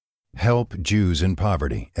Help Jews in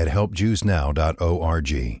Poverty at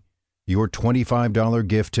helpjewsnow.org. Your $25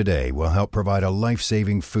 gift today will help provide a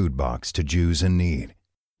life-saving food box to Jews in need.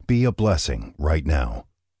 Be a blessing right now.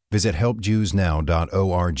 Visit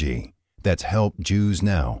helpjewsnow.org. That's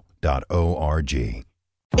helpjewsnow.org.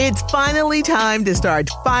 It's finally time to start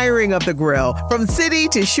firing up the grill. From city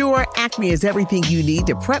to shore, Acme is everything you need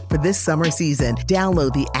to prep for this summer season.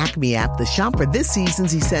 Download the Acme app to shop for this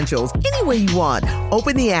season's essentials any way you want.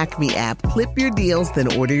 Open the Acme app, clip your deals,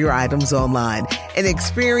 then order your items online. An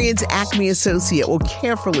experienced Acme associate will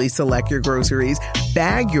carefully select your groceries,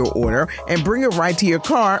 bag your order, and bring it right to your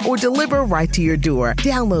car or deliver right to your door.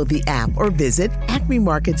 Download the app or visit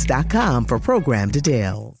acmemarkets.com for program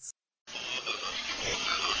details.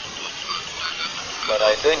 But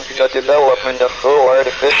I think the development of full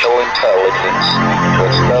artificial intelligence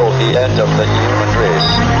will spell the end of the human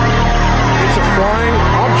race. It's a flying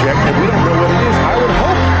object and we don't know what it is. I would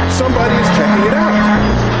hope somebody is checking it out.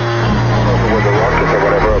 With the rockets or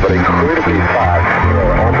whatever, but incredibly fast,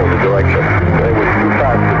 opposite direction. They were too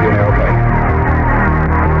fast to be an airplane.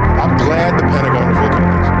 I'm glad the Pentagon is looking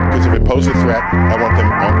at this, because if it poses a threat, I want them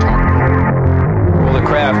on top of it. Well, the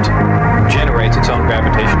craft generates its own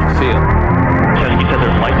gravitational field. So you said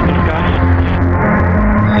there's lights in the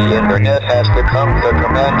sky? The internet has become the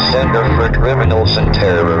command center for criminals and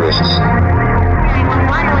terrorists.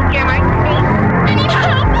 911, what's your emergency? I need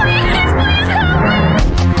help, please help me!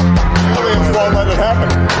 Won't let it happen.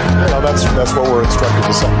 You know, that's what we're instructed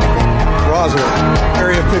to say. Roswell,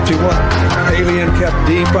 Area 51. Alien kept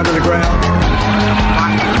deep under the ground.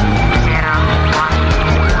 1 0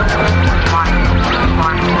 1 1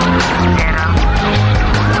 1 0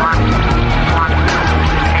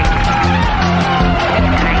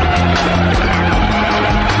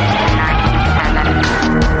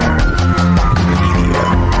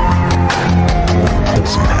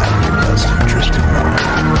 doesn't have your best interest in mind.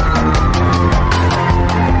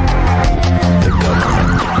 The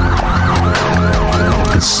government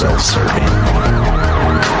is self-serving.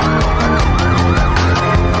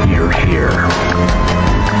 You're here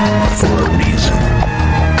for a reason.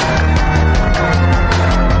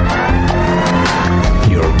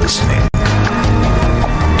 You're listening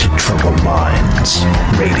to Troubled Minds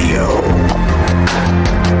Radio.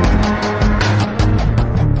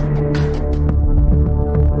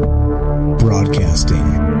 Broadcasting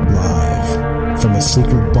live from a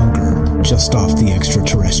secret bunker just off the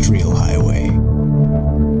extraterrestrial highway.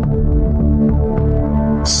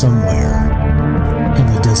 Somewhere in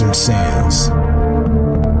the desert sands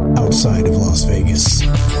outside of Las Vegas.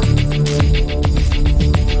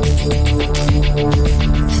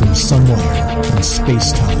 From somewhere in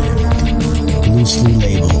space-time, loosely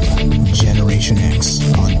labeled Generation X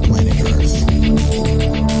on planet Earth.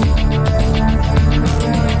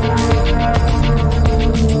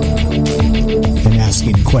 And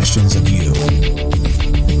asking questions of you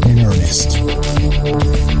in earnest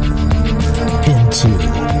into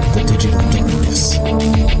the digital darkness.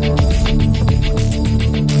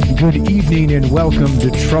 Good evening and welcome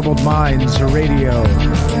to Troubled Minds Radio.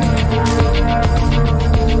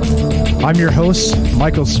 I'm your host,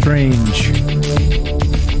 Michael Strange.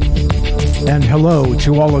 And hello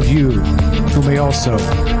to all of you who may also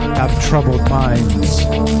have troubled minds.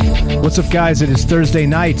 What's up, guys? It is Thursday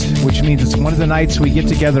night, which means it's one of the nights we get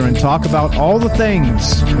together and talk about all the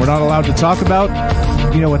things we're not allowed to talk about.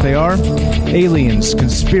 You know what they are? Aliens,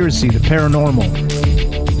 conspiracy, the paranormal,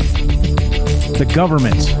 the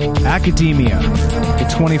government, academia, the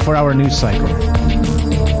 24-hour news cycle,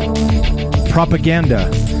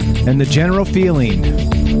 propaganda, and the general feeling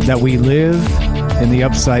that we live in the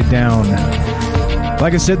upside down.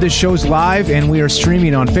 Like I said, this show's live, and we are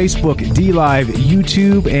streaming on Facebook, DLive,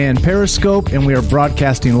 YouTube, and Periscope, and we are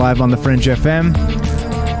broadcasting live on the Fringe FM.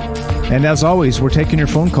 And as always, we're taking your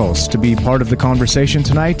phone calls to be part of the conversation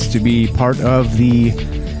tonight, to be part of the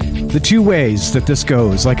two ways that this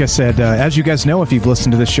goes. Like I said, as you guys know, if you've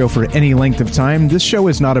listened to this show for any length of time, this show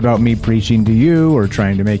is not about me preaching to you or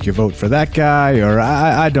trying to make you vote for that guy, or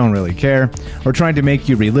I don't really care, or trying to make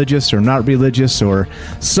you religious or not religious or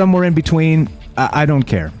somewhere in between. I don't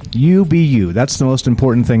care. You be you. That's the most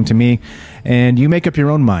important thing to me. And you make up your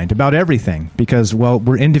own mind about everything because, well,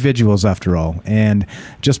 we're individuals after all. And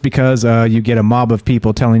just because you get a mob of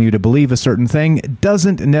people telling you to believe a certain thing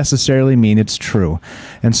doesn't necessarily mean it's true.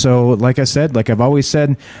 And so, like I said, like I've always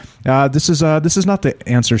said, this is not the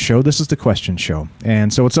answer show. This is the question show.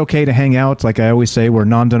 And so it's okay to hang out. Like I always say, we're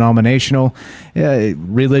non-denominational,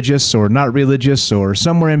 religious or not religious or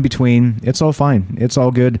somewhere in between. It's all fine. It's all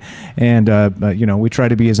good. And, we try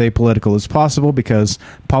to be as apolitical as possible because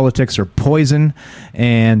politics are poison poison,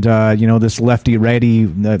 and this lefty-righty,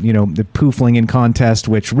 the pooflinging contest,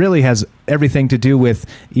 which really has everything to do with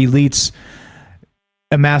elites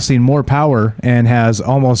amassing more power and has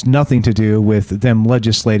almost nothing to do with them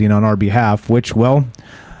legislating on our behalf, which, well,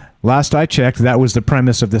 last I checked, that was the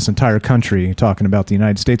premise of this entire country, talking about the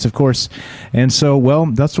United States, of course. And so, well,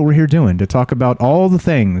 that's what we're here doing, to talk about all the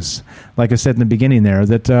things, like I said in the beginning there,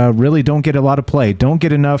 that really don't get a lot of play, don't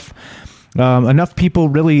get enough people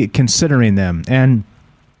really considering them. And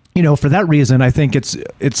for that reason, I think it's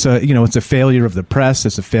a failure of the press,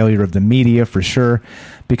 it's a failure of the media for sure,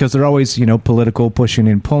 because they're always, political, pushing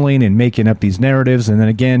and pulling and making up these narratives. And then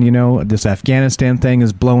again, this Afghanistan thing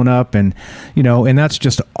is blown up, and, and that's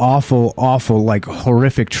just awful, like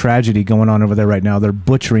horrific tragedy going on over there right now. They're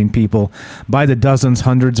butchering people by the dozens,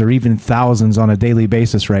 hundreds, or even thousands on a daily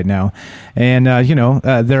basis right now. And,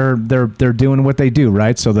 they're doing what they do,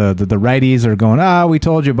 right? So the righties are going, we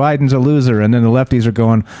told you Biden's a loser. And then the lefties are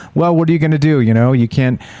going, well, what are you going to do? You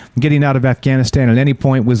can't, getting out of Afghanistan at any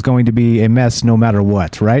point was going to be a mess no matter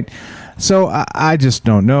what, right? So I just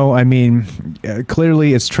don't know. I mean,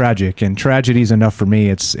 clearly it's tragic, and tragedy is enough for me.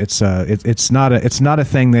 It's not a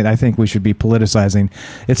thing that I think we should be politicizing.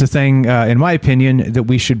 It's a thing, in my opinion, that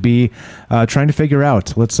we should be trying to figure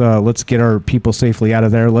out. Let's get our people safely out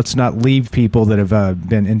of there. Let's not leave people that have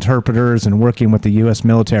been interpreters and working with the U.S.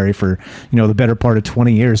 military for the better part of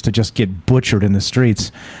 20 years to just get butchered in the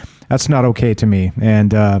streets. That's not okay to me.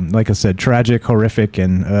 And like I said, tragic, horrific,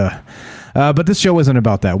 and but this show isn't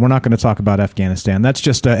about that. We're not going to talk about Afghanistan. That's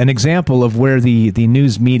just an example of where the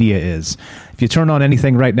news media is. If you turn on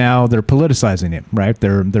anything right now, they're politicizing it, right?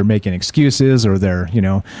 They're making excuses, or they're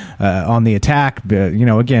on the attack.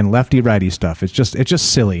 Again, lefty righty stuff. It's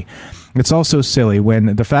just silly. It's also silly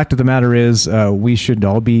when the fact of the matter is we should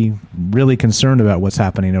all be really concerned about what's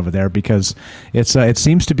happening over there, because it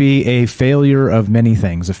seems to be a failure of many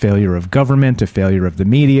things: a failure of government, a failure of the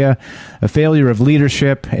media, a failure of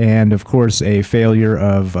leadership, and of course a failure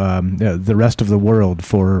of the rest of the world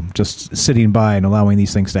for just sitting by and allowing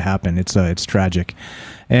these things to happen. It's tragic.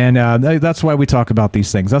 And that's why we talk about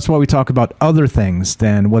these things. That's why we talk about other things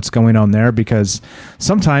than what's going on there, because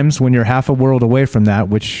sometimes when you're half a world away from that,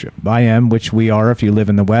 which I am, which we are if you live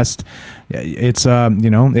in the West, it's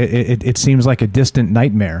it seems like a distant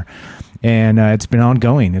nightmare. And it's been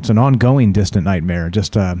ongoing. It's an ongoing distant nightmare,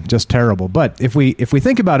 just terrible. But if we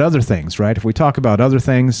think about other things, right? If we talk about other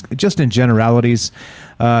things, just in generalities,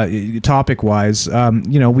 topic wise,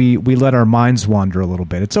 we let our minds wander a little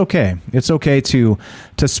bit. It's okay. It's okay to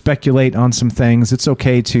speculate on some things. It's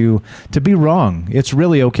okay to be wrong. It's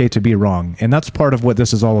really okay to be wrong, and that's part of what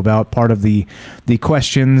this is all about. Part of the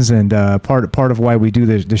questions, and part of why we do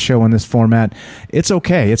the show in this format. It's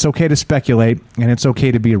okay. It's okay to speculate, and it's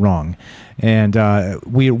okay to be wrong. And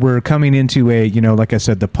we're coming into a, like I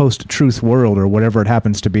said, the post-truth world, or whatever it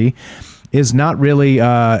happens to be, is not really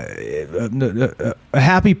a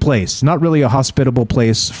happy place, not really a hospitable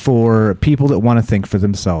place for people that want to think for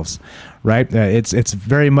themselves, right? It's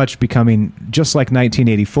very much becoming just like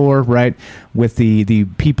 1984, right? With the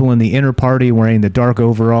people in the inner party wearing the dark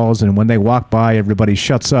overalls, and when they walk by, everybody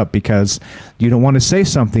shuts up because you don't want to say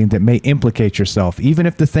something that may implicate yourself, even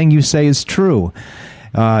if the thing you say is true.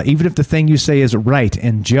 Even if the thing you say is right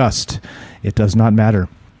and just, it does not matter.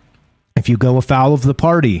 If you go afoul of the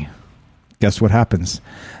party, guess what happens?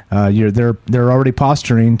 They're already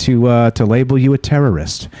posturing to label you a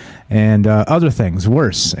terrorist and other things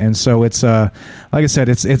worse. And so it's like I said,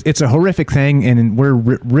 it's a horrific thing, and we're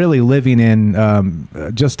really living in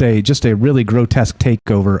just a really grotesque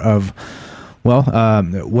takeover of, well,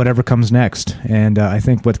 whatever comes next. And I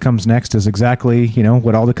think what comes next is exactly,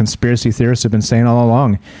 what all the conspiracy theorists have been saying all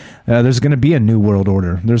along. There's going to be a new world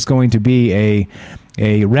order. There's going to be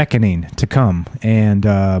a reckoning to come. And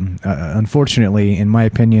unfortunately, in my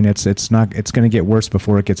opinion, it's going to get worse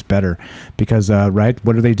before it gets better. Because, right,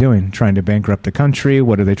 what are they doing? Trying to bankrupt the country?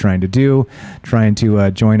 What are they trying to do? Trying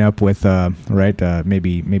to join up with,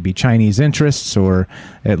 maybe Chinese interests, or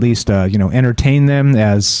at least, entertain them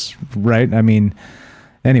as, right? I mean,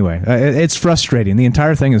 anyway, it's frustrating. The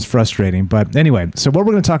entire thing is frustrating. But anyway, so what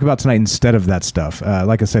we're going to talk about tonight instead of that stuff,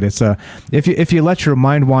 like I said, it's if you let your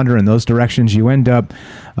mind wander in those directions, you end up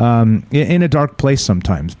in a dark place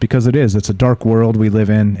sometimes, because it's a dark world we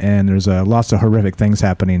live in, and there's lots of horrific things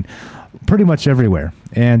happening pretty much everywhere.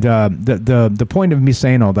 And the point of me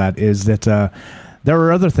saying all that is that there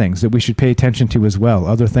are other things that we should pay attention to as well.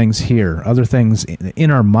 Other things here, other things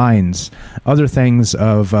in our minds, other things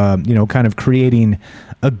of, kind of creating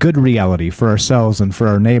a good reality for ourselves and for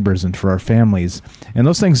our neighbors and for our families. And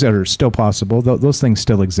those things that are still possible, those things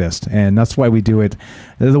still exist. And that's why we do it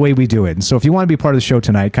the way we do it. And so if you want to be part of the show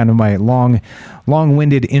tonight, kind of my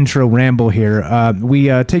long-winded intro ramble here, we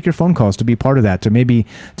take your phone calls to be part of that, to maybe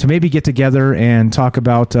get together and talk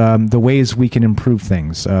about the ways we can improve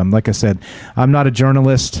things. Like I said, I'm not a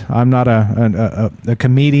journalist. I'm not a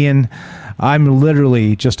comedian. I'm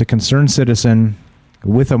literally just a concerned citizen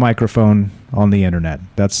with a microphone on the internet.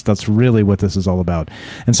 That's really what this is all about.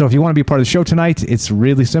 And so if you want to be part of the show tonight, it's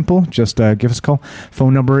really simple. Just give us a call.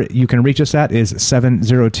 Phone number you can reach us at is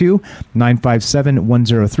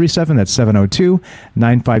 702-957-1037. That's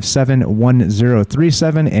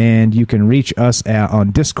 702-957-1037. And you can reach us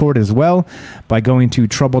on Discord as well by going to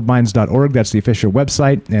troubledminds.org. That's the official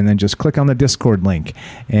website. And then just click on the Discord link.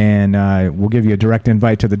 And we'll give you a direct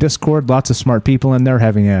invite to the Discord. Lots of smart people in there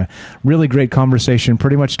having a really great conversation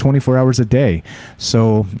pretty much 24 hours a day.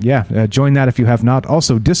 So yeah, join that if you have not.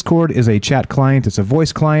 Also, Discord is a chat client. It's a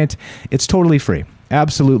voice client. It's totally free.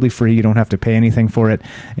 Absolutely free. You don't have to pay anything for it.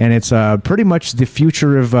 And it's pretty much the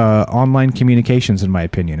future of online communications, in my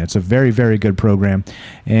opinion. It's a very, very good program.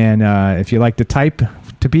 And if you like to type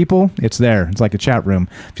to people, it's there. It's like a chat room.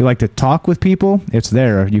 If you like to talk with people, it's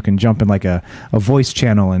there. You can jump in like a voice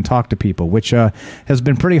channel and talk to people, which has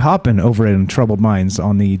been pretty hopping over in Troubled Minds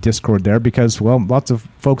on the Discord there because, well, lots of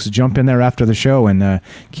folks jump in there after the show and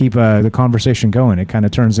keep the conversation going. It kind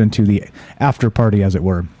of turns into the after party, as it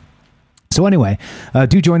were. So anyway,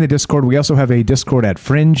 do join the Discord. We also have a Discord at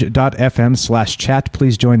fringe.fm/chat.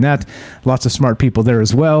 Please join that. Lots of smart people there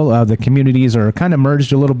as well. The communities are kind of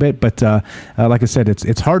merged a little bit, but like I said,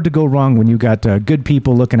 it's hard to go wrong when you got good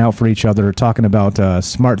people looking out for each other, talking about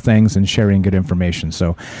smart things and sharing good information.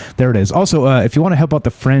 So there it is. Also, if you want to help out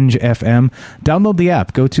the Fringe FM, download the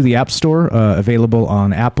app. Go to the App Store, available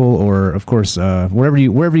on Apple or, of course, wherever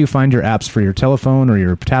you find your apps for your telephone or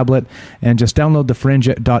your tablet, and just download the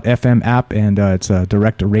Fringe.fm app. And it's a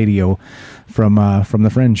direct radio from the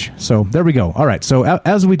Fringe. So there we go. All right. So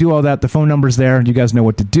as we do all that, the phone number's there. You guys know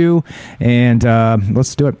what to do. And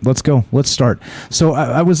let's do it. Let's go. Let's start. So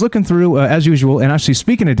I was looking through, as usual, and actually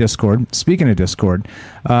speaking of Discord,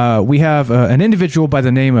 we have an individual by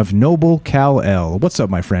the name of Noble Kal-El. What's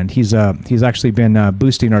up, my friend? He's actually been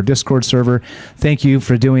boosting our Discord server. Thank you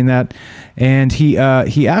for doing that. And he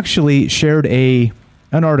actually shared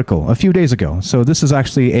an article a few days ago. So this is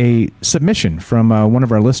actually a submission from one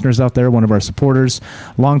of our listeners out there, one of our supporters,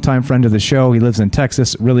 longtime friend of the show. He lives in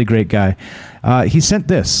Texas, really great guy. He sent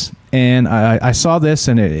this, and I saw this,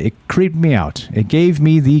 and it creeped me out. It gave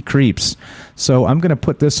me the creeps. So I'm going to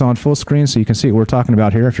put this on full screen so you can see what we're talking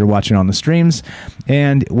about here if you're watching on the streams.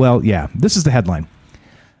 And, well, yeah, this is the headline.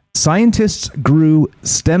 Scientists grew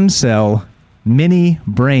stem cell mini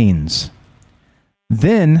brains.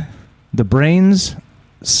 Then the brains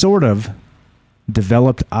sort of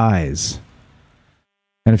developed eyes.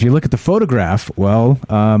 And if you look at the photograph, well,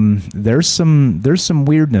 there's some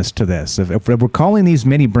weirdness to this. If we're calling these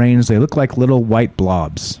mini brains, they look like little white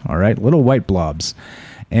blobs, all right? Little white blobs.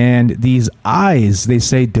 And these eyes, they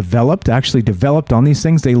say actually developed on these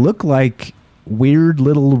things. They look like weird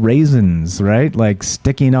little raisins, right? Like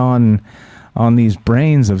sticking on these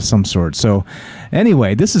brains of some sort. So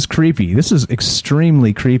anyway, this is creepy. This is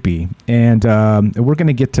extremely creepy. And we're going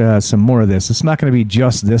to get to some more of this. It's not going to be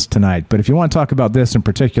just this tonight. But if you want to talk about this in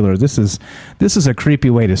particular, this is a creepy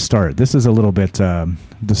way to start. This is a little bit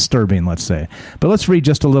disturbing, let's say. But let's read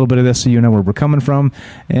just a little bit of this so you know where we're coming from.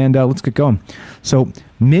 And let's get going. So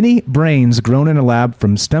mini brains grown in a lab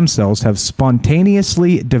from stem cells have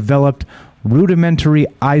spontaneously developed rudimentary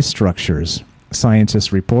eye structures,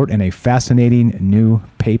 scientists report in a fascinating new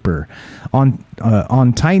paper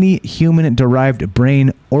on tiny human-derived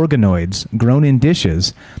brain organoids grown in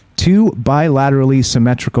dishes. Two bilaterally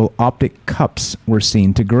symmetrical optic cups were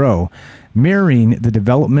seen to grow, mirroring the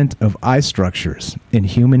development of eye structures in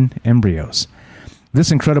human embryos.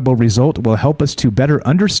 This incredible result will help us to better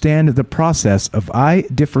understand the process of eye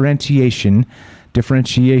differentiation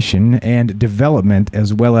and development,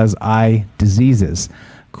 as well as eye diseases.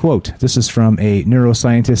 Quote, this is from a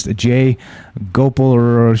neuroscientist, Jay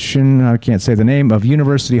Gopalroshan, I can't say the name, of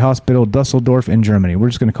University Hospital Dusseldorf in Germany. We're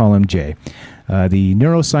just going to call him Jay. The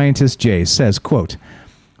neuroscientist Jay says, quote,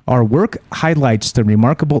 our work highlights the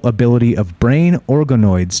remarkable ability of brain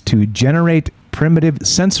organoids to generate primitive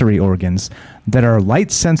sensory organs that are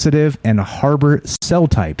light sensitive and harbor cell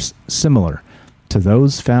types similar to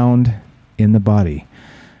those found in the body.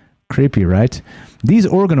 Creepy, right? These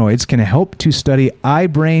organoids can help to study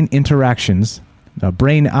eye-brain interactions,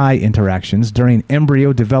 brain-eye interactions during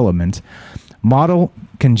embryo development, model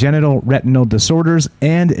congenital retinal disorders,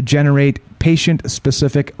 and generate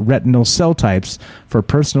patient-specific retinal cell types for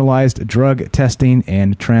personalized drug testing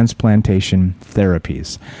and transplantation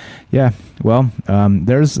therapies. Yeah, well,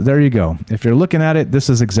 there you go. If you're looking at it, this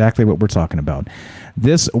is exactly what we're talking about.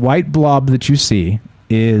 This white blob that you see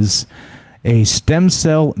is a stem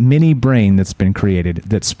cell mini brain that's been created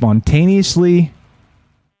that spontaneously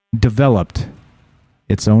developed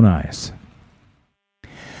its own eyes.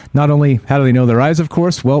 Not only how do they know their eyes, of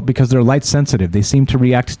course? Well, because they're light sensitive. They seem to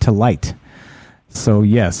react to light. So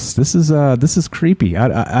yes, this is creepy.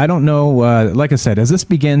 I don't know. Like I said, as this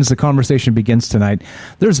begins, the conversation begins tonight.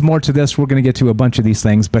 There's more to this. We're going to get to a bunch of these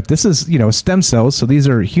things, but this is stem cells. So these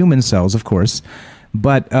are human cells, of course.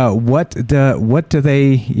 But what do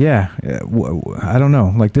they? Yeah, I don't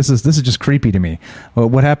know. Like this is just creepy to me. Well,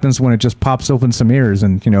 what happens when it just pops open some ears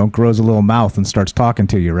and grows a little mouth and starts talking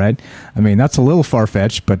to you, right? I mean, that's a little far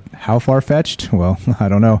fetched, but how far fetched? Well, I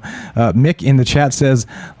don't know. Mick in the chat says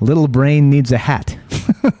little brain needs a hat.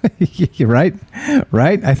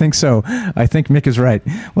 Right? I think so. I think Mick is right.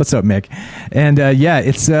 What's up, Mick? And yeah,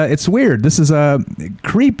 it's weird. This is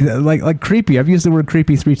creepy, like creepy. I've used the word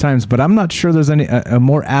creepy 3 times, but I'm not sure there's a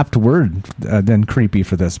more apt word than creepy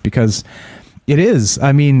for this, because it is.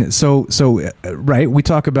 I mean, so right. We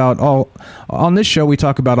talk about on this show. We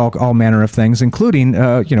talk about all manner of things, including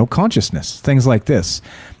consciousness, things like this.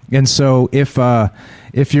 And so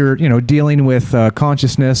if you're dealing with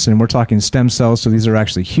consciousness, and we're talking stem cells, so these are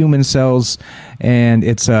actually human cells, and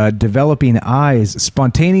it's developing eyes,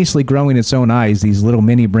 spontaneously growing its own eyes, these little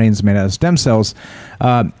mini brains made out of stem cells.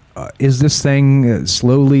 Is this thing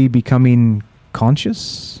slowly becoming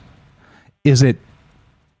conscious? Does it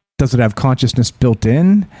have consciousness built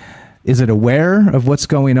in? Is it aware of what's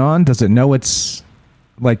going on? Does it know it's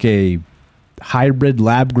like a hybrid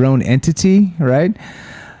lab-grown entity, right?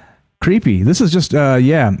 Creepy. This is just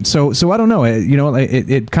yeah. So I don't know.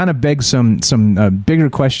 It kind of begs some bigger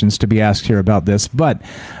questions to be asked here about this. But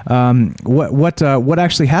what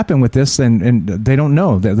actually happened with this? And they don't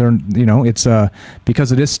know that they're it's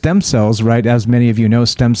because it is stem cells, right? As many of you know,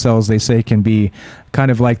 stem cells, they say, can be kind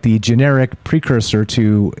of like the generic precursor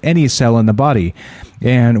to any cell in the body.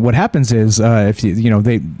 And what happens is, if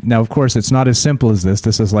now, of course, it's not as simple as this.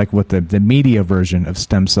 This is like what the media version of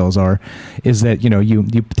stem cells are, is that, you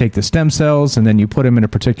take the stem cells and then you put them in a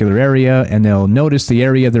particular area, and they'll notice the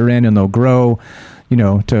area they're in, and they'll grow,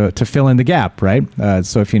 to fill in the gap, right?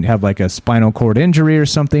 So if you have like a spinal cord injury or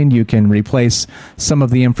something, you can replace some of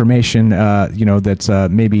the information, that's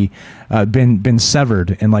maybe been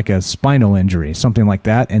severed in like a spinal injury, something like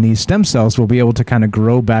that. And these stem cells will be able to kind of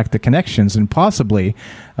grow back the connections and possibly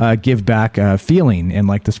give back feeling in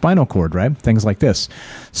like the spinal cord, right? Things like this.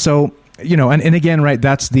 So, and again, right,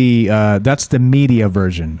 that's the media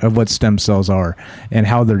version of what stem cells are and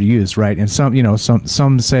how they're used, right? And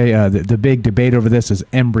some say the big debate over this is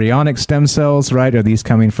embryonic stem cells, right? Are these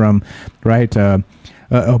coming from, right,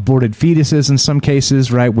 aborted fetuses in some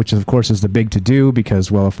cases, right? Which of course is the big to do,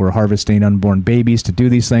 because, well, if we're harvesting unborn babies to do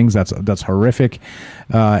these things, that's horrific.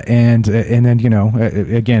 And then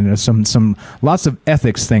again, some lots of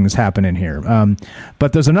ethics things happen in here.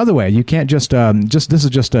 But there's another way. You can't just this is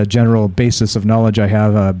just a general basis of knowledge I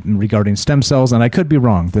have regarding stem cells, and I could be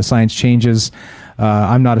wrong. The science changes.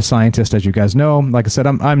 I'm not a scientist, as you guys know. Like I said,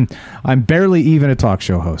 I'm barely even a talk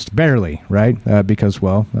show host, barely, right? Because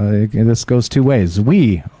this goes 2 ways. We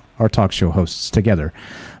are talk show hosts together.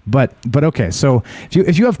 But okay, so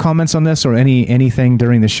if you have comments on this or anything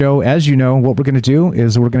during the show, as you know, what we're going to do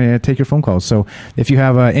is we're going to take your phone calls. So if you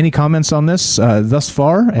have any comments on this thus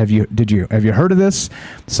far, have you heard of this?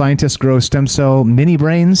 Scientists grow stem cell mini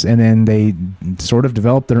brains, and then they sort of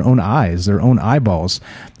develop their own eyes, their own eyeballs,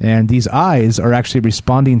 and these eyes are actually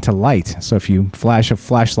responding to light. So if you flash a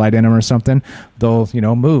flashlight in them or something, they'll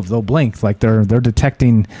move, they'll blink, like they're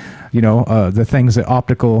detecting the things that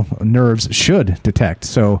optical nerves should detect.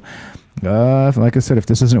 So, like I said, if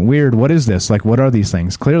this isn't weird, what is this? Like, what are these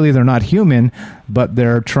things? Clearly, they're not human, but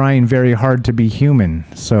they're trying very hard to be human.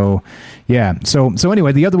 So, yeah. So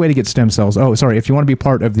anyway, the other way to get stem cells. Oh, sorry. If you want to be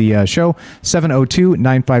part of the show,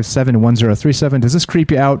 702-957-1037. Does this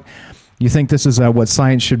creep you out? You think this is what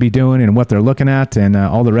science should be doing and what they're looking at and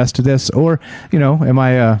all the rest of this? Or, am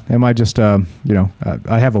I just, I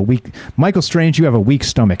have a weak, Michael Strange, you have a weak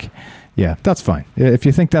stomach. Yeah, that's fine. If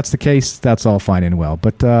you think that's the case, that's all fine and well.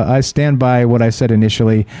 But I stand by what I said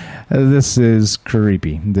initially. This is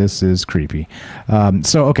creepy. This is creepy.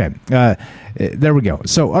 Okay. There we go.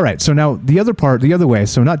 So, all right. So now the other part, the other way.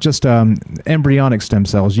 So not just embryonic stem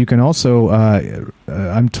cells. You can also,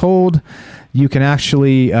 I'm told, you can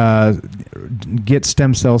actually get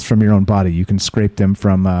stem cells from your own body. You can scrape them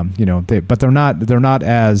from, but they're not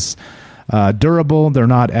as durable, they're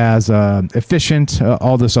not as efficient,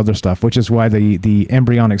 all this other stuff, which is why the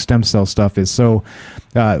embryonic stem cell stuff is so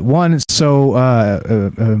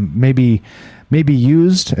maybe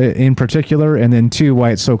used in particular, and then two,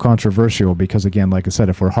 why it's so controversial, because again, like I said,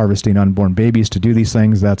 if we're harvesting unborn babies to do these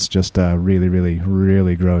things, that's just really, really,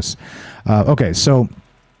 really gross. Okay, so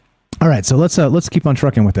all right, so let's keep on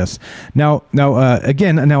trucking with this. Now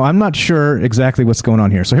I'm not sure exactly what's going on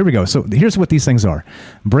here. So here we go. So here's what these things are.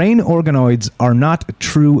 Brain organoids are not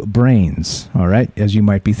true brains, all right, as you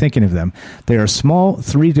might be thinking of them. They are small,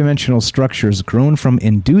 three-dimensional structures grown from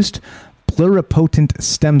induced pluripotent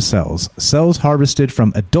stem cells harvested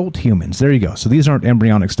from adult humans. There you go. So these aren't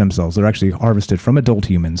embryonic stem cells. They're actually harvested from adult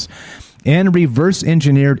humans and reverse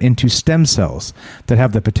engineered into stem cells that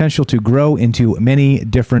have the potential to grow into many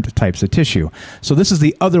different types of tissue. So this is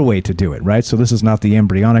the other way to do it, right? So this is not the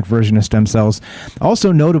embryonic version of stem cells.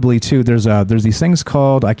 Also notably too, there's these things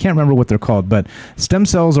called, I can't remember what they're called, but stem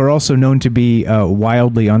cells are also known to be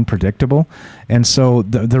wildly unpredictable. And so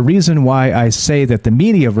the reason why I say that the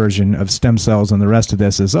media version of stem cells and the rest of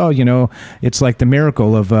this is, it's like the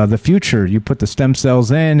miracle of the future. You put the stem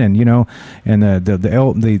cells in, and and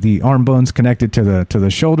the arm bone's connected to the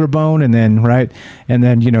shoulder bone, and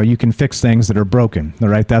then you can fix things that are broken,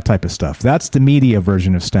 right? That type of stuff. That's the media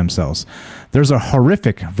version of stem cells. There's a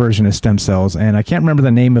horrific version of stem cells, and I can't remember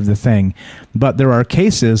the name of the thing, but there are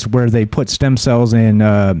cases where they put stem cells in,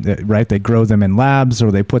 right? They grow them in labs,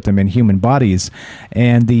 or they put them in human bodies.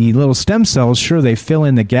 And the little stem cells, sure, they fill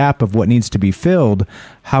in the gap of what needs to be filled.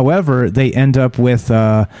 However, they end up with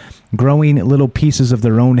growing little pieces of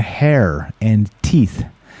their own hair and teeth.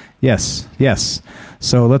 Yes.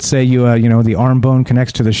 So let's say the arm bone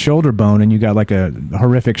connects to the shoulder bone, and you got like a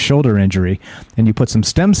horrific shoulder injury, and you put some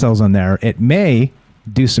stem cells on there. It may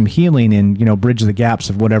do some healing and bridge the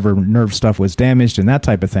gaps of whatever nerve stuff was damaged and that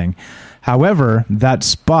type of thing. However, that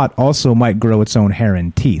spot also might grow its own hair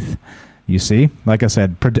and teeth. You see, like I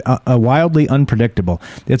said, wildly unpredictable.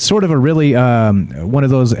 It's sort of a really one of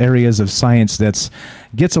those areas of science that's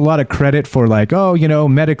gets a lot of credit for, like,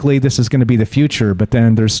 medically this is going to be the future, but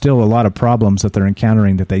then there's still a lot of problems that they're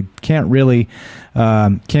encountering that they can't really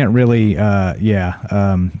quantify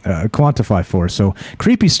for. So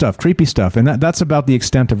creepy stuff, and that's about the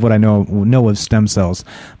extent of what I know of stem cells.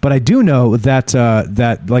 But I do know that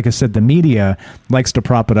like I said, the media likes to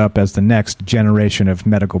prop it up as the next generation of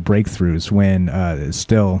medical breakthroughs, when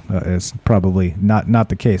still is probably not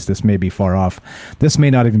the case. This may be far off. This may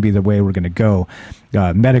not even be the way we're going to go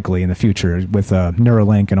medically in the future, with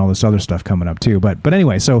Neuralink and all this other stuff coming up too. But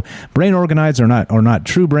anyway, so brain organoids are not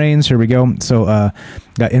true brains. Here we go. So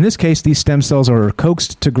in this case, these stem cells are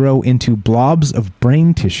coaxed to grow into blobs of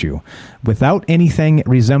brain tissue without anything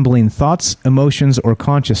resembling thoughts, emotions, or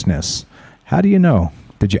consciousness. How do you know?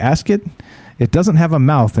 Did you ask it? It doesn't have a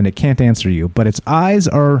mouth and it can't answer you, but its eyes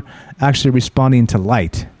are actually responding to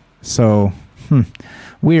light. So,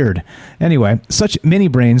 weird. Anyway, such mini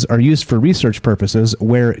brains are used for research purposes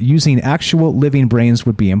where using actual living brains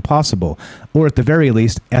would be impossible, or at the very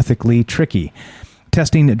least, ethically tricky.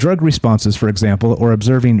 Testing drug responses, for example, or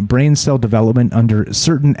observing brain cell development under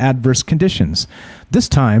certain adverse conditions. This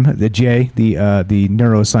time, the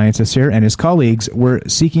neuroscientist here and his colleagues were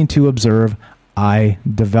seeking to observe eye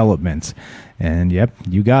development. And yep,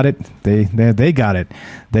 you got it. They got it.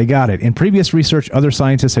 They got it. In previous research, other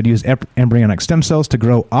scientists had used embryonic stem cells to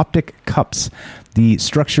grow optic cups, the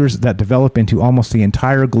structures that develop into almost the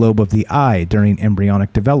entire globe of the eye during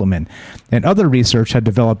embryonic development. And other research had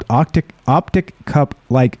developed optic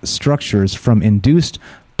cup-like structures from induced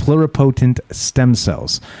pluripotent stem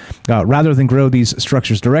cells. Rather than grow these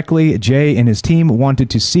structures directly, Jay and his team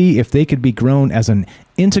wanted to see if they could be grown as an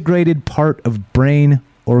integrated part of brain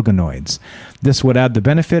organoids. This would add the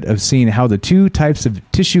benefit of seeing how the two types of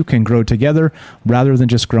tissue can grow together rather than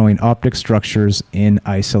just growing optic structures in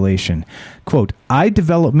isolation. Quote, eye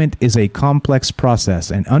development is a complex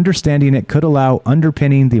process, and understanding it could allow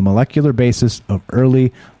underpinning the molecular basis of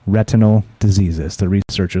early retinal diseases, the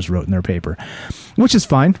researchers wrote in their paper, which is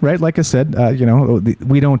fine, right? Like I said, you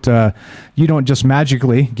don't just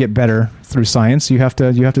magically get better through science. You have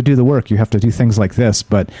to do the work. You have to do things like this.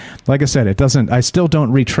 But like I said, I still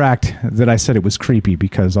don't retract that I said it was creepy,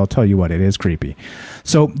 because I'll tell you what, it is creepy.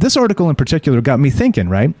 So this article in particular got me thinking,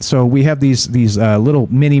 right? So we have these little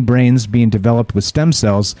mini brains being developed with stem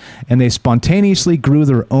cells, and they spontaneously grew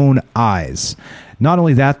their own eyes. Not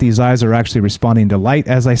only that, these eyes are actually responding to light,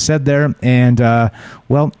 as I said there. And,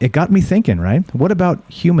 well, it got me thinking, right? What about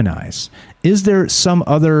human eyes? Is there some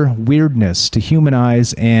other weirdness to human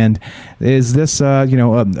eyes? And is this,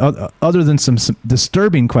 other than some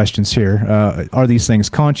disturbing questions here, are these things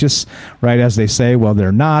conscious, right? As they say, well,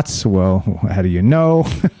 they're not. Well, how do you know?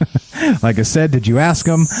 Like I said, did you ask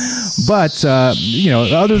them? But,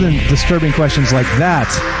 other than disturbing questions like that,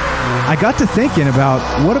 I got to thinking about,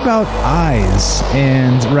 what about eyes?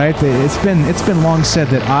 And right, it's been long said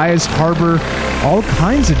that eyes harbor all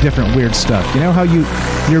kinds of different weird stuff. You know how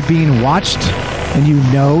you're being watched, and you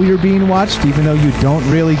know you're being watched even though you don't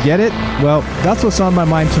really get it? Well, that's what's on my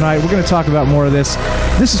mind tonight. We're going to talk about more of this.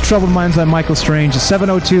 This is Troubled Minds. I'm Michael Strange.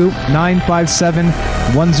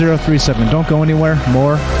 702-957-1037. Don't go anywhere.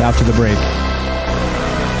 More after the break.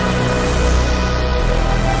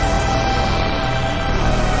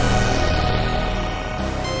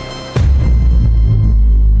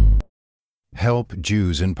 Help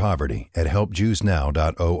Jews in Poverty at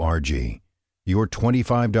helpjewsnow.org. Your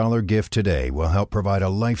 $25 gift today will help provide a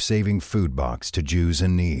life-saving food box to Jews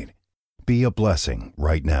in need. Be a blessing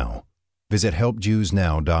right now. Visit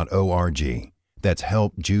helpjewsnow.org. That's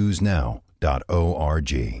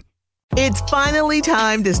helpjewsnow.org. It's finally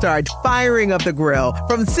time to start firing up the grill.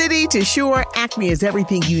 From city to shore, Acme is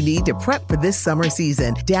everything you need to prep for this summer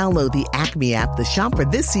season. Download the Acme app to shop for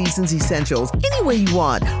this season's essentials any way you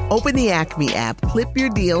want. Open the Acme app, clip your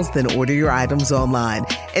deals, then order your items online.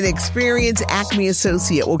 An experienced Acme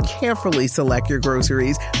associate will carefully select your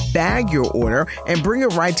groceries, bag your order, and bring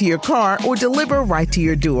it right to your car or deliver right to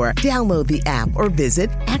your door. Download the app or visit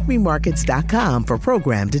acmemarkets.com for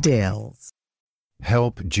program details.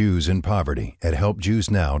 Help Jews in Poverty at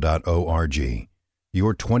helpjewsnow.org.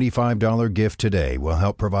 Your $25 gift today will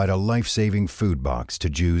help provide a life-saving food box to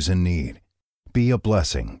Jews in need. Be a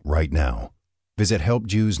blessing right now. Visit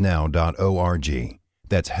helpjewsnow.org.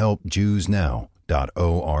 That's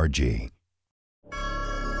helpjewsnow.org.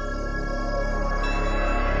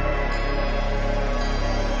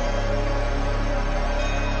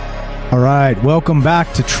 All right, welcome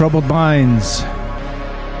back to Troubled Minds.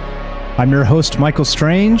 I'm your host, Michael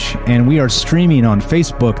Strange, and we are streaming on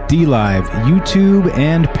Facebook, DLive, YouTube,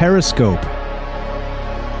 and Periscope.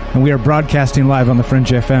 And we are broadcasting live on the Fringe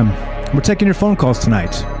FM. We're taking your phone calls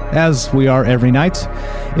tonight, as we are every night.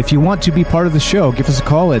 If you want to be part of the show, give us a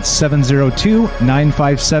call at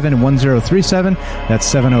 702-957-1037.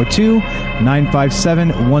 That's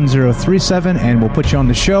 702-957-1037, and we'll put you on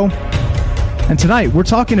the show. And tonight, we're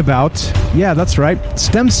talking about, yeah, that's right,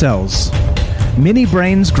 stem cells. Mini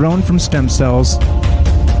brains grown from stem cells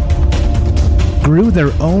grew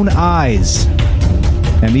their own eyes.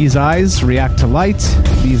 And these eyes react to light.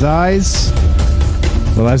 These eyes,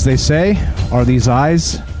 well, as they say, are these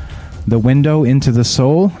eyes the window into the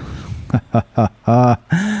soul?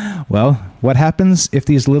 Well, what happens if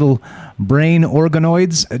these little brain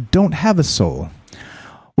organoids don't have a soul?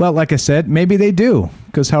 Well, like I said, maybe they do,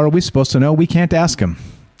 because how are we supposed to know? We can't ask them.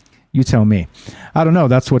 You tell me. I don't know.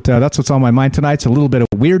 That's what's on my mind tonight. It's a little bit of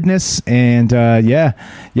weirdness, and yeah.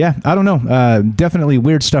 I don't know. Definitely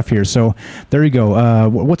weird stuff here. So there you go.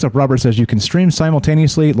 What's up? Robert says you can stream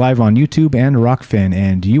simultaneously live on YouTube and Rockfin,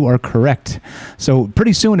 and you are correct. So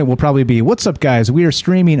pretty soon it will probably be, what's up, guys? We are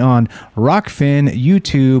streaming on Rockfin,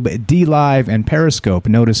 YouTube, DLive, and Periscope.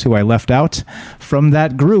 Notice who I left out from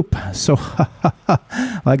that group. So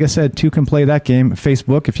like I said, two can play that game.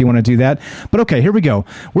 Facebook, if you want to do that. But okay, here we go.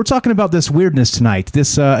 We're talking about this weirdness tonight.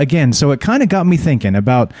 This again, so it kind of got me thinking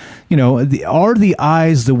about, are the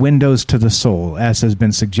eyes the windows to the soul, as has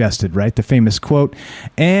been suggested, right? The famous quote.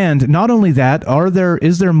 And not only that,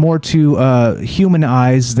 is there more to human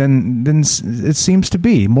eyes than it seems to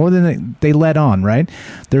be, more than they let on, right?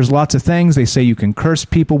 There's lots of things. They say you can curse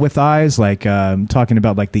people with eyes, like talking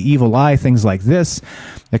about like the evil eye, things like this.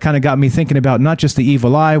 It kind of got me thinking about not just the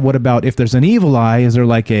evil eye. What about if there's an evil eye? Is there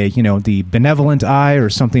like the benevolent eye or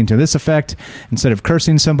something to this effect? Instead of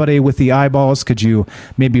cursing somebody with the eyeballs, could you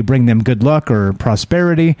maybe bring them good luck or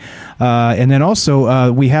prosperity? And then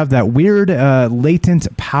also we have that weird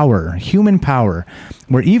latent power, human power,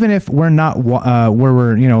 where even if we're not where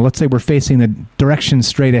we're let's say we're facing the direction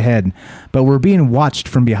straight ahead, but we're being watched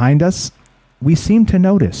from behind us. we seem to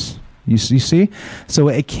notice. You see? So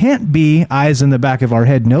it can't be eyes in the back of our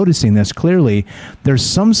head noticing this. Clearly, there's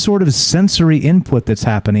some sort of sensory input that's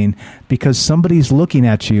happening because somebody's looking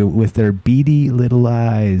at you with their beady little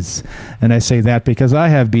eyes. And I say that because I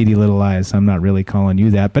have beady little eyes. I'm not really calling you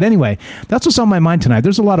that. But anyway, that's what's on my mind tonight.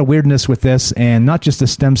 There's a lot of weirdness with this, and not just the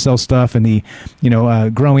stem cell stuff and the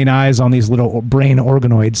growing eyes on these little brain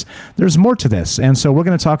organoids. There's more to this. And so we're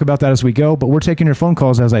going to talk about that as we go, but we're taking your phone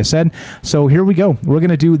calls, as I said. So here we go. We're going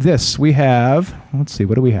to do this. We have, let's see,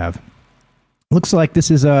 what do we have? Looks like this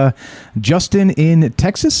is Justin in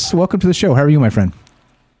Texas. Welcome to the show. How are you, my friend?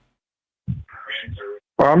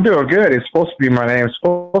 Well, I'm doing good. It's supposed to be my name. It's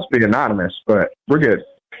supposed to be anonymous, but we're good.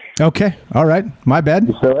 Okay. All right. My bad.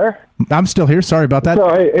 You still there? I'm still here. Sorry about that. So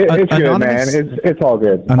it's good, man. It's all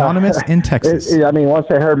good. Anonymous in Texas. I mean, once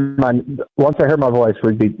they heard my voice,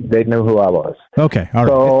 they knew who I was. Okay. All right.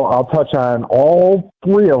 So I'll touch on all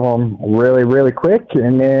three of them really, really quick,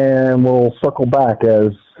 and then we'll circle back,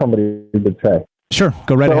 as somebody would say. Sure.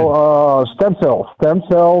 Go right ahead. So stem cells. Stem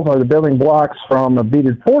cells are the building blocks from a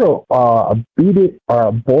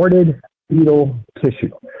aborted fetal tissue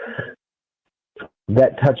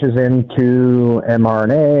that touches into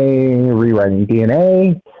mRNA, rewriting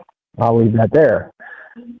DNA. I'll leave that there.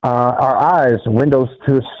 Our eyes, windows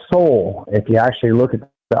to the soul. If you actually look at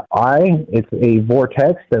the eye, it's a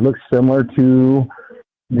vortex that looks similar to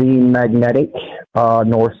the magnetic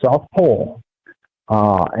north-south pole.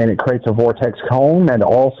 And it creates a vortex cone that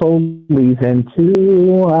also leads into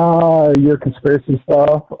your conspiracy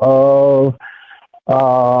stuff of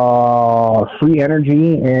free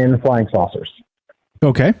energy and flying saucers.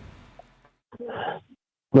 Okay.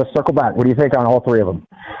 Let's circle back. What do you think on all three of them?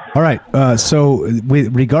 All right. So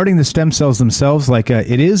regarding the stem cells themselves,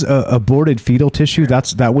 it is aborted fetal tissue.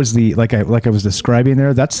 That was the like I was describing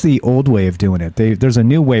there. That's the old way of doing it. There's a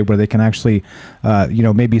new way where they can actually,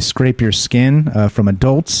 maybe scrape your skin from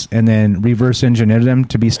adults and then reverse engineer them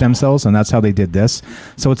to be stem cells, and that's how they did this.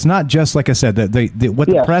 So it's not just like I said that what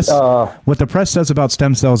the press says about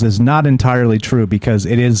stem cells is not entirely true, because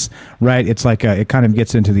it is right. It's like it kind of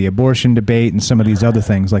gets into the abortion debate and some of these other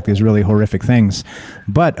things, like these really horrific things,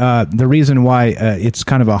 but. The reason why it's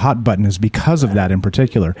kind of a hot button is because of that in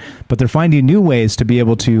particular. But they're finding new ways to be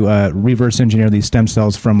able to reverse engineer these stem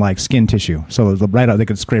cells from like skin tissue. So they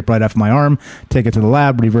could scrape right off my arm, take it to the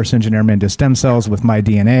lab, reverse engineer them into stem cells with my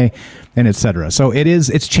DNA, and etc. So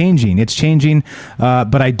it's changing. It's changing.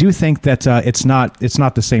 But I do think that it's not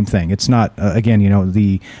the same thing. It's not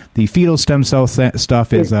the fetal stem cell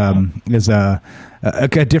stuff is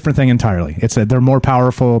a different thing entirely. They're more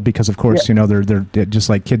powerful because, of course, they're just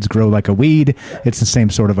like kids grow like a weed. It's the same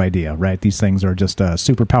sort of idea, right? These things are just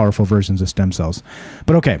super powerful versions of stem cells.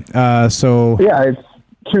 But okay, so it's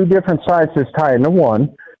two different sciences tied into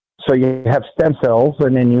one. So you have stem cells,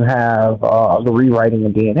 and then you have the rewriting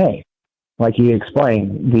of DNA. Like you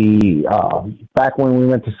explained, back when we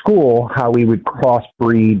went to school, how we would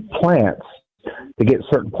crossbreed plants to get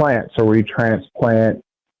certain plants. So we transplant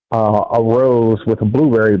a rose with a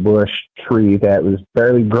blueberry bush tree that was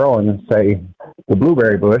barely growing, and say the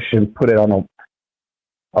blueberry bush, and put it on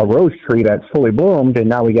a rose tree that's fully bloomed, and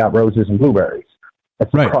now we got roses and blueberries.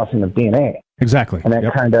 That's the crossing of DNA. Exactly. And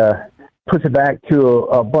that kind of puts it back to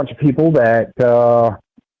a bunch of people that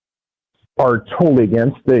are totally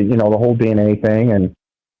against the whole DNA thing, and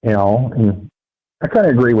I kind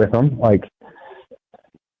of agree with them, like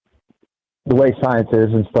the way science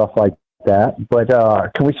is and stuff like that. But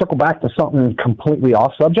can we circle back to something completely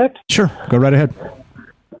off subject? Sure, go right ahead.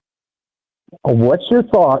 What's your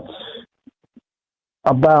thoughts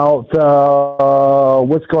about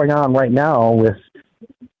what's going on right now with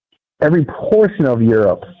every portion of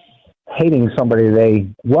Europe hating somebody they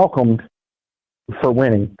welcomed for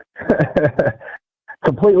winning?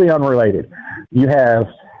 Completely unrelated. You have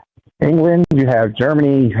England, you have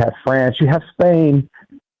Germany, you have France, you have Spain,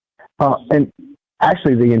 and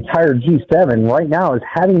actually the entire G7 right now is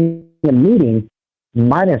having a meeting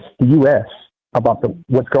minus the U.S. about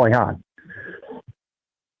what's going on.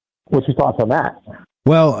 What's your thoughts on that?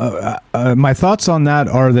 Well, my thoughts on that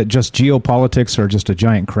are that just geopolitics are just a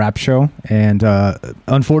giant crap show, and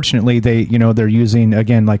unfortunately, they're using,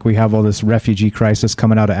 again, like we have all this refugee crisis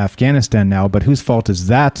coming out of Afghanistan now. But whose fault is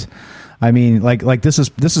that? I mean, like this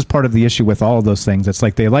is part of the issue with all of those things. It's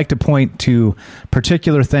like they like to point to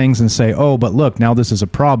particular things and say, "Oh, but look, now this is a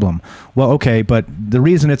problem." Well, okay, but the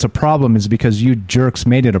reason it's a problem is because you jerks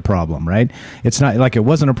made it a problem, right? It's not like it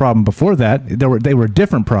wasn't a problem before that. They were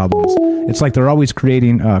different problems. It's like they're always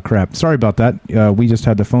creating crap. Sorry about that. We just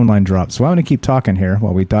had the phone line drop, so I'm going to keep talking here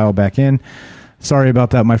while we dial back in. Sorry about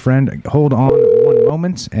that, my friend. Hold on one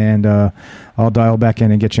moment, and I'll dial back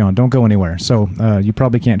in and get you on. Don't go anywhere. So you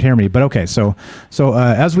probably can't hear me, but okay. So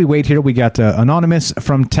as we wait here, we got Anonymous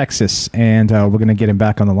from Texas, and we're going to get him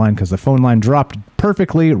back on the line because the phone line dropped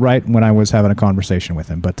perfectly right when I was having a conversation with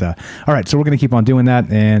him. But all right, so we're going to keep on doing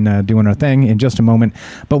that and doing our thing in just a moment.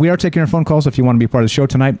 But we are taking our phone calls if you want to be part of the show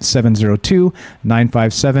tonight.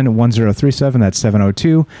 702-957-1037. That's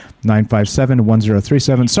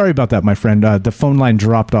 702-957-1037. Sorry about that, my friend. The phone line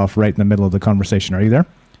dropped off right in the middle of the conversation. Are you there?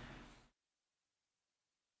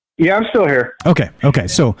 Yeah, I'm still here. Okay.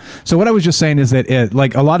 So what I was just saying is that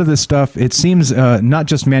like a lot of this stuff, it seems not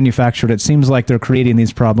just manufactured. It seems like they're creating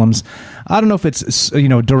these problems. I don't know if it's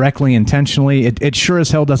directly, intentionally. It sure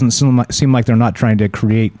as hell doesn't seem like they're not trying to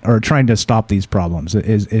create or trying to stop these problems.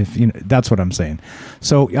 That's what I'm saying.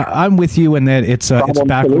 So I'm with you in that it's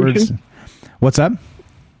backwards. Solution? What's that?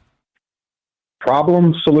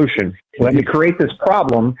 Problem solution. Let me create this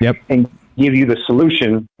problem and give you the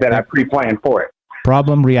solution that I pre-planned for it.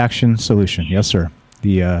 Problem, reaction, solution. Yes, sir.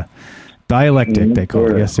 The dialectic, they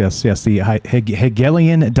call it. Yes. The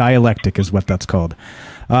Hegelian dialectic is what that's called.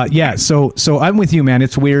 So I'm with you, man.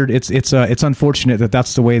 It's weird. It's unfortunate that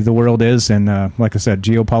that's the way the world is, and like I said,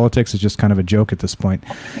 geopolitics is just kind of a joke at this point.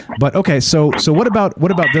 But okay, so what about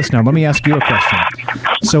this now? Let me ask you a question.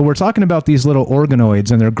 So we're talking about these little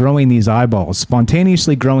organoids, and they're growing these eyeballs,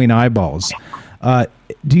 spontaneously growing eyeballs.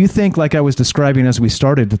 Do you think, like I was describing as we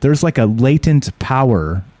started, that there's like a latent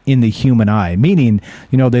power in the human eye? Meaning,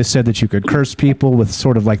 they said that you could curse people with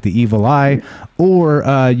sort of like the evil eye, or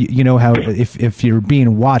how if you're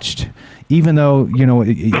being watched, even though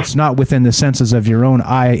it's not within the senses of your own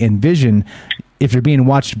eye and vision, if you're being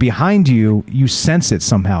watched behind you, you sense it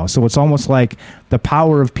somehow. So it's almost like the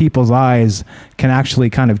power of people's eyes can actually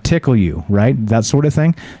kind of tickle you, right? That sort of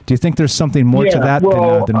thing. Do you think there's something more to that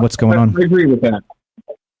than what's going on? I agree with that.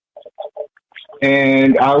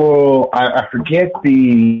 And I forget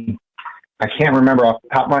I can't remember off the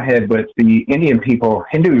top of my head, but the Indian people,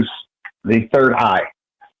 Hindus, the third eye.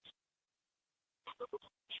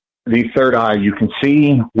 The third eye, you can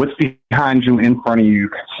see what's behind you, in front of you. You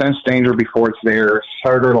can sense danger before it's there.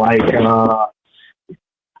 Sort of like the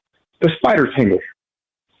spider tingle.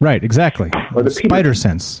 Right, exactly. Or the spider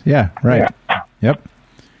sense. Yeah, right. Yeah. Yep.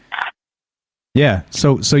 Yeah.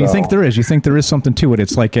 So you think there is? You think there is something to it?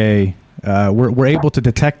 It's like we're able to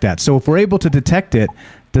detect that. So if we're able to detect it,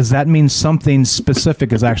 does that mean something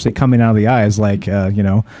specific is actually coming out of the eyes, like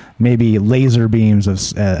maybe laser beams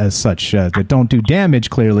as such that don't do damage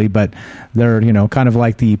clearly, but they're kind of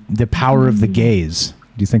like the power of the gaze?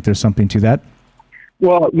 Do you think there's something to that?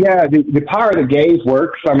 Well, yeah, the power of the gaze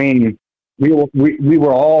works. I mean, we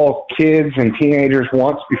were all kids and teenagers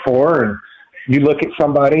once before, and you look at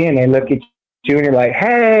somebody and they look at you and you're like,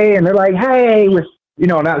 hey, and they're like, hey, with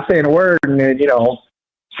not saying a word, and then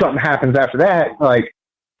something happens after that. Like,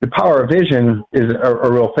 the power of vision is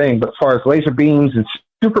a real thing. But as far as laser beams and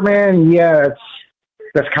Superman, that's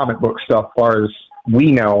comic book stuff. As far as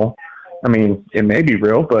we know, I mean, it may be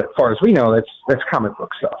real, but as far as we know, that's comic book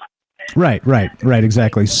stuff. Right,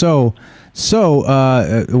 exactly. So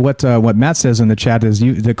what Matt says in the chat is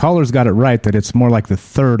the caller's got it right, that it's more like the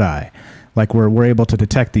third eye, like we're able to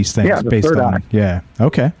detect these things based on eye. Yeah.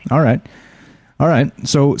 Okay. All right.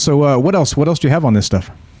 So what else? What else do you have on this stuff?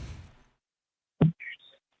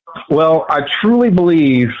 Well, I truly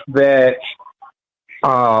believe that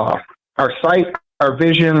our sight, our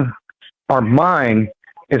vision, our mind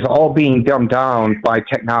is all being dumbed down by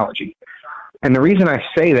technology. And the reason I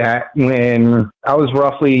say that, when I was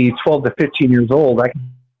roughly 12 to 15 years old, I could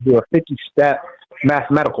do a 50-step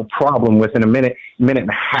mathematical problem within a minute and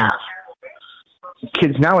a half.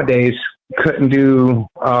 Kids nowadays couldn't do,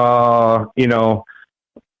 a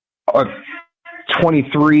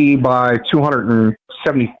 23 by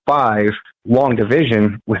 275 long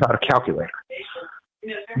division without a calculator.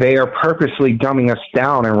 They are purposely dumbing us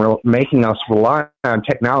down and making us rely on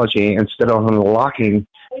technology instead of unlocking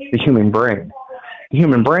the human brain. The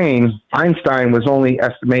human brain, Einstein was only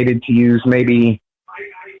estimated to use maybe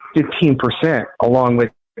 15%, along with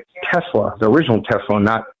Tesla, the original Tesla,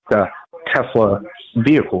 not the Tesla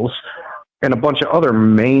vehicles, and a bunch of other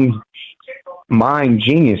main mind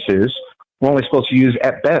geniuses. We're only supposed to use,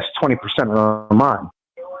 at best, 20% of our mind.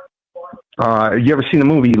 You ever seen the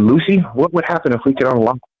movie Lucy? What would happen if we could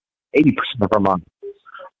unlock 80% of our mind?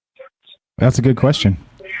 That's a good question.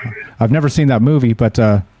 I've never seen that movie, but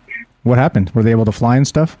what happened? Were they able to fly and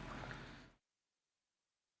stuff?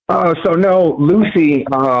 So no, Lucy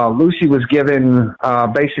was given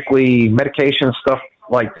basically medication, stuff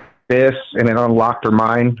like this, and it unlocked her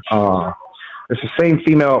mind. It's the same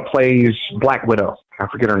female that plays Black Widow. I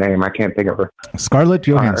forget her name. I can't think of her. Scarlett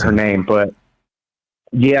Johansson. Her name, but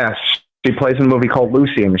yes, she plays in a movie called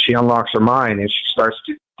Lucy, and she unlocks her mind, and she starts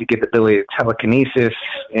to get the ability of telekinesis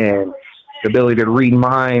and the ability to read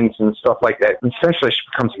minds and stuff like that. And essentially, she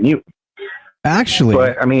becomes a mutant. Actually,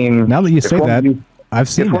 but I mean, now that you say that, I've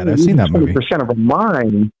seen that. I've seen that movie. 20% of her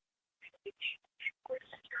mind.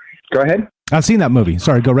 Go ahead. I've seen that movie.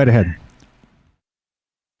 Sorry, go right ahead.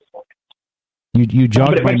 You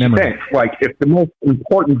jogged my memory. Think, like, if the most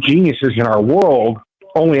important geniuses in our world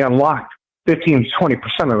only unlock 15 to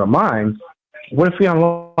 20% of the mind, what if we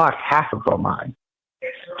unlock half of the mind?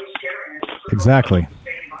 Exactly.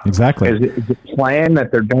 Is it planned that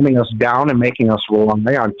they're dumbing us down and making us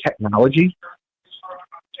rely on technology?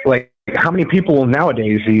 Like, how many people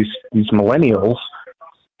nowadays, these millennials,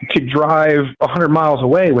 could drive 100 miles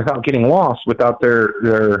away without getting lost, without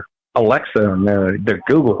their Alexa and their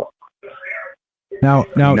Google? Now,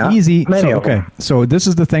 easy. So this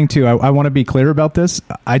is the thing too. I want to be clear about this.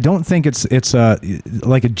 I don't think it's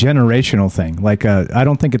like a generational thing. Like I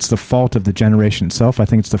don't think it's the fault of the generation itself. I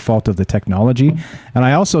think it's the fault of the technology. And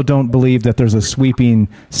I also don't believe that there's a sweeping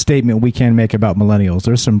statement we can make about millennials.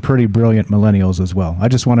 There's some pretty brilliant millennials as well. I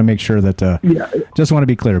just want to make sure that. Just want to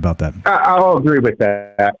be clear about that. I'll agree with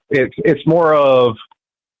that. It's more of.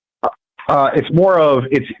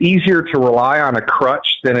 It's easier to rely on a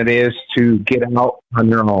crutch than it is to get out on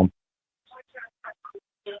your own.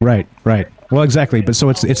 Right. Well, exactly. But so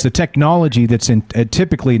it's the technology that's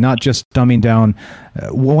typically not just dumbing down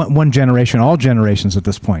one generation, all generations at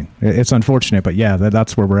this point. It's unfortunate, but yeah,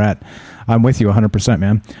 that's where we're at. I'm with you 100%,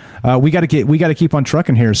 man. We got to keep on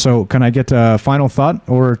trucking here. So can I get a final thought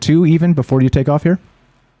or two even before you take off here?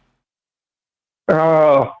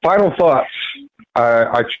 Final thoughts.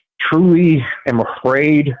 I truly am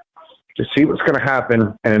afraid to see what's going to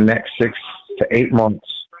happen in the next 6 to 8 months,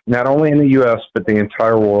 not only in the U.S., but the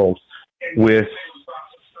entire world, with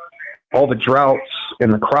all the droughts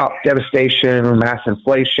and the crop devastation, mass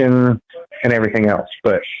inflation, and everything else.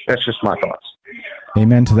 But that's just my thoughts.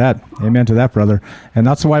 Amen to that, brother. And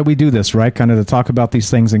that's why we do this, right? Kind of to talk about these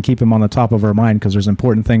things and keep them on the top of our mind, because there's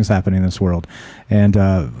important things happening in this world. And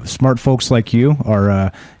smart folks like you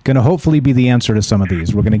are going to hopefully be the answer to some of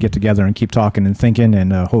these. We're going to get together and keep talking and thinking,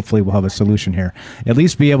 and hopefully we'll have a solution here. At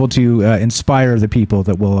least be able to inspire the people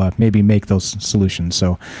that will maybe make those solutions.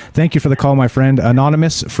 So thank you for the call, my friend.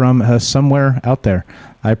 Anonymous from somewhere out there.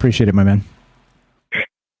 I appreciate it, my man.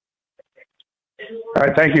 All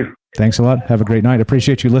right, thank you. Thanks a lot. Have a great night.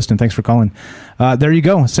 Appreciate you listening. Thanks for calling. There you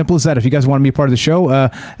go. Simple as that. If you guys want to be part of the show,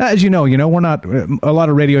 as you know, we're not. A lot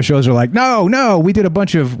of radio shows are like, no, we did a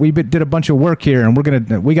bunch of work here, and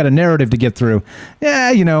we got a narrative to get through.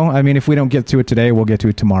 Yeah, I mean, if we don't get to it today, we'll get to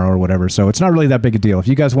it tomorrow or whatever. So it's not really that big a deal. If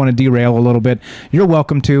you guys want to derail a little bit, you're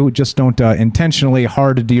welcome to. Just don't intentionally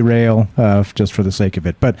hard derail just for the sake of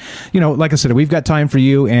it. But like I said, we've got time for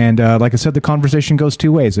you, and like I said, the conversation goes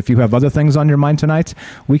two ways. If you have other things on your mind tonight,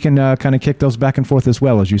 we can kind of kick those back and forth as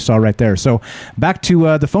well, as you saw right there. So back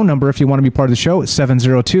to the phone number if you want to be part of the show. It's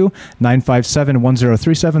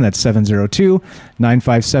 702-957-1037. That's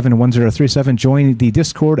 702-957-1037. Join the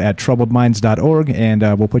Discord at troubledminds.org, and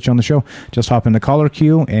we'll put you on the show. Just hop in the caller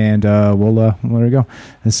queue, and there we go.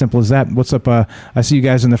 As simple as that. What's up? I see you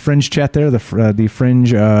guys in the Fringe chat there, the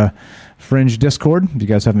Fringe Discord. If you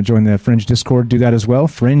guys haven't joined the Fringe Discord, do that as well.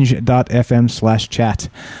 Fringe.fm/chat.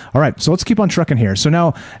 All right, so let's keep on trucking here. So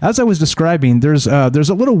now, as I was describing, there's a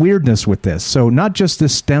little weirdness with this. So not just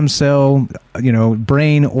this stem cell,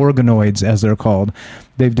 brain organoids, as they're called.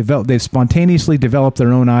 They've spontaneously developed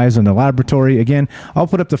their own eyes in the laboratory. Again, I'll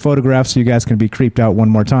put up the photographs so you guys can be creeped out one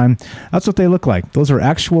more time. That's what they look like. Those are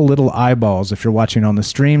actual little eyeballs if you're watching on the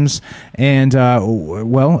streams. And,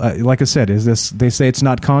 like I said, they say it's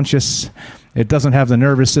not conscious. It doesn't have the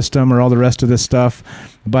nervous system or all the rest of this stuff,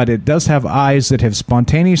 but it does have eyes that have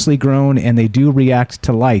spontaneously grown, and they do react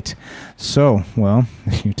to light. So, well,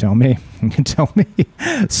 you tell me.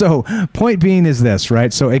 So, point being is this,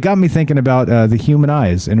 right? So it got me thinking about the human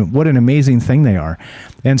eyes and what an amazing thing they are.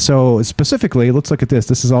 And so specifically, let's look at this.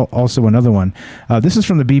 This is also another one. This is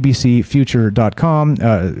from the bbcfuture.com,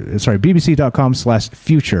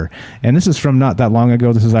 bbc.com/future. And this is from not that long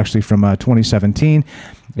ago. This is actually from 2017.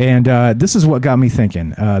 And this is what got me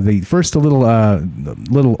thinking. The first little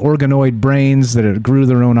organoid brains that grew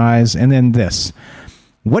their own eyes, and then this.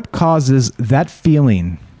 What causes that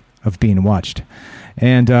feeling of being watched?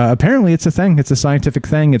 And apparently it's a thing. It's a scientific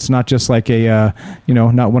thing. It's not just like a,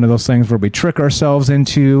 not one of those things where we trick ourselves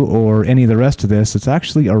into or any of the rest of this. It's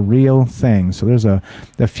actually a real thing. So there's a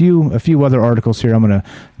few other articles here. I'm going to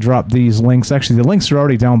drop these links. Actually, the links are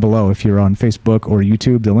already down below. If you're on Facebook or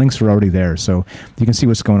YouTube, the links are already there. So you can see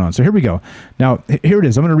what's going on. So here we go. Now, here it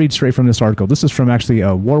is. I'm going to read straight from this article. This is from actually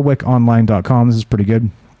warwickonline.com. This is pretty good.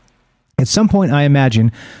 At some point, I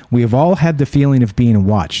imagine, we have all had the feeling of being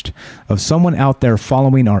watched, of someone out there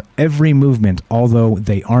following our every movement, although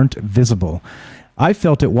they aren't visible. I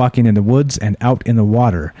felt it walking in the woods and out in the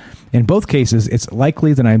water. In both cases, it's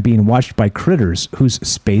likely that I'm being watched by critters whose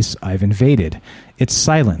space I've invaded. It's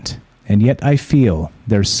silent, and yet I feel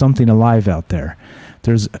there's something alive out there.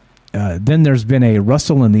 Then there's been a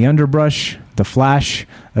rustle in the underbrush, the flash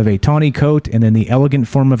of a tawny coat, and then the elegant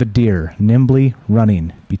form of a deer nimbly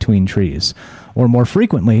running between trees. Or more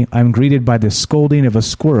frequently, I'm greeted by the scolding of a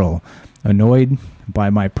squirrel, annoyed by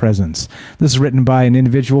my presence. This is written by an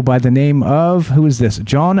individual by the name of, who is this?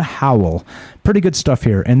 John Howell. Pretty good stuff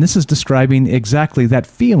here. And this is describing exactly that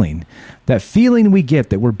feeling we get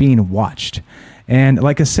that we're being watched. And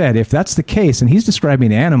like I said, if that's the case, and he's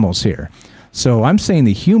describing animals here, so I'm saying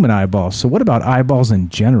the human eyeball. So what about eyeballs in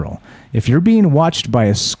general? If you're being watched by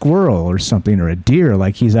a squirrel or something, or a deer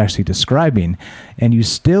like he's actually describing, and you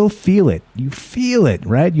still feel it,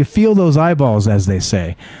 right? You feel those eyeballs, as they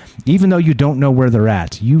say. Even though you don't know where they're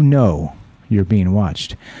at, you know you're being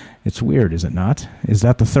watched. It's weird, is it not? Is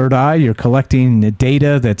that the third eye? You're collecting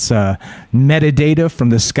data that's metadata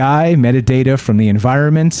from the sky, metadata from the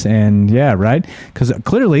environment, and yeah, right? Because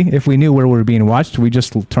clearly, if we knew where we were being watched, we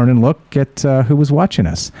just turn and look at who was watching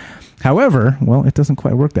us. However, well, it doesn't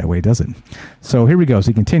quite work that way, does it? So here we go. So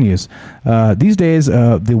he continues. These days,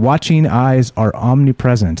 the watching eyes are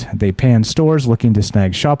omnipresent. They pan stores looking to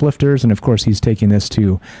snag shoplifters. And, of course, he's taking this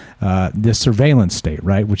to this surveillance state,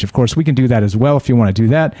 right? Which, of course, we can do that as well if you want to do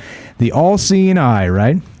that. The all-seeing eye,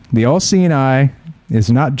 right? The all-seeing eye is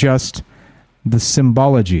not just the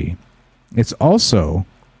symbology. It's also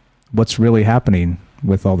what's really happening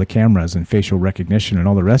with all the cameras and facial recognition and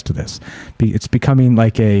all the rest of this. It's becoming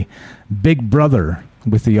like a big brother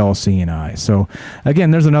with the all-seeing eye. So, again,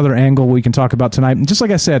 there's another angle we can talk about tonight. And just like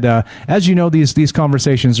I said, as you know, these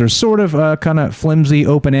conversations are sort of kind of flimsy,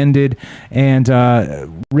 open-ended, and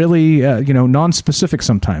really, non-specific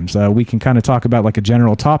sometimes. We can kind of talk about like a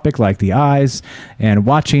general topic like the eyes and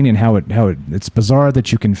watching and how it's bizarre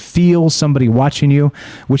that you can feel somebody watching you,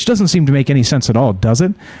 which doesn't seem to make any sense at all, does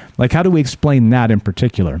it? Like, how do we explain that in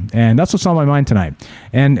particular? And that's what's on my mind tonight.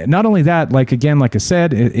 And not only that, like I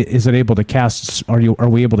said, is it able to cast, are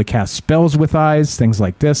we able to cast spells with eyes, things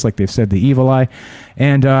like this, like they've said, the evil eye?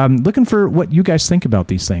 And looking for what you guys think about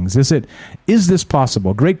these things. Is this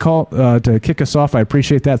possible? Great call to kick us off. I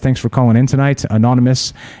appreciate that. Thanks for calling in tonight,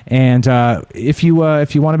 Anonymous. And if you want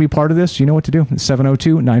to be part of this, you know what to do.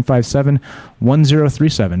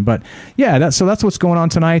 702-957-1037. But yeah, that's what's going on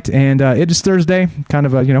tonight. And it is Thursday, kind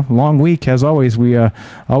of a long week as always. We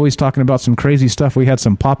always talking about some crazy stuff. We had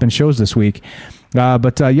some poppin' shows this week.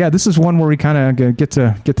 But this is one where we kind of get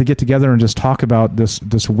together and just talk about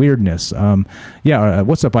this weirdness.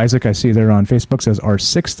 What's up, Isaac? I see there on Facebook says our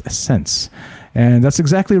sixth sense, and that's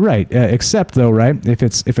exactly right. Except though, right? If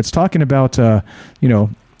it's talking about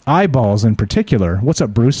eyeballs in particular. What's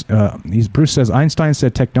up, Bruce? Bruce says Einstein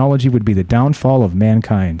said technology would be the downfall of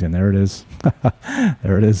mankind, and there it is.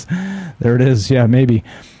 There it is. Yeah, maybe.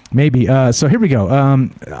 So here we go.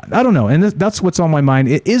 I don't know. And that's what's on my mind.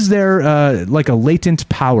 Is there like a latent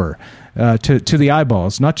power to the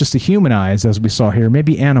eyeballs, not just the human eyes, as we saw here,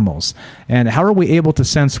 maybe animals? And how are we able to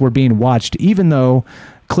sense we're being watched, even though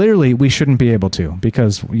clearly we shouldn't be able to?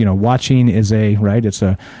 Because, watching is it's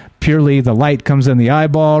a purely the light comes in the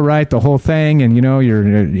eyeball, right? The whole thing, and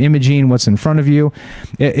you're imaging what's in front of you.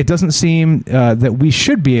 It doesn't seem that we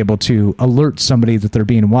should be able to alert somebody that they're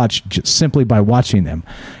being watched just simply by watching them.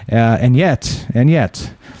 And yet,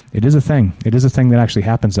 it is a thing. It is a thing that actually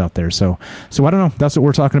happens out there. So I don't know. That's what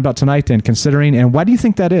we're talking about tonight and considering. And why do you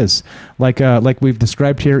think that is? Like we've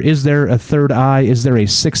described here, is there a third eye? Is there a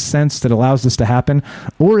sixth sense that allows this to happen?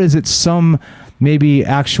 Or is it some maybe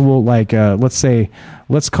actual,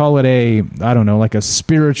 let's call it like a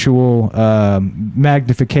spiritual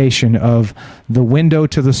magnification of the window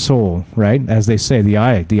to the soul, right? As they say, the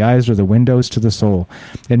eyes are the windows to the soul.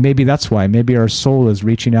 And maybe that's why. Maybe our soul is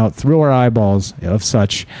reaching out through our eyeballs of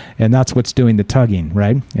such, and that's what's doing the tugging,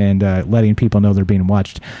 right? And letting people know they're being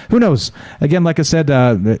watched. Who knows? Again, like I said,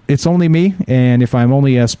 it's only me, and if I'm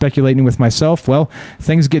only speculating with myself, well,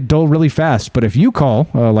 things get dull really fast. But if you call,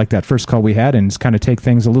 like that first call we had, and kind of take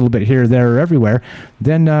things a little bit here, there, or everywhere,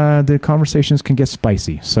 then the conversations can get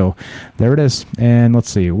spicy. So there it is. And let's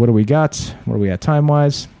see, what do we got? Where are we at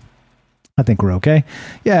time-wise? I think we're okay.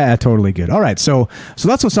 Yeah, totally good. All right, so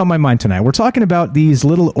that's what's on my mind tonight. We're talking about these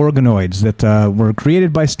little organoids that were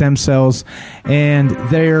created by stem cells, and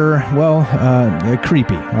they're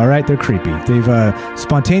creepy. All right, they're creepy. They've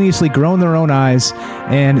spontaneously grown their own eyes,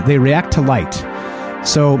 and they react to light.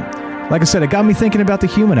 So, like I said, it got me thinking about the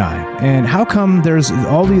human eye, and how come there's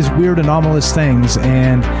all these weird anomalous things,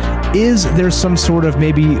 and is there some sort of,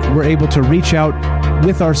 maybe we're able to reach out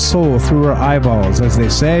with our soul through our eyeballs, as they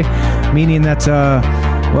say, meaning that, the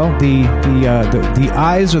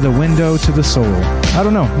eyes are the window to the soul. I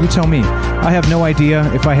don't know. You tell me. I have no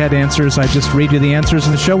idea. If I had answers, I'd just read you the answers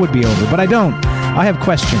and the show would be over. But I don't. I have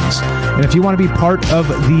questions. And if you want to be part of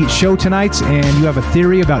the show tonight and you have a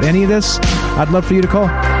theory about any of this, I'd love for you to call.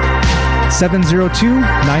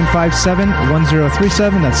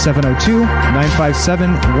 702-957-1037. That's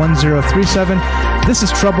 702-957-1037. This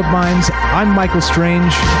is Troubled Minds. I'm Michael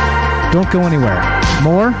Strange. Don't go anywhere.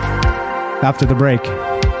 More after the break.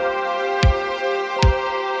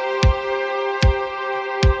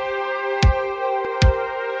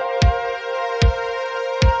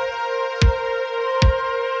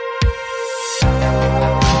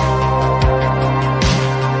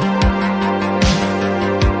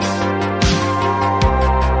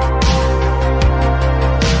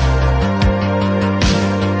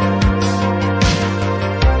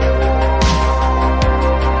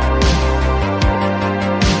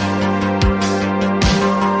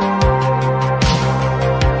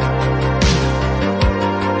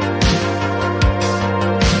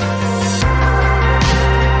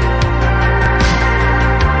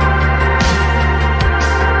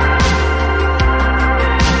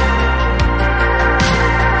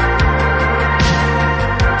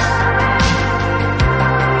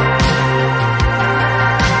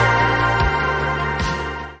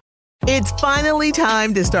 It's finally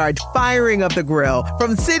time to start firing up the grill.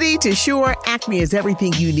 From city to shore, Acme has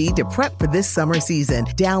everything you need to prep for this summer season.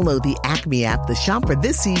 Download the Acme app to shop for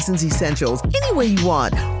this season's essentials any way you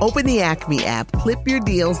want. Open the Acme app, clip your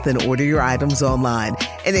deals, then order your items online.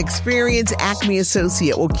 An experienced Acme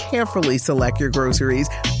associate will carefully select your groceries,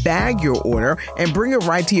 bag your order, and bring it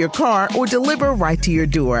right to your car or deliver right to your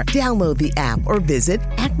door. Download the app or visit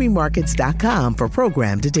acmemarkets.com for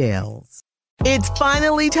program details. It's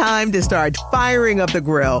finally time to start firing up the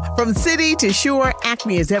grill. From city to shore,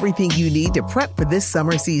 Acme has everything you need to prep for this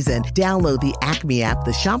summer season. Download the Acme app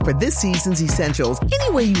to shop for this season's essentials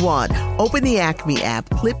any way you want. Open the Acme app,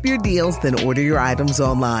 clip your deals, then order your items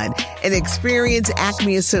online. An experienced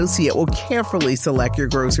Acme associate will carefully select your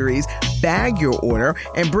groceries, bag your order,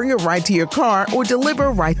 and bring it right to your car or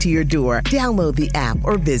deliver right to your door. Download the app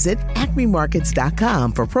or visit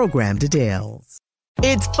acmemarkets.com for program details.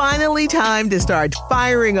 It's finally time to start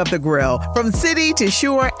firing up the grill. From city to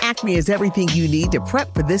shore, Acme has everything you need to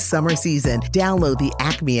prep for this summer season. Download the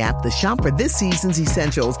Acme app to shop for this season's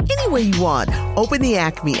essentials any way you want. Open the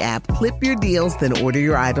Acme app, clip your deals, then order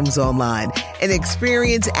your items online. An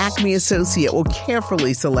experienced Acme associate will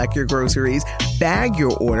carefully select your groceries, bag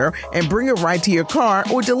your order, and bring it right to your car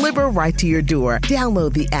or deliver right to your door.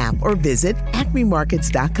 Download the app or visit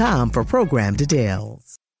acmemarkets.com for program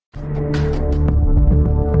details.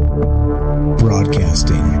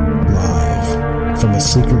 Broadcasting live from a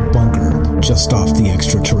secret bunker just off the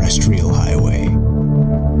extraterrestrial highway.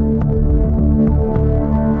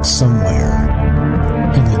 Somewhere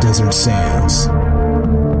in the desert sands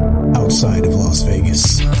outside of Las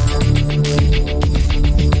Vegas.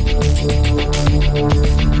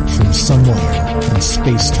 From somewhere in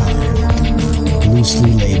space-time,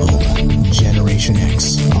 loosely labeled Generation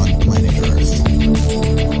X on planet Earth.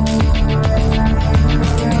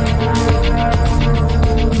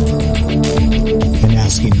 And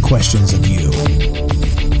asking questions of you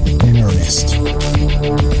in earnest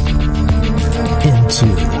into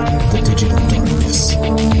the digital darkness.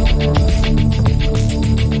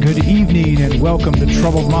 Good evening and welcome to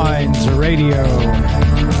Troubled Minds Radio.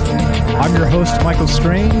 I'm your host, Michael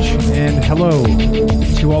Strange, and hello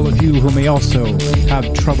to all of you who may also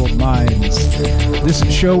have troubled minds. This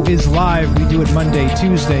show is live. We do it Monday,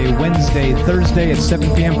 Tuesday, Wednesday, Thursday at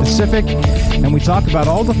 7 p.m. Pacific, and we talk about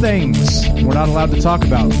all the things we're not allowed to talk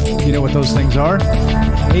about. You know what those things are?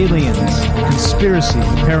 Aliens, conspiracy,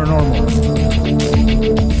 paranormal,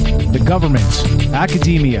 the government,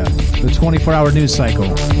 academia, the 24-hour news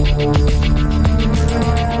cycle,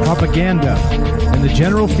 propaganda, and the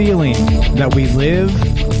general feeling that we live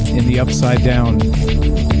in the upside down.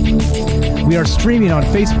 We are streaming on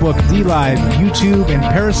Facebook, DLive, YouTube, and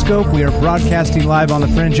Periscope. We are broadcasting live on the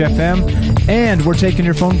Fringe FM And we're taking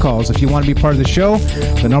your phone calls. If you want to be part of the show,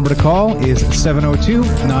 the number to call is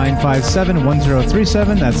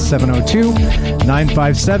 702-957-1037. That's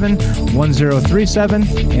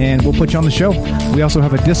 702-957-1037. And we'll put you on the show. We also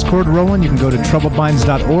have a Discord rolling. You can go to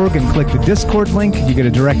troubledminds.org and click the Discord link. You get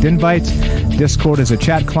a direct invite. Discord is a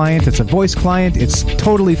chat client. It's a voice client. It's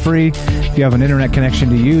totally free if you have an internet connection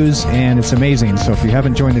to use, and it's amazing. So if you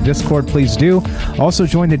haven't joined the Discord, please do. Also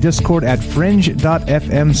join the Discord at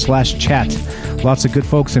fringe.fm/chat. Lots of good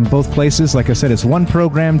folks in both places. Like I said, it's one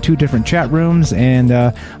program, 2 different chat rooms, and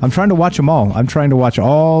I'm trying to watch them all. I'm trying to watch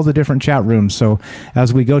all the different chat rooms. So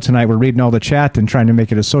as we go tonight, we're reading all the chat and trying to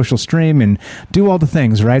make it a social stream and do all the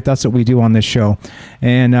things, right? That's what we do on this show.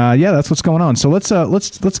 And yeah, that's what's going on. So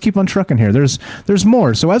let's keep on trucking here. There's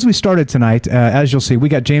more. So as we started tonight, as you'll see, we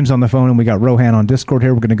got James on the phone and we got Rohan on Discord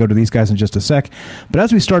here. We're going to go to these guys in just a sec. But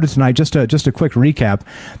as we started tonight, just a quick recap.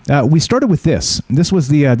 We started with this. This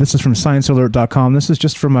is from ScienceAlert.com. This is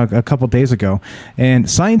just from a couple days ago. And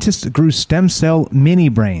scientists grew stem cell mini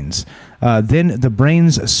brains. Then the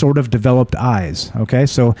brains sort of developed eyes. Okay,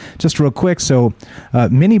 so just real quick. So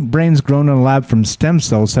mini brains grown in a lab from stem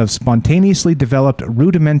cells have spontaneously developed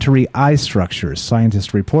rudimentary eye structures,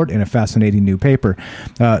 scientists report in a fascinating new paper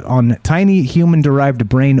on tiny human-derived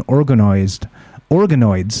brain organoids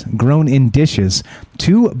grown in dishes.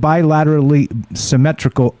 2 bilaterally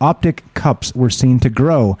symmetrical optic cups were seen to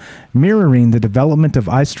grow, mirroring the development of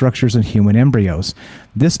eye structures in human embryos.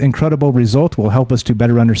 This incredible result will help us to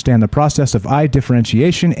better understand the process of eye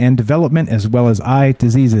differentiation and development, as well as eye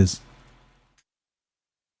diseases.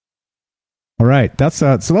 All right,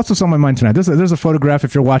 so that's what's on my mind tonight. There's a photograph.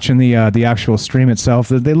 If you're watching the actual stream itself,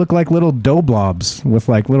 they look like little dough blobs with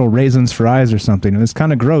like little raisins for eyes or something, and it's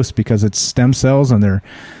kind of gross because it's stem cells and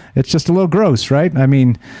it's just a little gross, right? I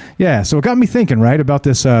mean, yeah. So it got me thinking, right, about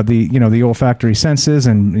this, the olfactory senses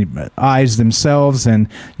and eyes themselves, and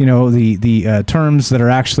the terms that are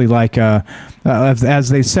actually like, as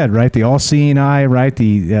they said, right, the all-seeing eye, right,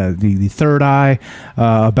 the third eye,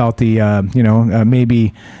 about the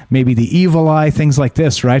maybe the evil eye, things like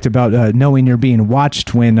this, right, about knowing you're being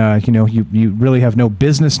watched when you really have no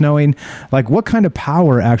business knowing, like what kind of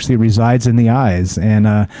power actually resides in the eyes. And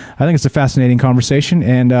I think it's a fascinating conversation,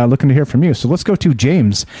 and looking to hear from you. So let's go to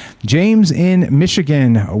James. James in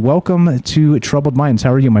Michigan. Welcome to Troubled Minds.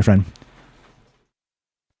 How are you, my friend?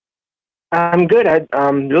 I'm good.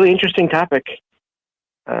 Really interesting topic,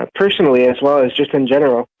 personally as well as just in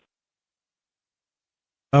general.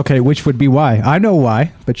 Okay, which would be why? I know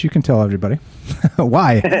why, but you can tell everybody.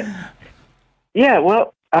 Why? Yeah,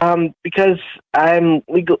 well, because I'm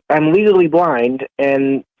legally blind,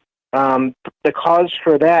 and the cause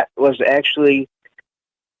for that was actually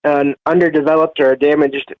an underdeveloped or a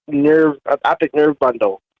damaged optic nerve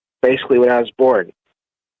bundle, basically, when I was born.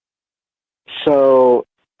 So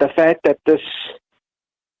the fact that this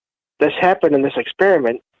happened in this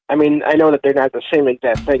experiment, I mean, I know that they're not the same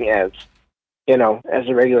exact thing as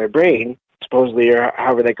a regular brain, supposedly, or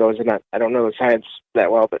however that goes, and I don't know the science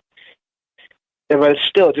that well, but it's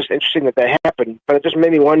still just interesting that happened. But it just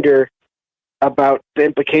made me wonder about the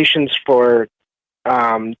implications for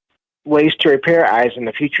ways to repair eyes in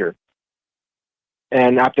the future,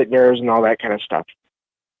 and optic nerves and all that kind of stuff.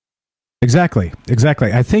 Exactly.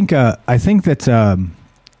 I think that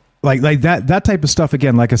like that type of stuff,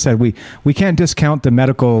 again, like I said, we can't discount the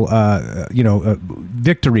medical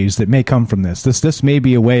victories that may come from this. This may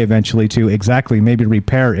be a way eventually to maybe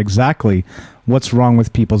repair exactly what's wrong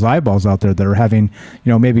with people's eyeballs out there that are having,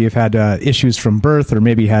 maybe have had issues from birth, or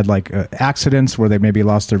maybe had like accidents where they maybe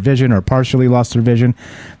lost their vision or partially lost their vision.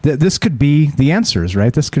 This could be the answers,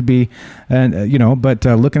 right? This could be, but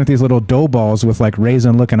looking at these little dough balls with like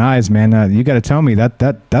raisin-looking eyes, man, you got to tell me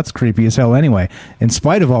that's creepy as hell anyway, in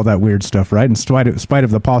spite of all that weird stuff, right? In spite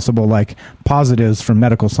of the possible like positives from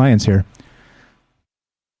medical science here.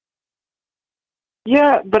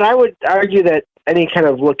 Yeah, but I would argue that any kind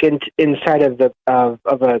of look inside of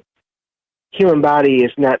a human body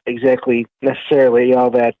is not exactly necessarily all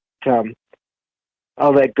that good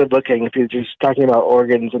looking. If you're just talking about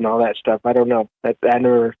organs and all that stuff, I don't know. I've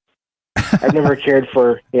never cared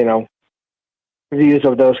for views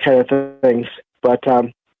of those kind of things. But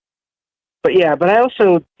yeah. But I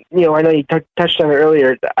also I know you touched on it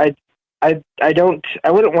earlier. I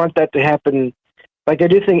wouldn't want that to happen. Like, I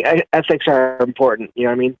do think ethics are important. You know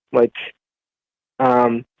what I mean? Like,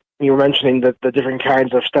 you were mentioning the different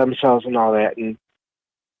kinds of stem cells and all that, and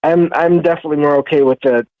I'm definitely more okay with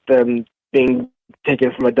them being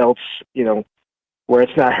taken from adults, where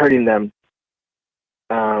it's not hurting them,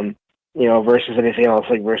 versus anything else,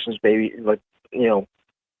 like versus babies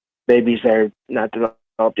that are not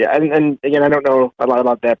Yeah, and again, I don't know a lot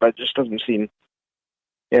about that, but it just doesn't seem,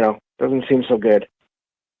 doesn't seem so good.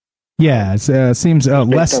 Yeah, it seems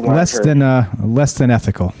less than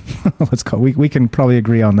ethical. Let's call. We can probably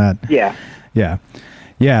agree on that. Yeah.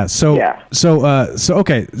 So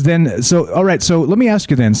okay. Then all right. So let me ask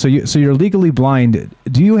you then. So you're legally blind.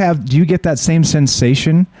 Do you get that same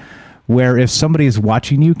sensation where if somebody is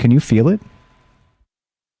watching you, can you feel it?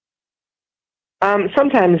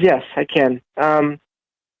 Sometimes, yes, I can. I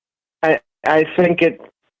think it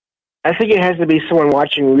has to be someone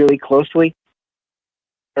watching really closely.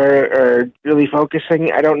 Or really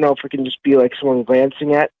focusing. I don't know if it can just be like someone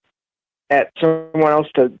glancing at someone else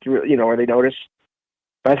to, where they notice.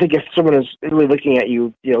 But I think if someone is really looking at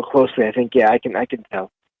you, closely, I think, I can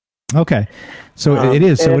tell. Okay, so it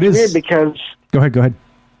is. So it is weird because. Go ahead.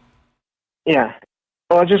 Yeah,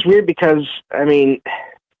 well, it's just weird because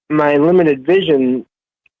my limited vision,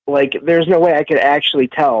 like, there's no way I could actually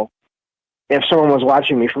tell if someone was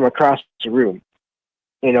watching me from across the room,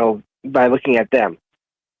 by looking at them.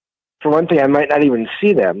 For one thing, I might not even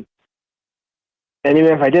see them. And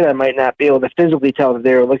even if I did, I might not be able to physically tell that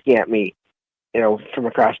they were looking at me, from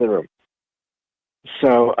across the room.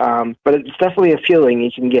 So, but it's definitely a feeling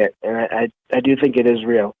you can get, and I do think it is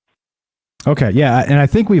real. Okay, yeah, and I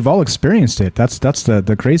think we've all experienced it. That's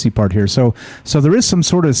the crazy part here. So there is some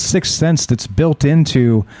sort of sixth sense that's built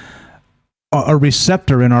into a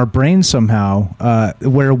receptor in our brain somehow,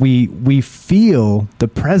 where we feel the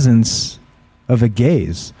presence of a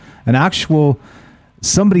gaze. An actual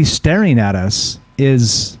somebody staring at us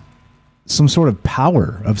is some sort of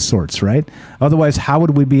power of sorts, right? Otherwise, how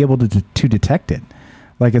would we be able to detect it?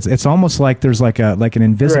 Like it's almost like there's like an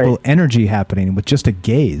invisible energy happening with just a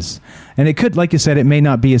gaze. And it could, like you said, it may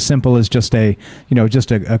not be as simple as just a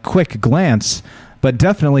quick glance, but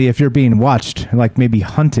definitely if you're being watched, like maybe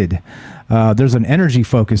hunted, there's an energy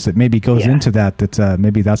focus that maybe goes into that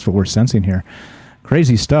maybe that's what we're sensing here.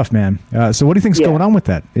 Crazy stuff, man. So what do you think's going on with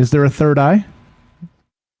that? Is there a third eye?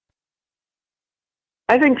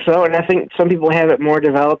 I think so, and I think some people have it more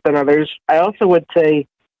developed than others. I also would say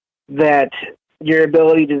that your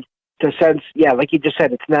ability to sense, like you just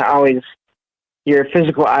said, it's not always your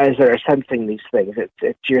physical eyes that are sensing these things.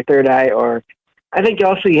 It's your third eye, or I think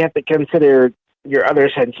also you have to consider your other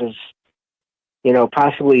senses,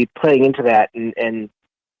 possibly playing into that, and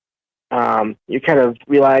you're kind of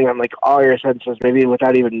relying on like all your senses, maybe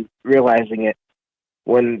without even realizing it.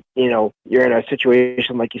 When you're in a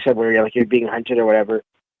situation like you said where you're being hunted or whatever,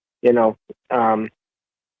 I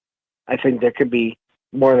think there could be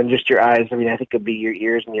more than just your eyes. I think it could be your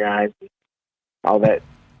ears and your eyes, and all that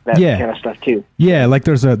kind of stuff too. Yeah, like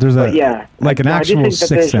there's an actual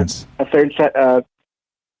sixth sense. A third set. I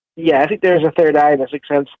think there's a third eye and a sixth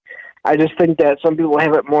sense. I just think that some people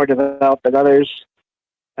have it more developed than others.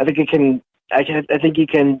 I think you can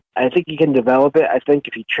develop it. I think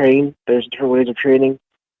if you train, there's different ways of training.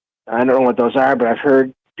 I don't know what those are, but I've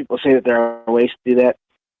heard people say that there are ways to do that.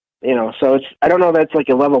 So I don't know if that's like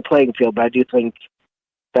a level playing field, but I do think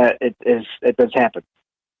that it does happen.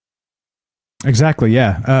 Exactly.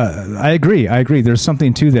 Yeah. I agree. There's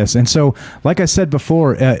something to this. And so, like I said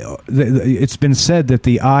before, it's been said that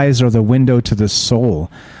the eyes are the window to the soul.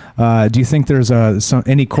 Do you think there's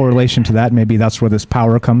any correlation to that? Maybe that's where this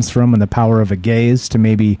power comes from, and the power of a gaze to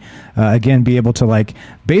maybe, again, be able to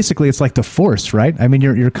basically it's like the force, right?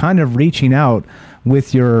 You're kind of reaching out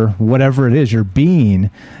with your, whatever it is, your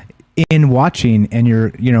being in watching, and you're,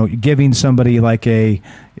 giving somebody like a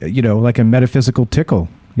metaphysical tickle,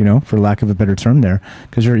 for lack of a better term there,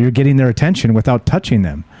 because you're getting their attention without touching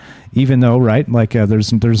them. Even though, right,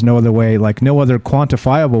 there's no other way, no other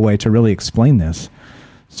quantifiable way to really explain this.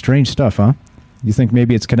 Strange stuff, huh? You think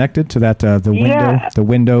maybe it's connected to that the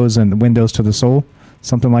windows and the windows to the soul,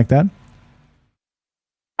 something like that?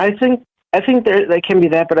 I think there can be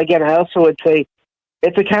that, but again, I also would say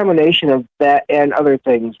it's a combination of that and other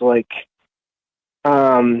things like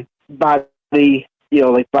body, body.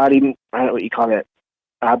 I don't know what you call it,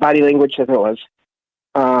 body language. That's what it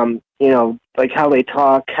was. Like how they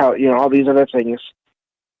talk, how all these other things.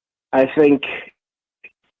 I think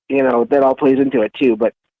that all plays into it too,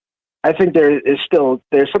 but I think there's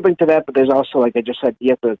something to that, but there's also, like I just said,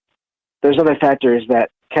 there's other factors that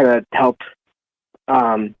kind of help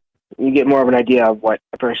you get more of an idea of what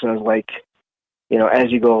a person is like,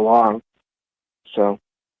 as you go along. So,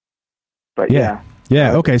 but yeah.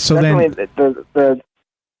 Okay, so then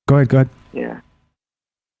go ahead. Yeah.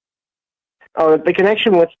 Oh, the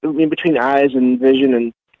connection between eyes and vision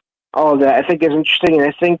and all of that, I think is interesting,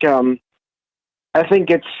 and I think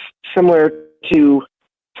it's similar to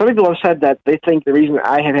some people have said that they think the reason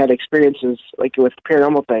I have had experiences like with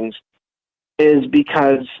paranormal things is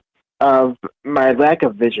because of my lack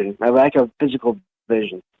of vision, my lack of physical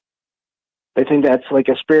vision. They think that's like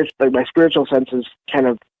my spiritual sense is kind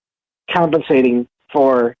of compensating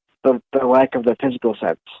for the lack of the physical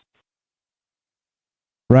sense.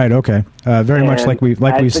 Right. Okay. Very much like we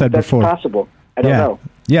said that's before. Possible. I don't know.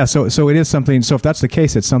 Yeah. So it is something. So if that's the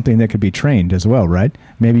case, it's something that could be trained as well, right?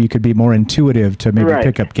 Maybe you could be more intuitive to maybe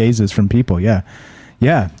pick up gazes from people. Yeah.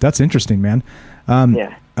 Yeah. That's interesting, man.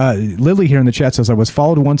 Lily here in the chat says, I was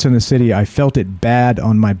followed once in the city. I felt it bad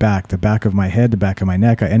on my back, the back of my head, the back of my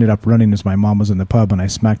neck. I ended up running as my mom was in the pub, and I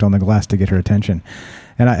smacked on the glass to get her attention.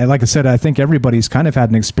 And like I said, I think everybody's kind of had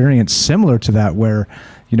an experience similar to that where,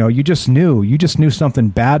 you just knew something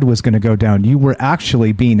bad was going to go down. You were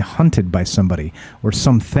actually being hunted by somebody or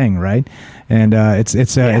something, right? And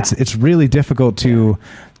it's really difficult to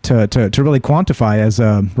really quantify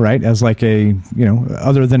as like a,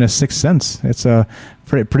 other than a sixth sense. It's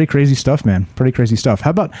pretty crazy stuff, man. Pretty crazy stuff.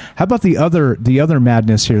 How about the other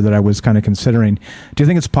madness here that I was kind of considering? Do you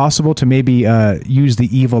think it's possible to maybe use the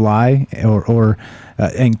evil eye or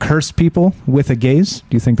and curse people with a gaze?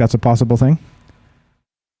 Do you think that's a possible thing?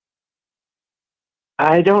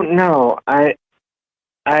 I don't know. I've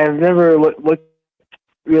never looked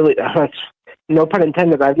really. No pun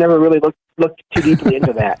intended. I've never really looked too deeply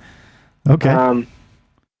into that. Okay.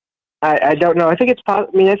 I don't know. I think it's possible.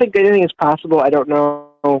 I mean, I think anything is possible. I don't know.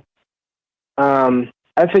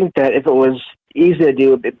 I think that if it was easy to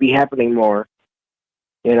do, it'd be happening more.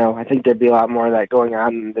 I think there'd be a lot more of that going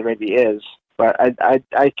on than there maybe is. But I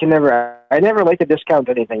never like to discount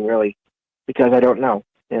anything really because I don't know.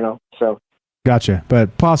 So. Gotcha,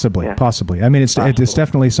 but possibly. I mean, it's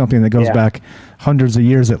definitely something that goes back hundreds of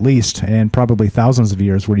years at least, and probably thousands of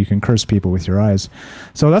years, where you can curse people with your eyes.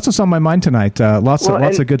 So that's what's on my mind tonight. Lots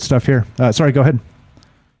of good stuff here. Sorry, go ahead.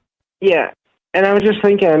 Yeah, and I was just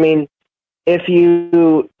thinking. I mean, if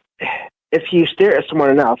you stare at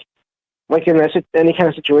someone enough, like in any kind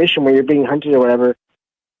of situation where you're being hunted or whatever,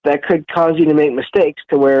 that could cause you to make mistakes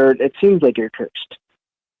to where it seems like you're cursed.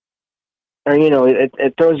 Or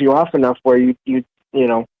it throws you off enough where you're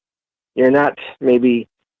not maybe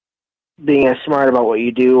being as smart about what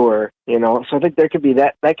you do, or So I think there could be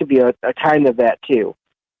that could be a kind of that too.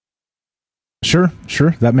 Sure,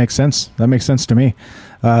 that makes sense. That makes sense to me.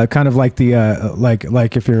 Kind of like the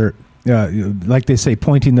like if you're like they say,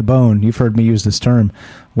 pointing the bone. You've heard me use this term,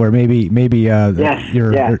 where maybe so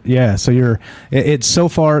it's so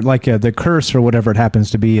far like the curse or whatever it happens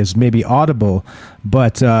to be is maybe audible,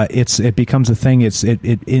 but it becomes a thing.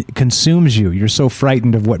 It consumes you. You're so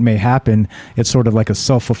frightened of what may happen. It's sort of like a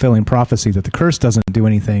self-fulfilling prophecy that the curse doesn't do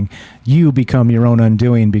anything. You become your own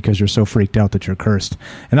undoing because you're so freaked out that you're cursed.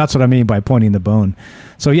 And that's what I mean by pointing the bone.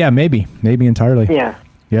 So yeah, maybe entirely.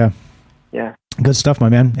 Yeah. Good stuff, my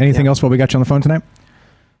man. Anything else while we got you on the phone tonight?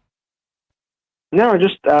 No,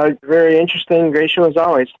 just very interesting. Great show as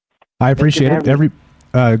always. I appreciate it. Go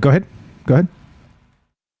ahead.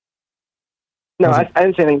 No, I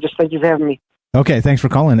didn't say anything. Just thank you for having me. Okay, thanks for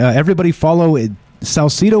calling. Everybody follow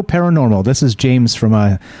Salcedo Paranormal. This is James from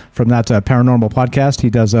that paranormal podcast. He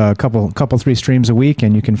does a couple 3 streams a week,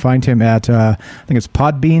 and you can find him at I think it's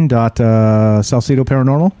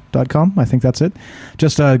podbean.salcedoparanormal.com. I think that's it.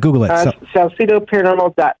 Just Google it.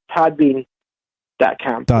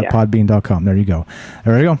 salcedoparanormal.podbean.com. .podbean.com. There you go.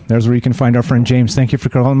 There's where you can find our friend James. Thank you for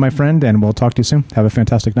calling, my friend, and we'll talk to you soon. Have a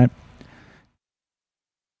fantastic night.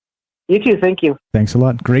 You too. Thank you. Thanks a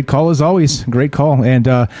lot. Great call as always. Great call. And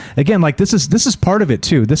again, like this is part of it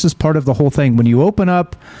too. This is part of the whole thing. When you open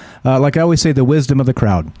up, like I always say, the wisdom of the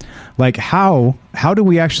crowd. Like how do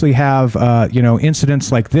we actually have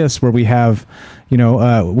incidents like this where we have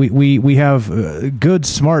we have good,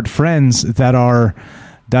 smart friends that are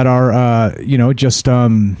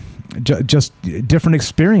just different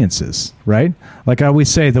experiences, right? Like I always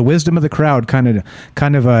say, the wisdom of the crowd kind of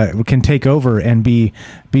can take over and be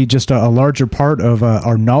just a larger part of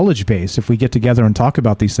our knowledge base if we get together and talk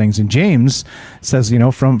about these things. And James says,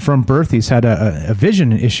 from birth he's had a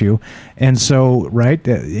vision issue, and so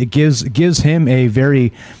it gives him a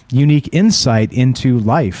very unique insight into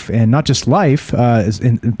life, and not just life,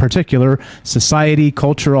 in particular society,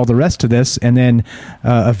 culture, all the rest of this, and then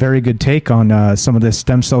a very good take on some of this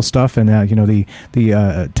stem cell stuff stuff, and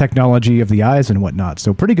the technology of the eyes and whatnot.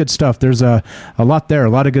 So pretty good stuff. There's a lot there, a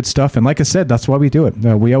lot of good stuff, and like I said, that's why we do it.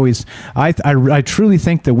 I truly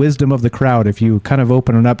think the wisdom of the crowd, if you kind of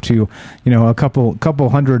open it up to a couple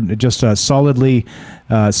hundred just solidly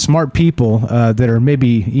smart people that are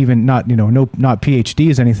maybe even not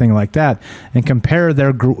PhDs, anything like that, and compare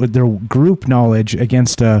their group knowledge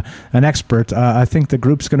against an expert, I think the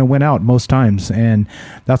group's going to win out most times, and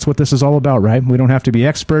that's what this is all about, right? We don't have to be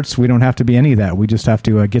experts, we don't have to be any of that. We just have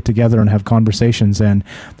to get together and have conversations, and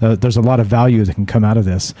there's a lot of value that can come out of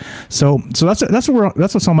this. So that's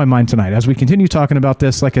what's on my mind tonight as we continue talking about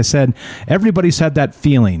this. Like I said, everybody's had that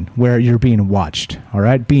feeling where you're being watched, all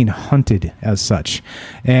right, being hunted as such.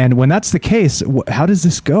 And when that's the case, how does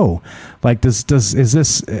this go? Like, is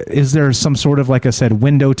there some sort of, like I said,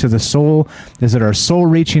 window to the soul? Is it our soul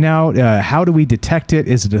reaching out? How do we detect it?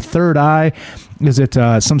 Is it a third eye? Is it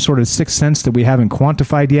some sort of sixth sense that we haven't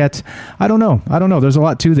quantified yet? I don't know. There's a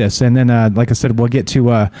lot to this. And then, like I said, we'll get to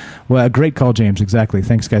a great call, James. Exactly.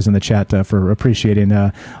 Thanks, guys, in the chat for appreciating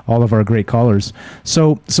all of our great callers.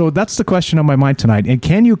 So that's the question on my mind tonight. And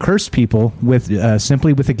can you curse people with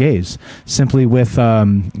simply with a gaze, simply with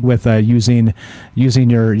using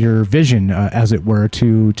your vision, as it were,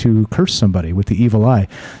 to curse somebody with the evil eye?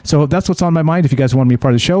 So that's what's on my mind. If you guys want to be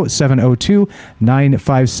part of the show,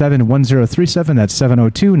 702-957-1037. That's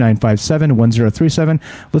 702-957-1037.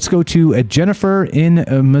 Let's go to Jennifer in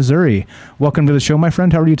Missouri. Welcome to the show, my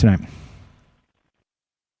friend. How are you tonight?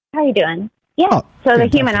 How are you doing? Yeah. So the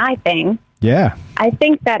human eye thing. Yeah. I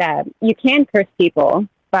think that you can curse people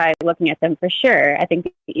by looking at them for sure. I think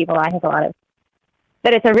the evil eye has a lot of,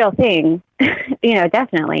 that it's a real thing,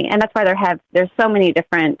 definitely. And that's why there's so many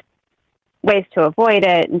different ways to avoid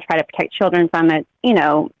it and try to protect children from it,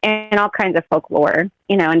 and all kinds of folklore,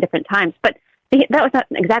 in different times. But that was not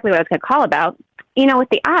exactly what I was going to call about. With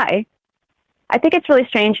the eye, I think it's really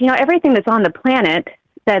strange. Everything that's on the planet,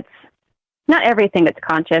 that's not everything that's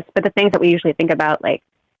conscious, but the things that we usually think about, like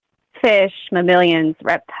fish, mammalians,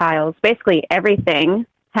 reptiles, basically everything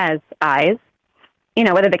has eyes,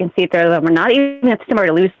 whether they can see through them or not. Even if somebody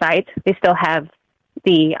were to lose sight, they still have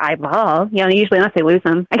the eyeball, usually unless they lose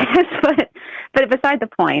them, I guess. But beside the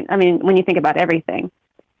point, I mean, when you think about everything,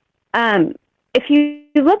 if you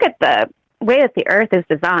look at the way that the Earth is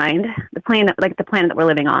designed, the planet that we're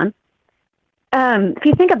living on, if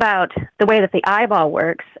you think about the way that the eyeball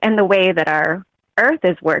works and the way that our Earth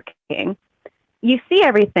is working, you see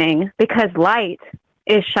everything because light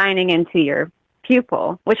is shining into your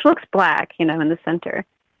pupil, which looks black, in the center.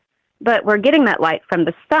 But we're getting that light from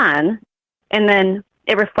the sun, and then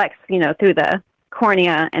it reflects, through the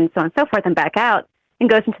cornea and so on and so forth and back out and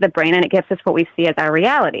goes into the brain, and it gives us what we see as our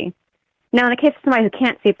reality. Now, in the case of somebody who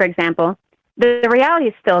can't see, for example, the reality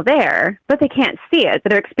is still there, but they can't see it, but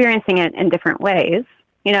they're experiencing it in different ways,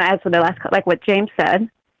 as with like what James said.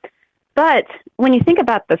 But when you think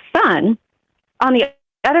about the sun, on the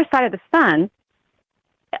other side of the sun,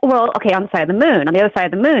 on the side of the moon, on the other side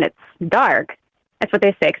of the moon, it's dark. That's what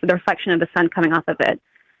they say, because the reflection of the sun coming off of it.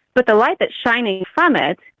 But the light that's shining from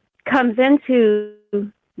it comes into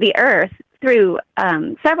the earth through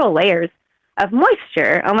several layers of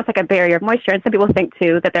moisture, almost like a barrier of moisture. And some people think,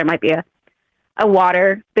 too, that there might be a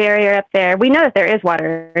water barrier up there. We know that there is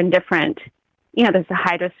water in different, there's the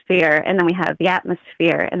hydrosphere, and then we have the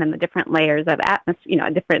atmosphere, and then the different layers of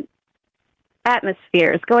different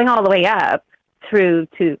atmospheres going all the way up through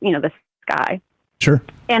to, the sky. Sure.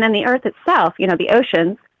 And in the earth itself, the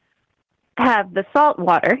oceans have the salt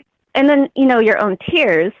water, and then, your own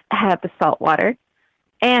tears have the salt water.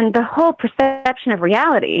 And the whole perception of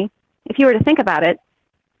reality, if you were to think about it,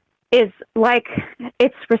 is like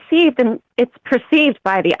it's perceived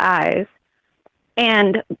by the eyes.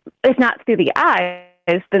 And if not through the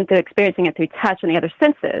eyes, then through experiencing it through touch and the other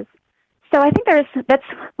senses. So I think that's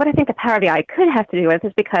what I think the power of the eye could have to do with,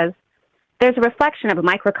 is because there's a reflection of a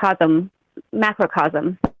macrocosm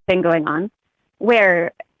thing going on,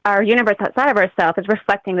 where our universe outside of ourselves is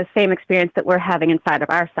reflecting the same experience that we're having inside of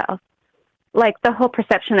ourselves. Like the whole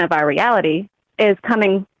perception of our reality is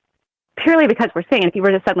coming purely because we're seeing. If you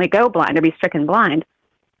were to suddenly go blind or be stricken blind,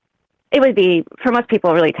 it would be, for most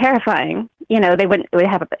people, really terrifying. They would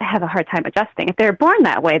have a hard time adjusting. If they were born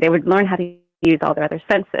that way, they would learn how to use all their other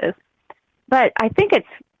senses. But I think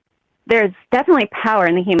there's definitely power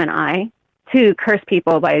in the human eye to curse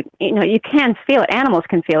people by, you can feel it. Animals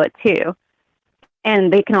can feel it too.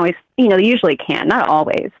 And they can always, they usually can, not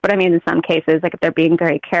always, but I mean, in some cases, like if they're being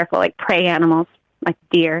very careful, like prey animals, like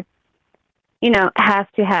deer,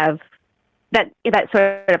 have to have that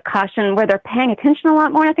sort of caution where they're paying attention a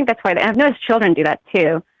lot more. I think that's why I've noticed children do that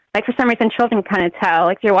too. Like for some reason, children kind of tell,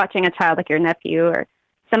 like if you're watching a child, like your nephew or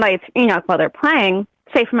somebody, while they're playing,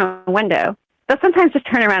 say from a window, they'll sometimes just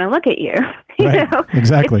turn around and look at you.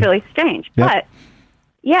 Exactly. It's really strange. Yep. But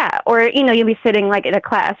yeah, or, you'll be sitting like in a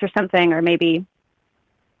class or something, or maybe,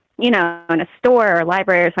 in a store or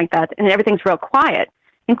library or something like that, and everything's real quiet.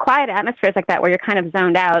 In quiet atmospheres like that, where you're kind of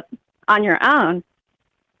zoned out on your own,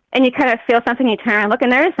 and you kind of feel something, you turn around and look,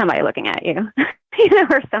 and there is somebody looking at you,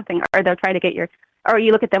 or something, or they'll try to get or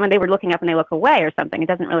you look at them and they were looking up and they look away or something. It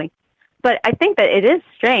doesn't really, but I think that it is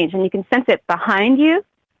strange, and you can sense it behind you.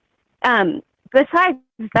 Besides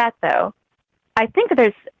that, though, I think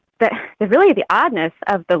that there's really the oddness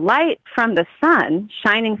of the light from the sun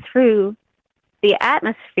shining through the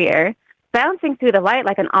atmosphere, bouncing through the light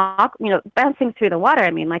like bouncing through the water.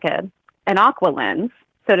 I mean, like an aqua lens,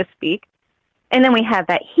 so to speak. And then we have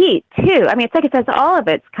that heat too. I mean, it's like it says all of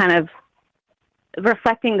it's kind of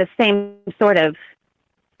reflecting the same sort of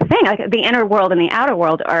thing. Like the inner world and the outer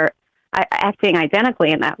world are acting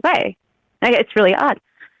identically in that way. Like, it's really odd.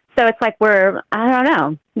 So it's like we're, I don't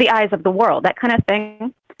know, the eyes of the world, that kind of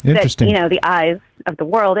thing. Interesting. That, the eyes of the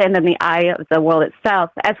world, and then the eye of the world itself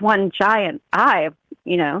as one giant eye,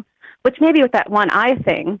 which maybe with that one eye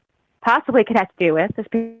thing possibly could have to do with, is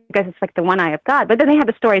because it's like the one eye of God. But then they have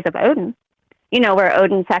the stories of Odin, where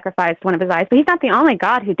Odin sacrificed one of his eyes. But he's not the only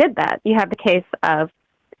god who did that. You have the case of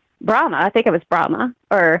Brahma, I think it was Brahma,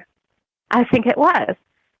 or I think it was,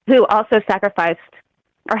 who also sacrificed,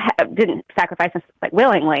 or didn't sacrifice like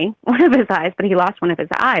willingly, one of his eyes, but he lost one of his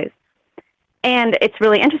eyes. And it's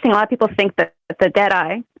really interesting. A lot of people think that the dead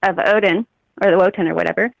eye of Odin, or the Wotan or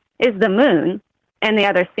whatever, is the moon, and the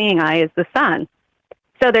other seeing eye is the sun.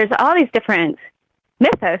 So there's all these different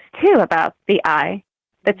mythos, too, about the eye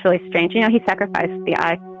that's really strange. He sacrificed the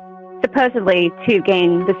eye, supposedly to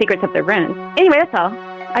gain the secrets of the runes. Anyway, that's all.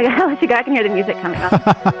 I'll let you go. I can hear the music coming on.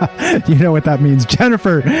 You know what that means.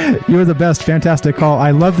 Jennifer, you're the best. Fantastic call.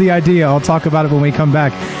 I love the idea. I'll talk about it when we come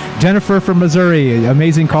back. Jennifer from Missouri,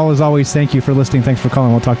 amazing call as always. Thank you for listening. Thanks for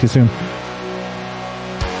calling. We'll talk to you soon.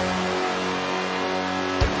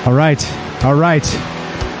 All right.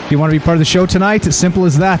 If you want to be part of the show tonight, as simple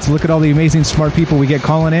as that. Look at all the amazing, smart people we get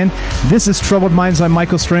calling in. This is Troubled Minds. I'm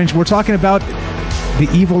Michael Strange. We're talking about the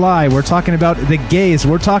evil eye. We're talking about the gaze.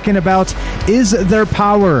 We're talking about, is there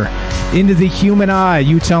power into the human eye?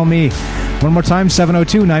 You tell me. One more time,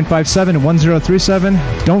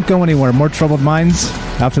 702-957-1037. Don't go anywhere. More Troubled Minds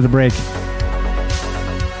after the break.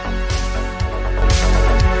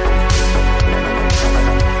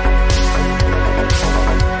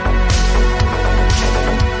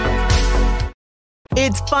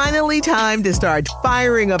 It's finally time to start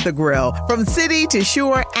firing up the grill. From city to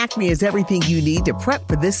shore, Acme is everything you need to prep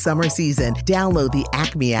for this summer season. Download the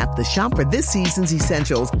Acme app to shop for this season's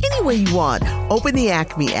essentials any way you want. Open the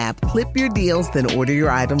Acme app, clip your deals, then order your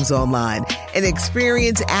items online. An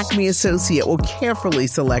experienced Acme associate will carefully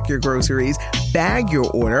select your groceries, bag your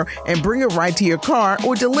order, and bring it right to your car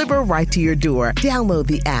or deliver right to your door. Download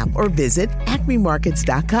the app or visit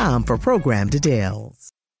acmemarkets.com for program details.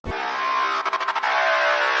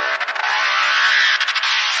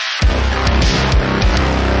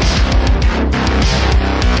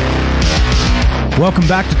 Welcome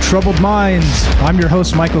back to Troubled Minds. I'm your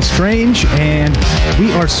host, Michael Strange, and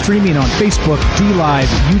we are streaming on Facebook, DLive,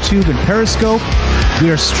 YouTube, and Periscope.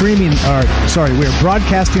 We are we are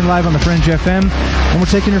broadcasting live on the Fringe FM, and we're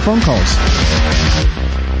taking your phone calls.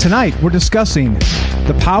 Tonight, we're discussing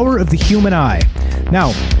the power of the human eye.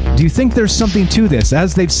 Now, do you think there's something to this?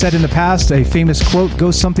 As they've said in the past, a famous quote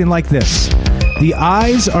goes something like this: "The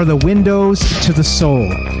eyes are the windows to the soul."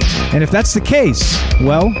 And if that's the case,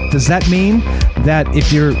 well, does that mean that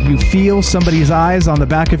if you feel somebody's eyes on the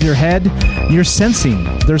back of your head, you're sensing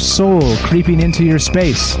their soul creeping into your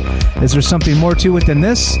space? Is there something more to it than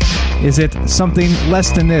this? Is it something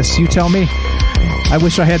less than this? You tell me. I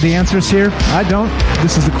wish I had the answers here. I don't.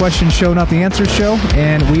 This is the question show, not the answer show,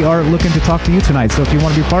 and we are looking to talk to you tonight. So if you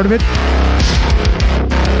want to be part of it,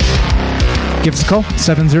 give us a call,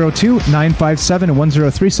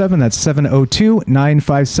 702-957-1037. That's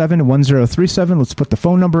 702-957-1037. Let's put the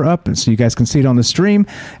phone number up so you guys can see it on the stream.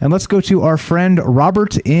 And let's go to our friend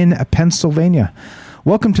Robert in Pennsylvania.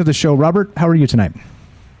 Welcome to the show, Robert. How are you tonight?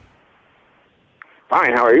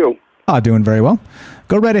 Fine. How are you? Doing very well.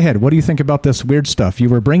 Go right ahead. What do you think about this weird stuff? You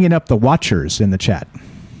were bringing up the Watchers in the chat.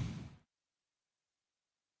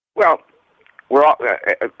 Well, we're all,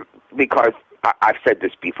 because I've said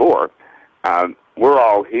this before, we're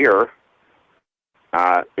all here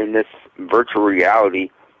in this virtual reality.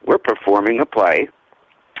 We're performing a play.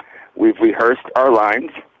 We've rehearsed our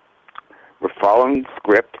lines. We're following the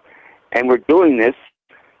script, and we're doing this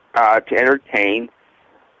to entertain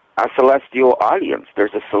a celestial audience.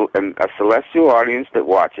 There's a celestial audience that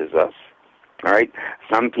watches us. All right.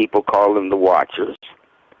 Some people call them the Watchers.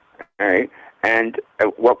 All right. And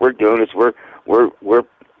what we're doing is we're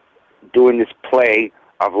doing this play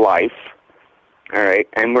of life. All right.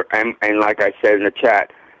 And and like I said in the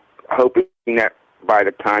chat, hoping that by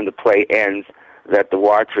the time the play ends, that the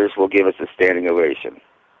Watchers will give us a standing ovation.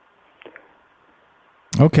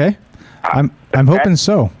 Okay. I'm hoping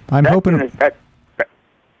so. I'm hoping. Go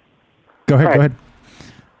ahead. Go ahead.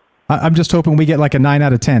 I'm just hoping we get like a 9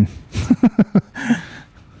 out of 10.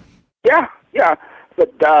 Yeah.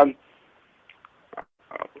 But I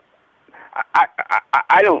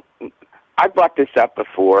don't. I brought this up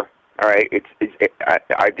before. All right. It's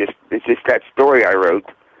just that story I wrote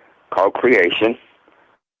called Creation.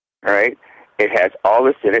 All right. It has all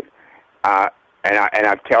this in it. And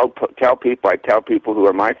I tell people who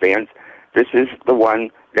are my fans, this is the one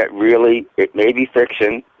that really, it may be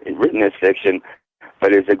fiction, written as fiction,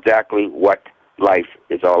 but is exactly what life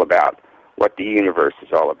is all about, what the universe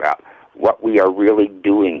is all about, what we are really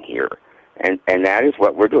doing here. And that is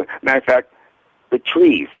what we're doing. Matter of fact, the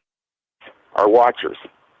trees are watchers.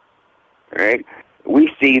 All right? We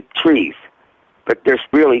see trees, but there's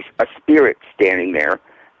really a spirit standing there,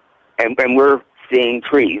 and we're seeing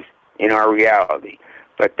trees in our reality.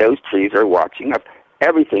 But those trees are watching us.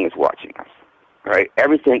 Everything is watching us. Right?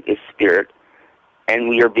 Everything is spirit, and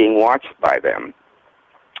we are being watched by them.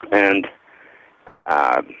 And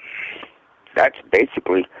that's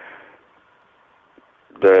basically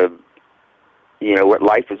what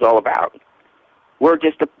life is all about. We're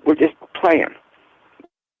just playing.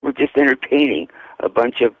 We're just entertaining a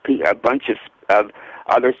bunch of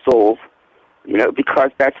other souls,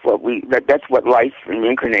 because that's what life and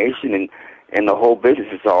reincarnation and the whole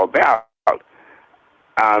business is all about.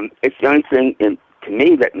 It's the only thing to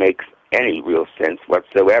me that makes any real sense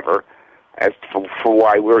whatsoever as for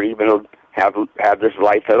why we're even have this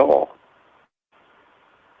life at all.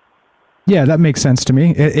 Yeah, that makes sense to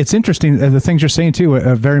me. It's interesting the things you're saying too.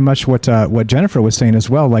 Very much what Jennifer was saying as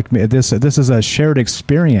well. Like this is a shared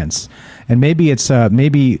experience, and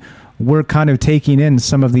maybe we're kind of taking in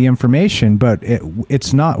some of the information, but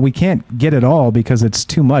it's not. We can't get it all because it's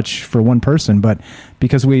too much for one person. But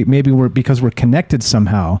because we're connected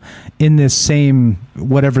somehow in this same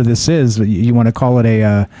whatever this is, you want to call it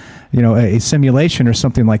a simulation or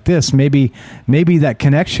something like this. Maybe that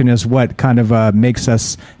connection is what kind of makes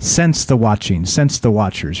us sense the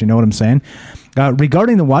watchers. You know what I'm saying?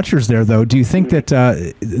 Regarding the watchers, there though, do you think that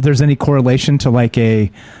there's any correlation to like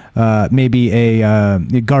maybe a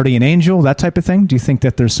guardian angel, that type of thing? Do you think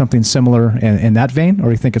that there's something similar in that vein, or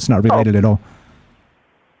do you think it's not related at all?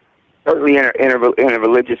 Certainly in a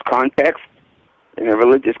religious context.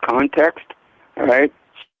 All right?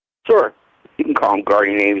 Sure. You can call them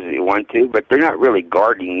guardian angels if you want to, but they're not really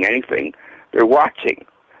guarding anything. They're watching.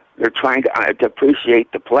 They're trying to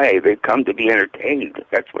appreciate the play. They come to be entertained.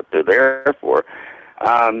 That's what they're there for.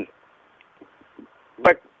 But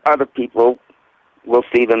other people will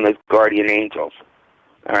see them as guardian angels.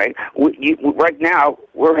 All right. Right now,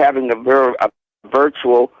 we're having a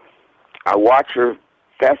virtual watcher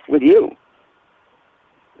fest with you.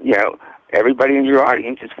 Everybody in your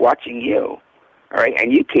audience is watching you. All right,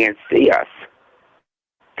 and you can't see us,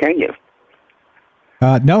 can you?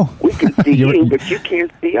 No. We can see you, but you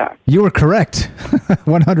can't see us. You were correct.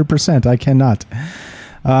 100%. I cannot.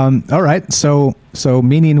 All right. So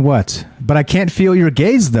meaning what? But I can't feel your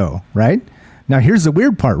gaze, though, right? Now, here's the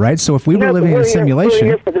weird part, right? So if we were living in a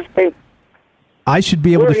simulation, I should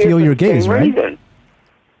be able to feel your gaze, right?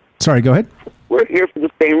 Sorry, go ahead. We're here for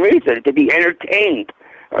the same reason, to be entertained,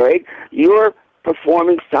 all right? You're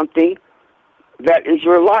performing something that is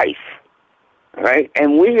your life, all right?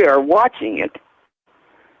 And we are watching it.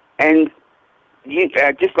 And you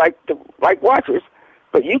just like watchers,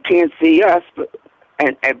 but you can't see us, but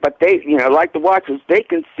they, like the watchers, they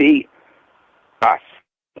can see us.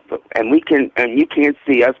 And you can't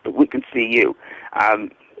see us, but we can see you. I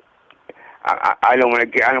don't want to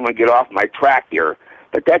get off my track here,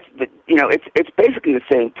 but it's basically the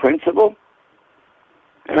same principle,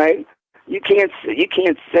 right? You can't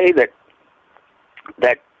say that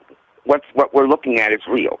what we're looking at is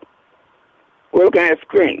real. We're looking at a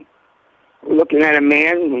screen. We're looking at a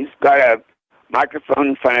man who's got a microphone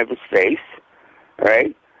in front of his face,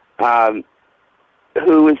 right?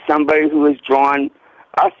 Who is somebody who has drawn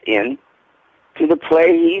us in to the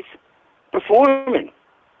play he's performing.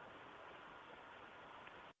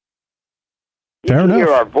 You can hear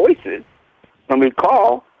our voices when we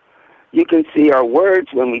call. You can see our words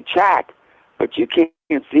when we chat, but you can't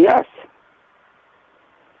see us.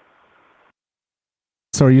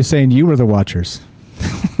 So are you saying you were the watchers?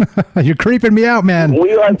 You're creeping me out, man.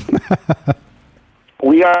 We are.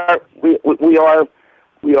 We are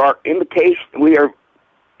imitation. We are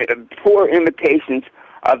poor imitations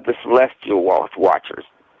of the celestial watchers.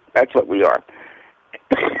 That's what we are.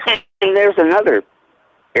 And there's another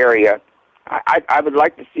area I would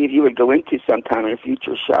like to see if you would go into sometime in a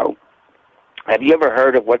future show. Have you ever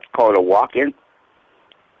heard of what's called a walk-in?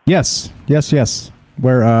 Yes.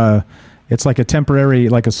 Where it's like a temporary,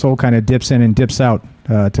 like a soul kind of dips in and dips out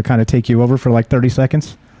to kind of take you over for like 30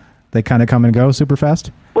 seconds. They kind of come and go super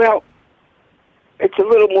fast. Well, it's a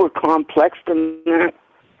little more complex than that.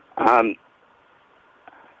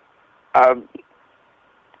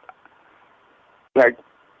 Like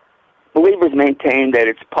believers maintain that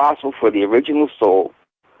it's possible for the original soul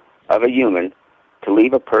of a human to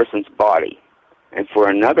leave a person's body and for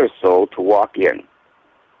another soul to walk in,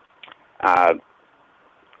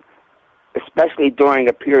 especially during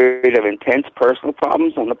a period of intense personal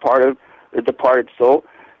problems on the part of the departed soul.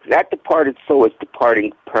 That departed soul is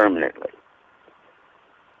departing permanently.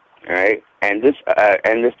 All right, and this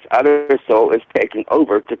other soul is taking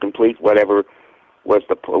over to complete whatever was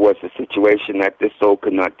the situation that this soul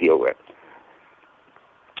could not deal with.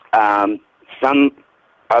 Some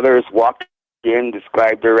others walk in,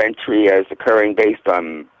 describe their entry as occurring based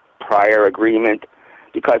on prior agreement,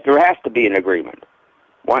 because there has to be an agreement.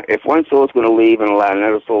 If one soul is going to leave and allow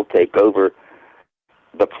another soul to take over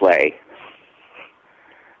the play,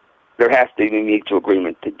 there has to be a mutual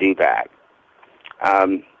agreement to do that.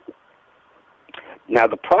 Now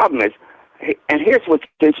the problem is, and here's what's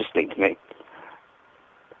interesting to me,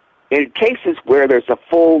 in cases where there's a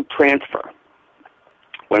full transfer,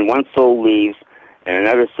 when one soul leaves and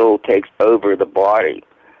another soul takes over the body,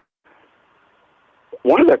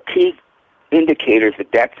 one of the key indicators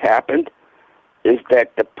that that's happened is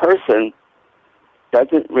that the person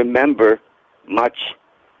doesn't remember much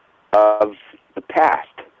of the past,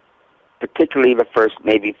 particularly the first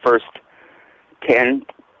 10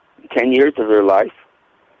 years of their life.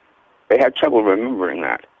 They have trouble remembering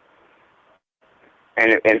that.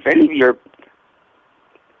 And if any of your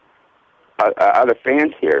other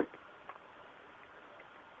fans here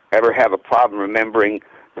ever have a problem remembering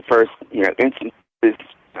the first, instances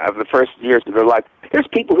of the first years of their life, there's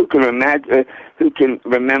people who can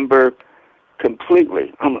remember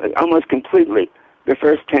completely, almost completely, the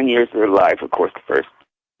first 10 years of their life. Of course, the first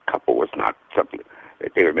couple was not something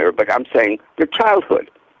that they remember, but I'm saying their childhood.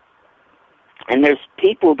 And there's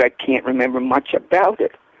people that can't remember much about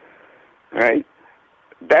it, right?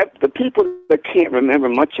 That the people that can't remember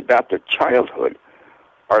much about their childhood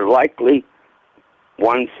are likely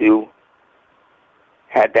ones who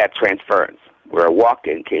had that transference, where a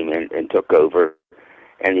walk-in came in and took over,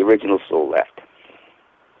 and the original soul left.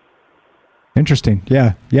 Interesting.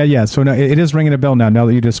 Yeah. So now it is ringing a bell now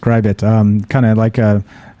that you describe it. Kind of like a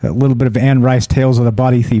little bit of Anne Rice Tales of the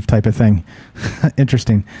Body Thief type of thing.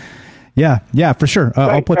 Interesting. Yeah, for sure.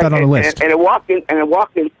 I'll put that on the list. And a walk-in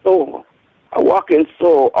soul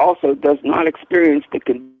also does not experience the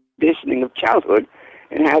conditioning of childhood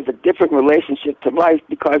and has a different relationship to life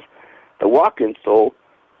because the walk-in soul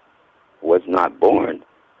was not born.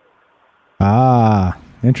 Ah,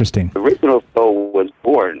 interesting. The original soul was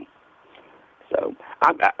born. So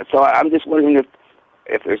I'm just wondering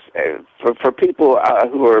if there's for people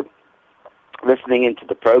who are listening into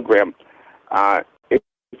the program, if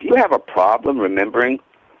you have a problem remembering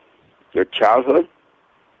your childhood,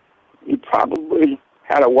 you probably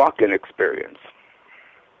had a walk-in experience.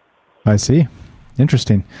 I see.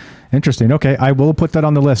 Interesting. Okay, I will put that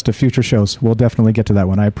on the list of future shows. We'll definitely get to that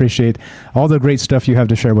one. I appreciate all the great stuff you have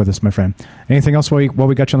to share with us, my friend. Anything else while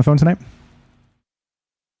we got you on the phone tonight?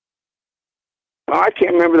 Well, I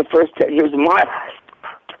can't remember the first 10 years of my life.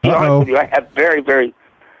 To be honest with you, I have very, very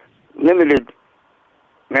limited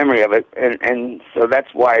memory of it, and so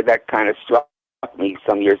that's why that kind of struck me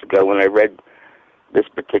some years ago when I read this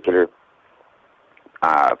particular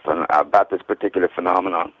about this particular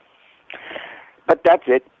phenomenon. But that's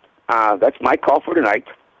it. That's my call for tonight.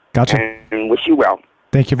 Gotcha. And wish you well.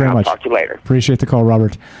 Thank you very much. I'll talk to you later. Appreciate the call,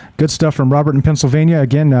 Robert. Good stuff from Robert in Pennsylvania.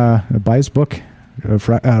 Again, buy his book,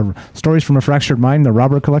 Stories from a Fractured Mind, the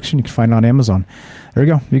Robert Collection. You can find it on Amazon. There we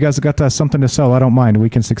go. You guys have got something to sell. I don't mind. We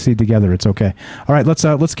can succeed together. It's okay. All right,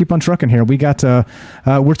 let's keep on trucking here. We got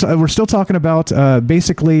we're still talking about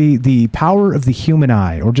basically the power of the human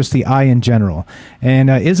eye, or just the eye in general. And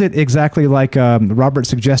is it exactly like Robert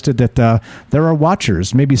suggested that there are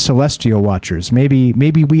watchers, maybe celestial watchers?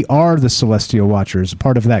 Maybe we are the celestial watchers,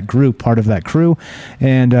 part of that group, part of that crew,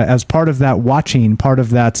 and as part of that watching, part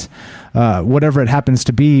of that. Whatever it happens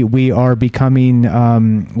to be, we are becoming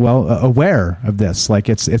aware of this. Like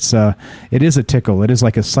it is a tickle. It is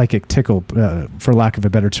like a psychic tickle, for lack of a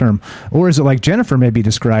better term. Or is it like Jennifer maybe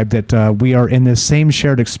described, that we are in this same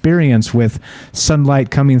shared experience with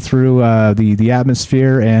sunlight coming through the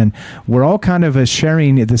atmosphere, and we're all kind of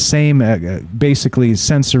sharing the same basically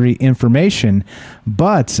sensory information,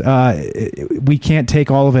 but we can't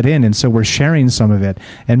take all of it in, and so we're sharing some of it.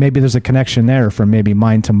 And maybe there's a connection there from maybe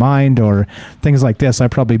mind to mind, or things like this. I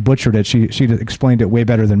probably butchered it. She explained it way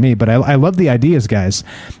better than me, but I love the ideas, guys.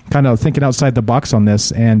 Kind of thinking outside the box on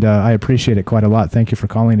this, and I appreciate it quite a lot. Thank you for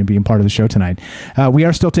calling and being part of the show tonight. We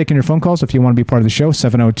are still taking your phone calls if you want to be part of the show.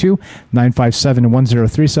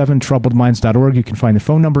 702-957-1037, troubledminds.org. You can find the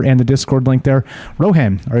phone number and the Discord link there.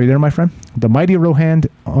 Rohan, are you there, my friend? The mighty Rohan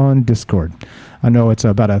on Discord. I know it's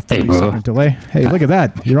about a 30-second delay. Hey, look at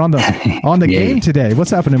that! You're on the game today. What's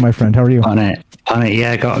happening, my friend? How are you? On it.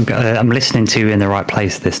 Yeah, I'm listening to you in the right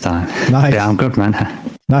place this time. Nice. Yeah, I'm good, man.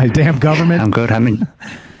 Nice. Damn government. I'm good.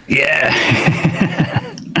 Yeah.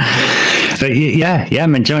 But yeah,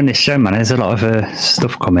 I'm enjoying this show, man. There's a lot of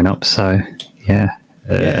stuff coming up, so yeah.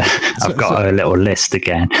 I've got a little list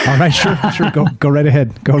again. All right, sure. Go right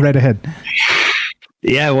ahead. Go right ahead.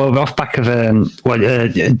 Yeah, well, off back of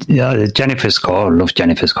Jennifer's call. I love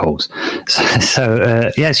Jennifer's calls. So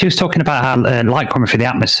she was talking about how light coming through the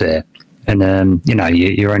atmosphere, and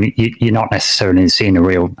you're not necessarily seeing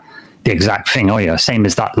the exact thing, are you? Same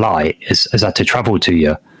as that light has had to travel to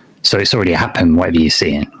you, so it's already happened. Whatever you're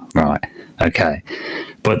seeing, right? Okay,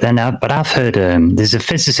 but I've heard there's a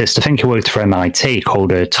physicist, I think he worked for MIT,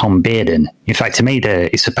 called Tom Bearden. In fact, he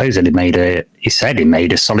said he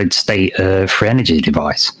made a solid state free energy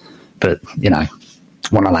device, but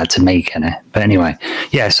one allowed to make it. But anyway,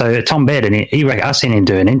 yeah. So Tom Bearden, I seen him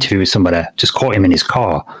do an interview with somebody, just caught him in his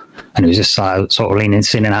car, and he was just sort of leaning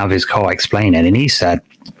out of his car explaining, and he said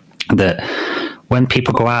that when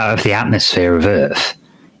people go out of the atmosphere of Earth,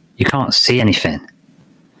 you can't see anything,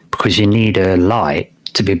 because you need a light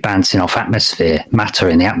to be bouncing off matter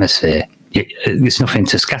in the atmosphere. There's nothing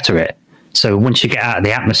to scatter it. So once you get out of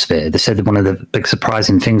the atmosphere, they said that one of the big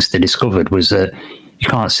surprising things they discovered was that you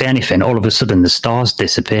can't see anything. All of a sudden, the stars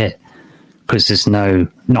disappear because there's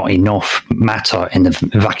not enough matter in the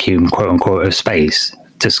vacuum, quote unquote, of space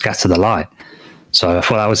to scatter the light. So I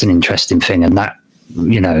thought that was an interesting thing, and that's in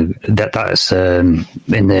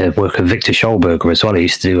the work of Victor Schauberger as well. He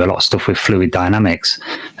used to do a lot of stuff with fluid dynamics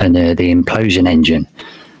and the implosion engine.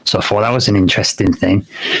 So I thought that was an interesting thing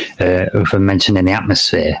for mentioning the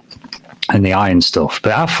atmosphere and the iron stuff.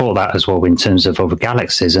 But I thought that as well in terms of other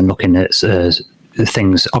galaxies and looking at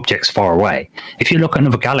objects far away. If you look at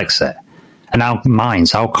another galaxy, and our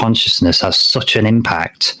minds, our consciousness has such an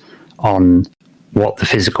impact on what the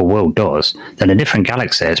physical world does, then a different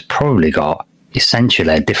galaxy has probably got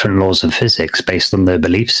essentially different laws of physics based on their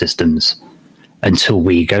belief systems until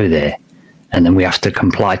we go there, and then we have to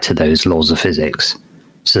comply to those laws of physics,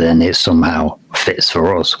 so then it somehow fits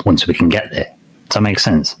for us once we can get there. Does that make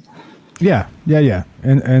sense? Yeah.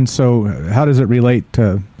 And so how does it relate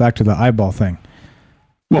back to the eyeball thing?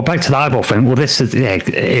 Well, back to the eyeball thing,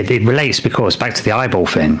 it relates, because back to the eyeball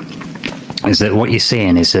thing is that what you're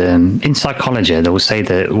seeing is in psychology they will say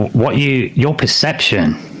that your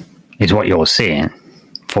perception is what you're seeing,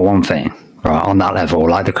 for one thing, right? On that level,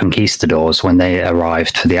 like the conquistadors, when they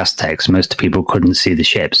arrived for the Aztecs, most people couldn't see the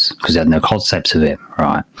ships because they had no concepts of it,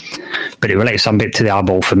 right? But it relates some bit to the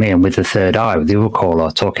eyeball for me, and with the third eye, with the other caller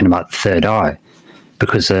talking about the third eye,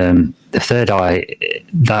 because the third eye,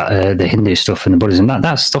 that the Hindu stuff and the Buddhism,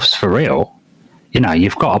 that stuff's for real.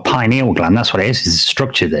 You've got a pineal gland. That's what it is. It's a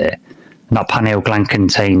structure there. And that pineal gland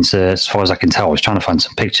contains, as far as I can tell, I was trying to find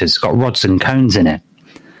some pictures, it's got rods and cones in it,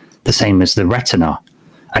 the same as the retina.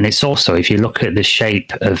 And it's also, if you look at the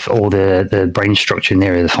shape of all the brain structure in the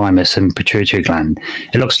area of the thymus and pituitary gland,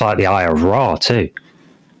 it looks like the eye of Ra too.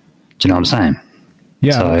 Do you know what I'm saying?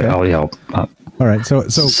 Yeah. So, okay. All right. So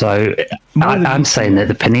I'm saying that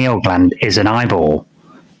the pineal gland is an eyeball.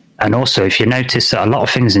 And also, if you notice that a lot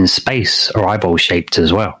of things in space are eyeball shaped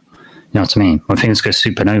as well. You know what I mean? When things go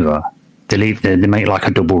supernova, they make like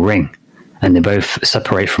a double ring, and they both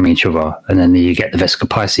separate from each other, and then you get the Vesica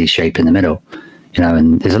Pisces shape in the middle.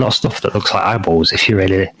 And there's a lot of stuff that looks like eyeballs if you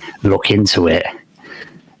really look into it.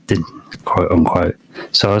 quote unquote.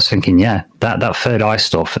 So I was thinking, yeah, that third eye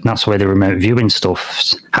stuff, and that's where the remote viewing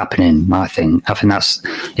stuff's happening. I think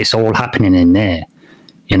it's all happening in there,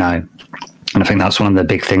 you know. And I think that's one of the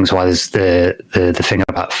big things why there's the thing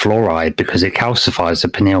about fluoride, because it calcifies the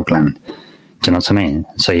pineal gland. Do you know what I mean?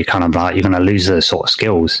 So you're kind of like, you're going to lose those sort of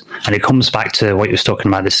skills. And it comes back to what you were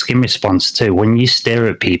talking about, the skin response too. When you stare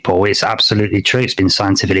at people, it's absolutely true. It's been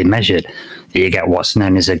scientifically measured that you get what's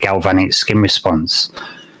known as a galvanic skin response,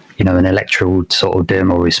 you know, an electrical sort of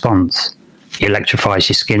dermal response. It electrifies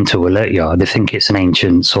your skin to alert you. They think it's an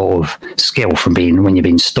ancient sort of skill from when you're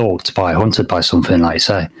being stalked by, hunted by something, like you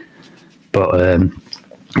say. But,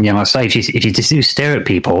 you know, I say if you just do stare at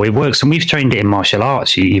people, it works. And we've trained it in martial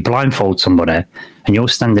arts. You blindfold somebody and you'll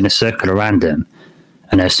stand in a circle around them,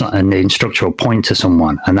 and the instructor will point to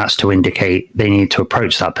someone, and that's to indicate they need to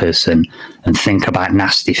approach that person and think about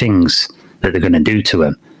nasty things that they're going to do to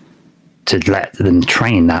them, to let them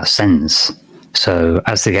train that sense. So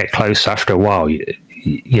as they get closer, after a while,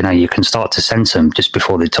 you know, you can start to sense them just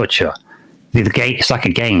before they touch you. It's like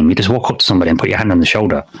a game. You just walk up to somebody and put your hand on the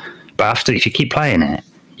shoulder. But if you keep playing it,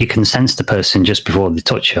 you can sense the person just before they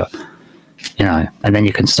touch you, you know, and then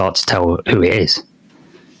you can start to tell who it is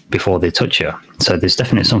before they touch you. So there's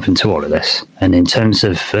definitely something to all of this. And in terms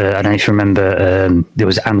of, I don't know if you remember, there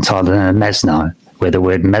was Anton Mesmer, where the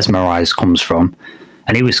word mesmerize comes from,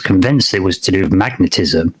 and he was convinced it was to do with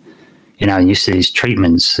magnetism. You know, and used to these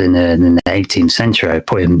treatments in the 18th century,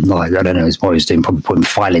 putting, like, I don't know what he was doing, probably putting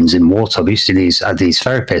filings in water. We used to these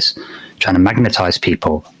therapists trying to magnetize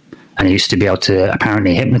people. And he used to be able to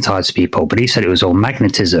apparently hypnotize people, but he said it was all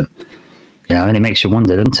magnetism, you know, and it makes you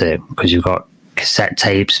wonder, doesn't it? Because you've got cassette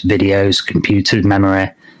tapes, videos, computer memory,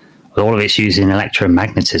 all of it's using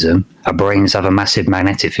electromagnetism. Our brains have a massive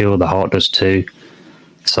magnetic field, the heart does too.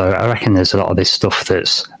 So I reckon there's a lot of this stuff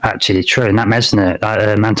that's actually true. And that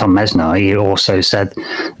Anton Mesmer, he also said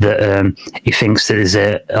that he thinks that there's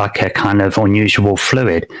a kind of unusual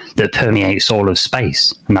fluid that permeates all of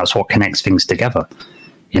space, and that's what connects things together.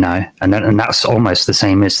 You know, and that's almost the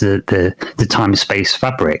same as the time-space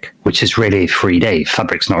fabric, which is really 3D.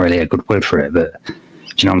 Fabric's not really a good word for it, but do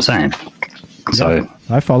you know what I'm saying? So yeah,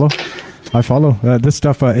 I follow. This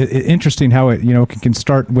stuff, interesting how it, you know, can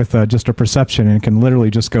start with just a perception and can literally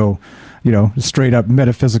just go, you know, straight up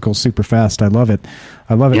metaphysical super fast. I love it.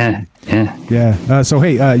 Yeah. So,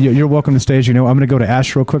 hey, you're welcome to stay. As you know, I'm going to go to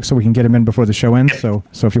Ash real quick so we can get him in before the show ends. So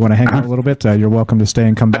if you want to hang out a little bit, you're welcome to stay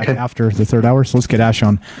and come back after the third hour. So let's get Ash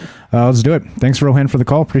on. Let's do it. Thanks, Rohan, for the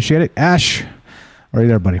call. Appreciate it. Ash, are you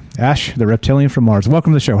there, buddy? Ash, the reptilian from Mars.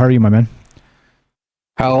 Welcome to the show. How are you, my man?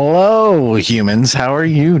 Hello, humans. How are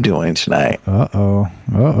you doing tonight?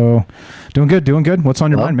 Uh-oh. Doing good. What's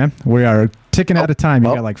on your mind, man? We are ticking out of time.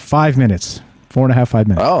 You got like 5 minutes. 5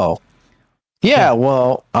 minutes. Oh. Yeah,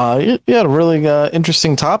 well, you had a really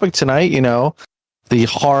interesting topic tonight. You know, the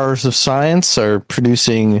horrors of science are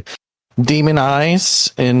producing demon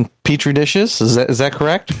eyes in petri dishes. Is that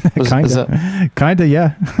correct? Kinda,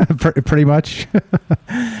 yeah. Pretty much.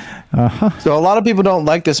 So a lot of people don't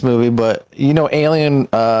like this movie, but you know, Alien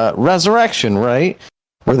Resurrection, right?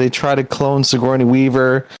 Where they try to clone Sigourney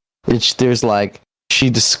Weaver. There's like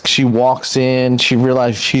she walks in, she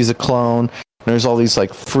realizes she's a clone. And there's all these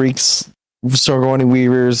like freaks, Sigourney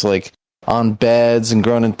Weavers, like on beds and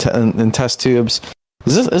grown in test tubes.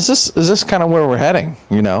 Is this kind of where we're heading?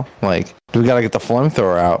 You know, like, do we got to get the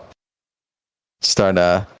flamethrower out?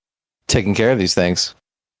 Start taking care of these things.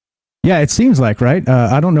 Yeah, it seems like, right?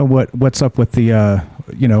 I don't know what's up with the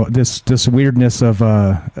you know, this weirdness of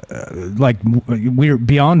like weird,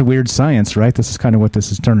 beyond weird science, right? This is kind of what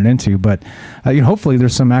this is turning into. But hopefully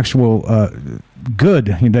there's some actual good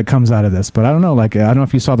that comes out of this. But I don't know, like, I don't know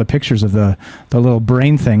if you saw the pictures of the little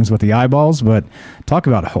brain things with the eyeballs, but talk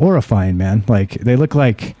about horrifying, man. Like they look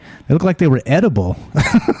like they were edible.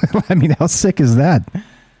 I mean, how sick is that?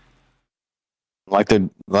 Like they're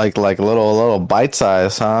like little bite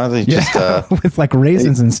size, huh? They just with like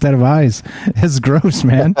raisins instead of eyes. It's gross,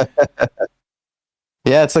 man.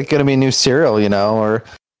 Yeah, it's like gonna be a new cereal, you know, or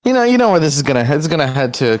you know where this is gonna head. It's gonna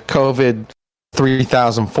head to COVID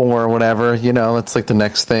 3004 or whatever. You know, it's like the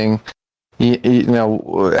next thing. You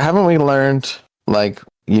know, haven't we learned like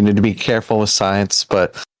you need to be careful with science?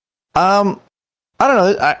 But I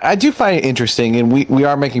don't know. I do find it interesting, and we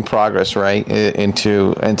are making progress, right,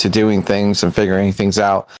 into doing things and figuring things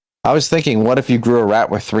out. I was thinking, what if you grew a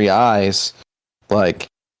rat with 3 eyes? Like,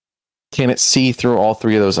 can it see through all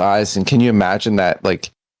 3 of those eyes? And can you imagine that,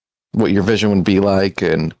 like, what your vision would be like?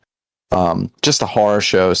 And just the horror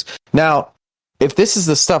shows. Now, if this is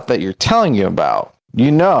the stuff that you're telling you about,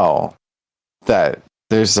 you know that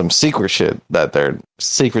there's some secret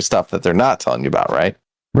stuff that they're not telling you about, right?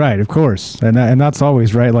 Right, of course, and that's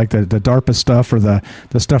always right. Like the DARPA stuff or the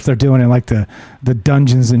stuff they're doing in like the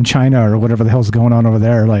dungeons in China or whatever the hell's going on over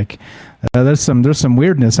there. Like there's some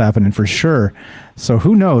weirdness happening for sure. So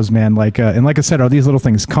who knows, man? Like and like I said, are these little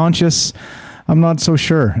things conscious? I'm not so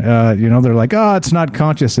sure. They're like, oh, it's not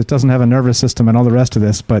conscious. It doesn't have a nervous system and all the rest of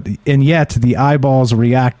this. And yet the eyeballs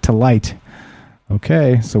react to light.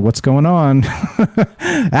 Okay, so what's going on?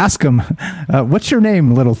 Ask them. What's your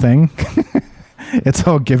name, little thing? It's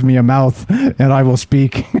all give me a mouth and I will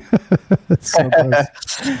speak. So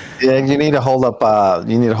yeah, you need to hold up.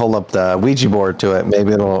 The Ouija board to it.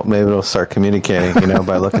 Maybe it'll start communicating.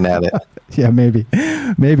 By looking at it. Yeah,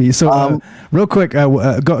 maybe. So, real quick, go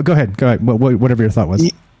ahead. Whatever your thought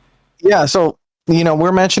was. Yeah. So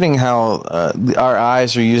we're mentioning how our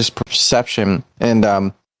eyes are used for perception,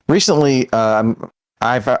 and recently, I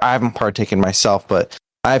haven't partaken myself, but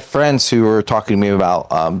I have friends who are talking to me about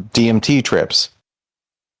DMT trips.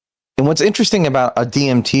 And what's interesting about a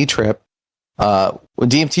DMT trip,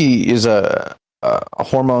 DMT is a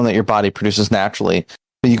hormone that your body produces naturally,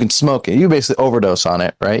 but you can smoke it. You basically overdose on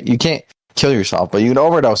it, right? You can't kill yourself, but you can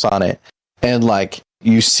overdose on it, and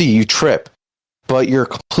you trip, but you're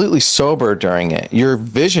completely sober during it. Your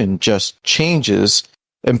vision just changes,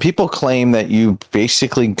 and people claim that you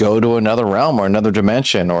basically go to another realm or another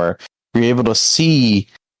dimension, or you're able to see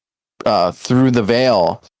through the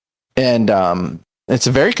veil, and it's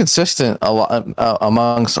very consistent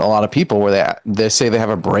amongst a lot of people where they say they have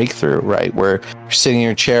a breakthrough, right? Where you're sitting in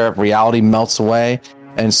your chair, reality melts away,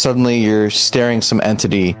 and suddenly you're staring some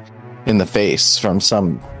entity in the face from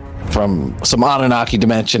some Anunnaki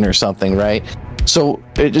dimension or something, right? So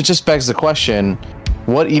it just begs the question: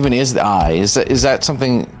 what even is the eye? Is that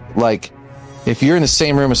something like, if you're in the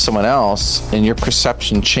same room as someone else and your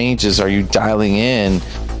perception changes, are you dialing in?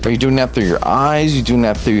 Are you doing that through your eyes? Are you doing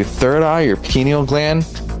that through your third eye, your pineal gland?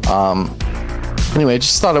 Anyway, I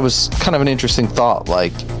just thought it was kind of an interesting thought.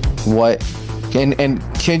 Like, what? And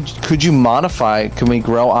could you modify? Can we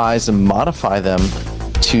grow eyes and modify them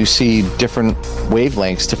to see different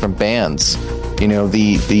wavelengths, different bands?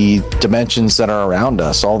 The dimensions that are around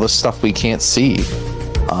us, all the stuff we can't see.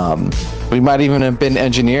 We might even have been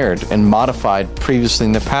engineered and modified previously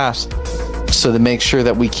in the past so to make sure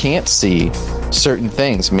that we can't see certain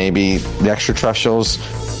things. Maybe the extraterrestrials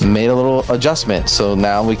made a little adjustment, so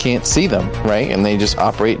now we can't see them, right? And they just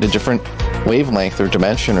operate in a different wavelength or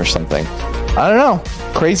dimension or something. I don't know.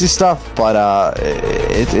 Crazy stuff, but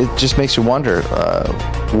it just makes you wonder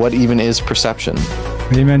what even is perception.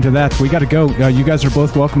 Amen to that. We got to go. You guys are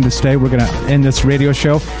both welcome to stay. We're going to end this radio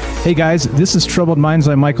show. Hey, guys, this is Troubled Minds.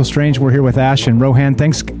 I'm Michael Strange. We're here with Ash and Rohan.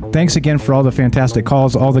 Thanks again for all the fantastic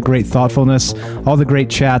calls, all the great thoughtfulness, all the great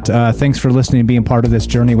chat. Thanks for listening and being part of this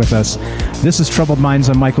journey with us. This is Troubled Minds.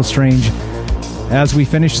 I'm Michael Strange. As we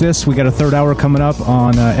finish this, we got a third hour coming up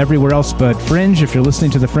on everywhere else but Fringe. If you're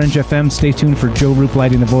listening to the Fringe FM, stay tuned for Joe Roop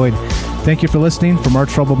Lighting the Void. Thank you for listening. From our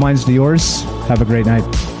Troubled Minds to yours, have a great night.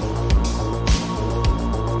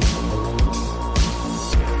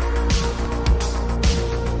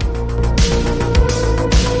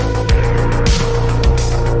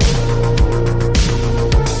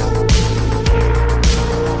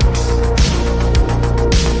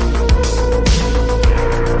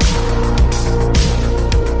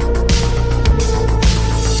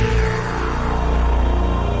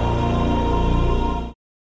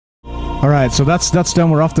 All right, so that's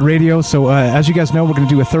done. We're off the radio. So as you guys know, we're going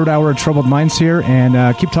to do a third hour of Troubled Minds here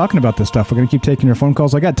and keep talking about this stuff. We're going to keep taking your phone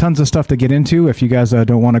calls. I got tons of stuff to get into if you guys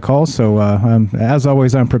don't want to call. So as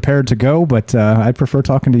always, I'm prepared to go, but I prefer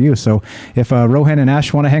talking to you. So if Rohan and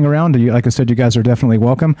Ash want to hang around, like I said, you guys are definitely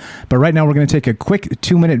welcome. But right now, we're going to take a quick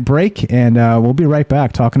 2-minute break, and we'll be right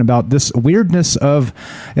back talking about this weirdness of.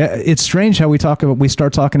 It's strange how we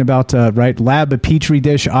start talking about lab petri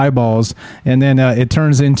dish eyeballs, and then it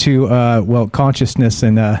turns into consciousness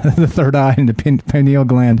and the third eye and the pineal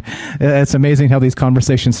gland. It's amazing how these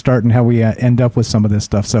conversations start and how we end up with some of this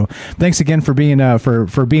stuff. So thanks again for being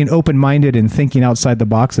for being open-minded and thinking outside the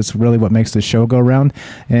box. It's really what makes this show go around.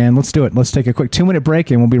 And let's do it. Let's take a quick 2-minute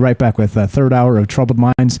break, and we'll be right back with a third hour of Troubled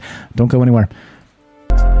Minds. Don't go anywhere.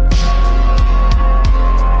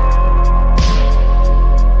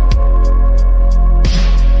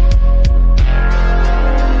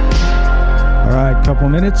 All right, couple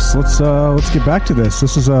minutes. Let's get back to this.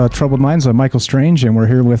 This is Troubled Minds. I'm Michael Strange, and we're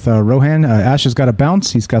here with Rohan. Ash has got to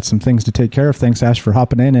bounce. He's got some things to take care of. Thanks, Ash, for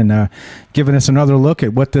hopping in and giving us another look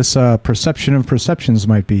at what this perception of perceptions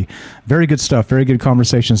might be. Very good stuff. Very good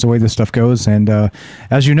conversations. The way this stuff goes, and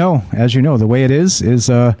as you know, the way it is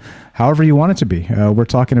however you want it to be. We're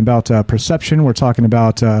talking about perception. We're talking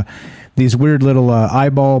about these weird little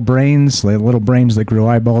eyeball brains, little brains that grew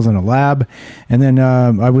eyeballs in a lab. And then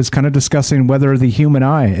I was kind of discussing whether the human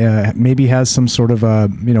eye maybe has some sort of,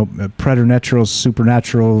 preternatural,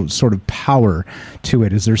 supernatural sort of power to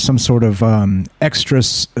it. Is there some sort of extra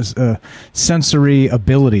sensory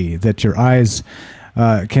ability that your eyes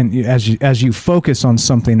can, as you focus on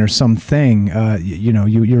something or something,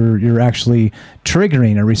 you're actually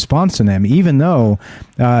triggering a response in them, even though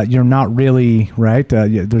you're not really right.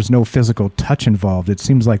 There's no physical touch involved. It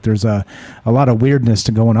seems like there's a lot of weirdness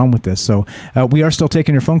to going on with this. So we are still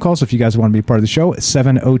taking your phone calls if you guys want to be part of the show.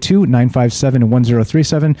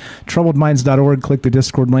 702-957-1037, troubledminds.org. Click the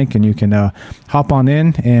Discord link and you can hop on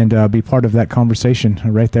in and be part of that conversation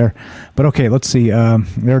right there. But okay, let's see.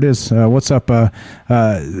 There it is. What's up?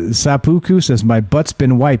 Sapuku says, my butt's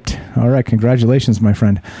been wiped. All right, congratulations, my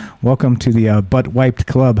friend. Welcome to the butt wiped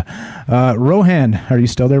club. Rohan, are you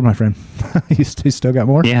still there, my friend? you still got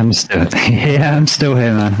more? Yeah, I'm still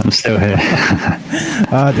here, man. I'm still here.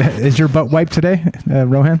 Is your butt wiped today,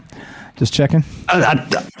 Rohan? Just checking.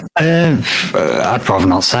 I'd rather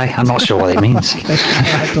not say. I'm not sure what it means.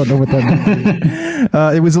 I don't know what that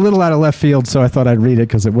means. It was a little out of left field, so I thought I'd read it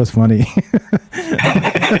because it was funny.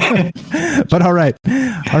 But all right.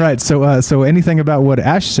 So anything about what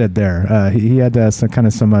Ash said there? He had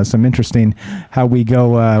some interesting how we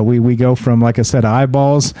go. We go from, like I said,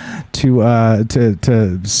 eyeballs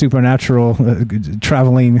to supernatural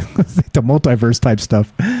traveling to multiverse type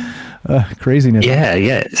stuff. Craziness. Yeah.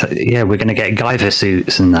 We're going to get Guyver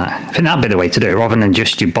suits and that. I think that'd be the way to do it, rather than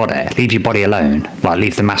just your body. Leave your body alone. Like,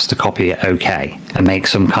 leave the master copy okay, and make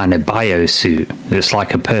some kind of bio suit that's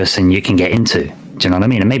like a person you can get into. Do you know what I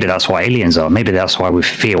mean? And maybe that's what aliens are. Maybe that's why we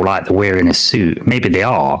feel like we're in a suit. Maybe they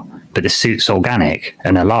are, but the suit's organic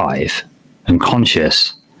and alive and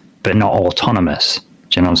conscious, but not autonomous.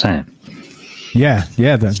 Do you know what I'm saying? Yeah.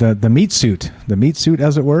 The meat suit,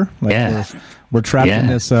 as it were. We're trapped in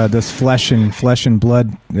this flesh and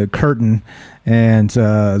blood curtain, and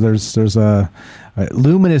there's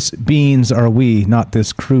luminous beings are we, not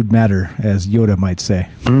this crude matter, as Yoda might say.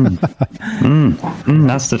 That's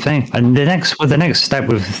the thing. And the next step,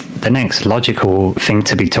 with the next logical thing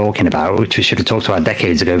to be talking about, which we should have talked about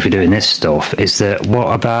decades ago if we're doing this stuff, is that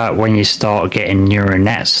what about when you start getting neural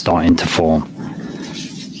nets starting to form?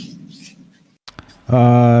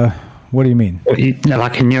 What do you mean?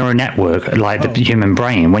 Like a neural network, like the human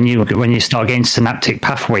brain. When you start getting synaptic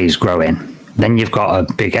pathways growing, then you've got a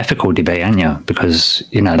big ethical debate, ain't you? Because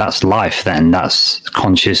that's life. Then that's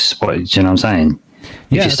conscious. Do you know what I'm saying?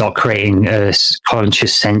 If you start creating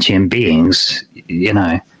conscious sentient beings,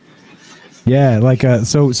 Yeah, like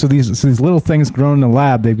so these little things grown in the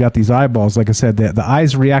lab. They've got these eyeballs. Like I said, the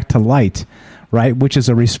eyes react to light, right? Which is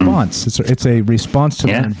a response. It's a response to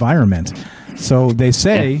the environment. So they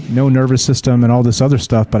say no nervous system and all this other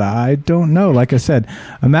stuff, but I don't know. Like I said,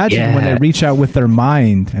 imagine when they reach out with their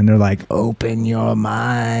mind and they're like, open your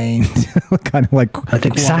mind. Kind of like...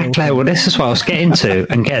 Exactly. Well, this is what I was getting to.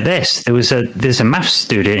 And get this. There's a maths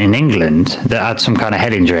student in England that had some kind of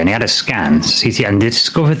head injury, and he had a scan, CT, and they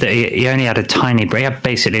discovered that he only had a tiny brain. He had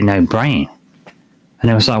basically no brain.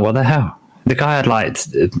 And it was like, what the hell? The guy had like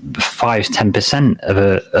 5-10%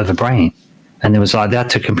 of a brain. And it was like they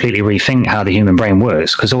had to completely rethink how the human brain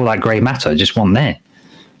works, because all that grey matter just wasn't there.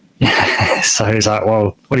 So it's like,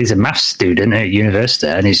 well, he's a maths student at university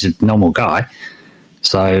and he's a normal guy.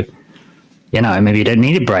 So, maybe you don't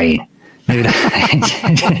need a brain. Maybe you know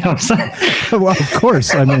what I'm saying? Well, of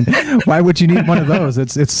course. I mean, why would you need one of those?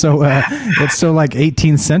 It's so like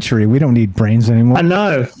 18th century. We don't need brains anymore. I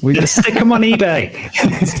know. We just stick them on eBay.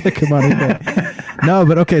 No,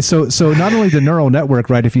 but okay. So not only the neural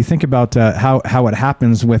network, right? If you think about how it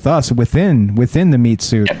happens with us within the meat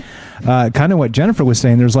suit, kind of what Jennifer was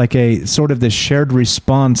saying, there's like a sort of this shared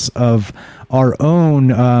response of our own,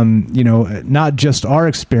 not just our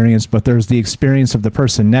experience, but there's the experience of the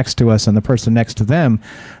person next to us and the person next to them.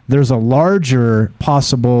 There's a larger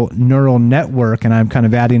possible neural network, and I'm kind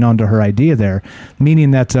of adding on to her idea there,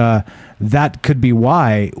 meaning that that could be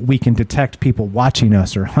why we can detect people watching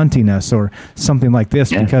us or hunting us or something like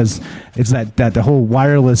this, because it's that the whole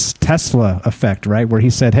wireless Tesla effect, right? Where he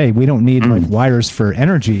said, hey, we don't need like wires for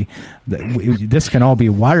energy. This can all be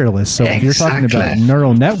wireless. So if you're talking about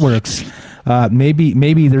neural networks,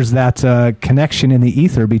 maybe there's that connection in the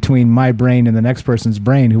ether between my brain and the next person's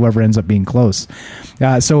brain, whoever ends up being close.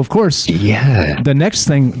 So of course, the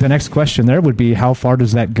next question there would be, how far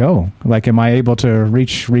does that go? Like, am I able to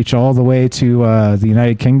reach all the way to the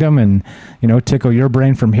United Kingdom and, tickle your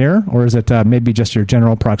brain from here? Or is it maybe just your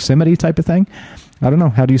general proximity type of thing? I don't know.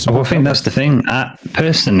 How do you support I think that's the thing.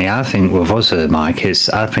 Personally, I think with us, Mike,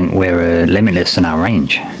 I think we're limitless in our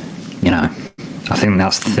range. I think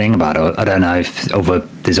that's the thing about it. I don't know if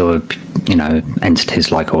there's other,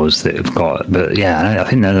 entities like us that have got, but yeah, I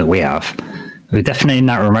think that we have. We're definitely in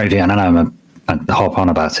that remote view. And I know I hop on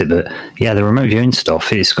about it, but yeah, the remote viewing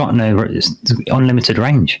stuff, it's got it's unlimited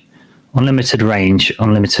range,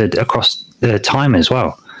 unlimited across the time as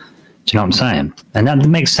well. Do you know what I'm saying? And that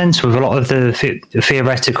makes sense with a lot of the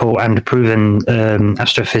theoretical and proven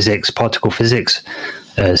astrophysics, particle physics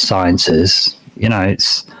sciences.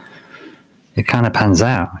 It kind of pans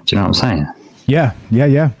out. Do you know what I'm saying? Yeah.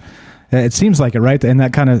 It seems like it, right? And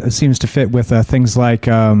that kind of seems to fit with things like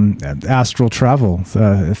astral travel,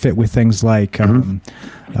 fit with things like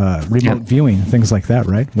remote viewing, things like that,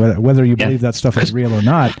 right? Whether you believe that stuff is real or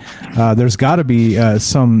not, there's got to be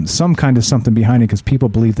some kind of something behind it, because people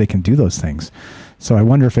believe they can do those things. So I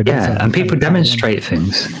wonder if it is. Yeah, and people demonstrate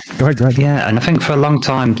things. Go ahead. Yeah, and I think for a long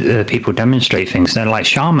time, people demonstrate things. They're like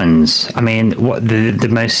shamans. I mean, what the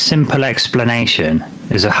most simple explanation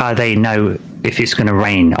is of how they know if it's going to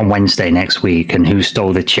rain on Wednesday next week and who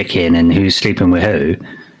stole the chicken and who's sleeping with who.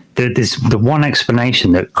 The one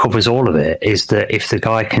explanation that covers all of it is that if the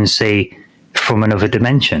guy can see from another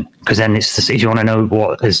dimension, because then if you want to know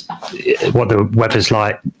what the weather's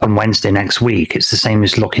like on Wednesday next week, it's the same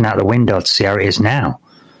as looking out the window to see how it is now.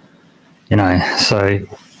 So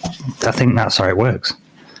I think that's how it works.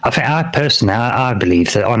 I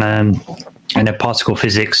believe that in a particle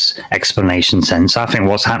physics explanation sense, I think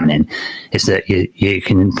what's happening is that you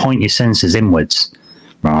can point your senses inwards,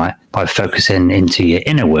 right, by focusing into your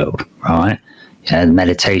inner world, right? Yeah,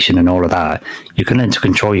 meditation and all of that. You can learn to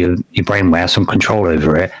control your brain, have some control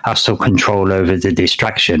over it, have some control over the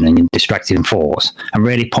distraction and your distracting force, and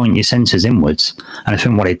really point your senses inwards. And I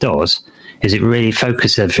think what it does is it really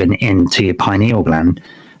focuses everything into your pineal gland,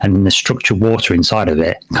 and the structured water inside of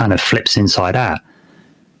it kind of flips inside out.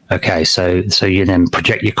 Okay, so you then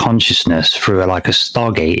project your consciousness through like a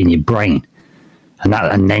stargate in your brain,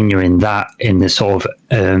 and then you're in the sort of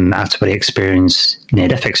out-of-body experience,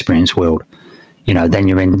 near-death experience world. Then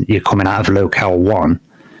you're coming out of locale 1,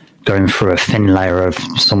 going through a thin layer of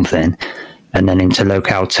something, and then into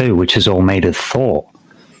locale 2, which is all made of thought.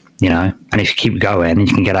 And if you keep going, you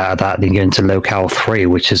can get out of that, then you go into locale 3,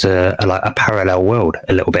 which is a parallel world,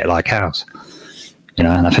 a little bit like ours. And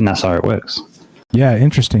I think that's how it works. Yeah,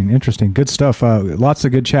 interesting. Good stuff. Lots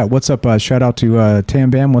of good chat. What's up? Shout out to Tam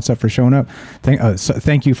Bam. What's up for showing up?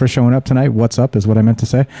 Thank you for showing up tonight. What's up is what I meant to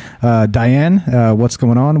say. Diane, what's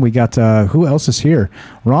going on? We got, who else is here?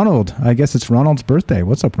 Ronald. I guess it's Ronald's birthday.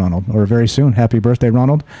 What's up, Ronald? Or very soon. Happy birthday,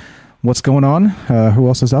 Ronald. What's going on? Who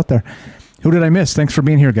else is out there? Who did I miss? Thanks for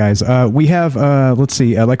being here, guys. We have, let's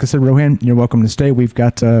see, like I said, Rohan, you're welcome to stay. We've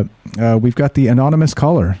got the anonymous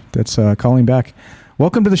caller that's calling back.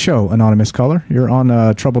 Welcome to the show, anonymous caller. You're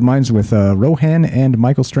on Troubled Minds with Rohan and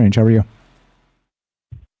Michael Strange. How are you?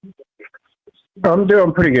 I'm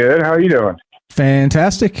doing pretty good. How are you doing?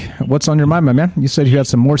 Fantastic. What's on your mind, my man? You said you had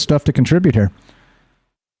some more stuff to contribute here.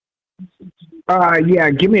 Yeah,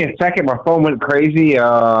 give me a second. My phone went crazy.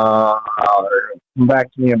 Come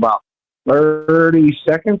back to me in about 30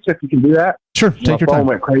 seconds, if you can do that. Sure, take your time. My phone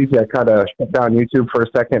went crazy. I kind of shut down YouTube for a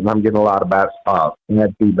second, and I'm getting a lot of bad and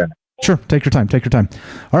had feedback. Sure, take your time.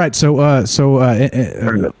 All right, so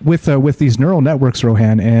with these neural networks,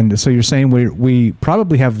 Rohan, and so you're saying we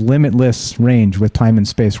probably have limitless range with time and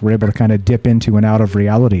space. We're able to kind of dip into and out of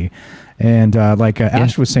reality, and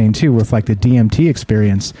Ash was saying too, with like the DMT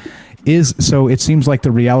experience, so it seems like the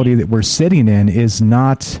reality that we're sitting in is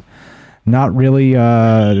not really.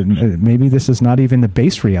 Maybe this is not even the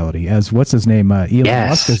base reality, as what's his name, Elon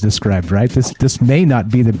Musk has described. Right? This may not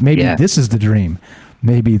be this is the dream.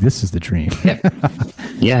 Maybe this is the dream.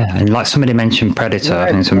 Yeah, and like somebody mentioned Predator,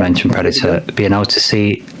 I think someone mentioned Predator, being able to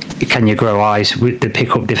see, can you grow eyes that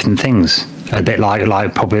pick up different things? A bit like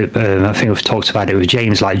probably, I think we've talked about it with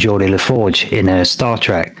James, like Geordie LaForge in Star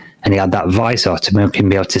Trek, and he had that visor to make him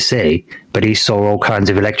be able to see, but he saw all kinds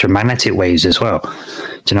of electromagnetic waves as well. Do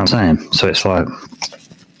you know what I'm saying? So it's like...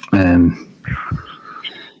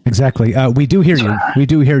 Exactly. We do hear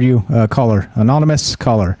you. Caller. Anonymous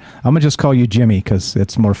caller. I'm going to just call you Jimmy because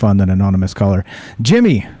it's more fun than anonymous caller.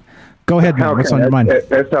 Jimmy, go ahead, man. Okay, what's on your mind?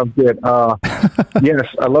 That sounds good. Yes,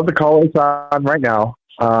 I love the callers on right now.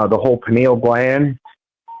 the whole pineal gland.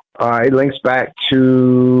 It links back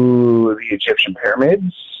to the Egyptian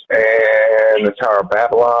pyramids and the Tower of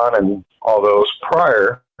Babylon and all those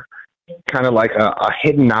prior, kind of like a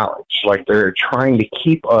hidden knowledge. Like they're trying to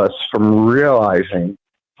keep us from realizing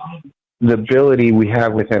the ability we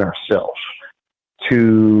have within ourselves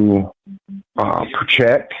to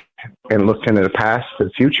project and look into the past to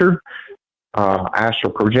the future,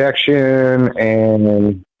 astral projection,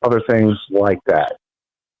 and other things like that.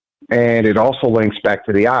 And it also links back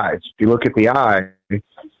to the eyes. If you look at the eye,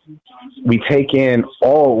 we take in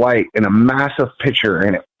all light in a massive picture,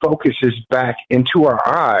 and it focuses back into our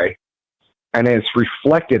eye, and it's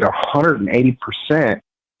reflected 180%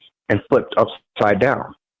 and flipped upside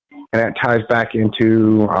down. And that ties back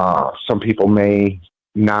into some people may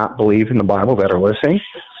not believe in the Bible that are listening.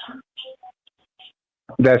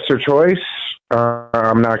 That's their choice.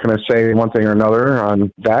 I'm not going to say one thing or another on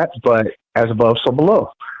that, but as above, so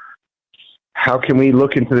below. How can we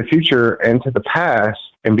look into the future and to the past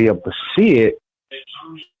and be able to see it,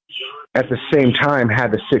 at the same time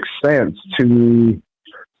have the sixth sense to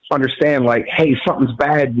understand, like, hey, something's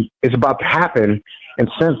bad is about to happen, and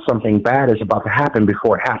sense something bad is about to happen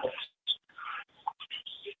before it happens.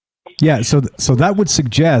 Yeah, so that would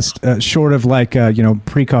suggest, short of like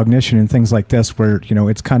precognition and things like this, where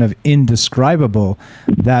it's kind of indescribable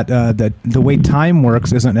that that the way time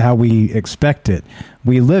works isn't how we expect it.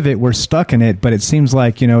 We live it, we're stuck in it, but it seems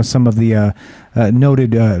like some of the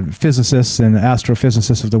noted physicists and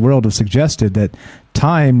astrophysicists of the world have suggested that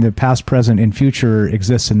time, the past, present, and future,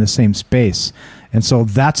 exists in the same space. And so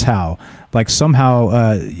that's how, like,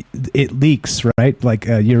 somehow it leaks, right? Like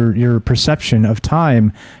your perception of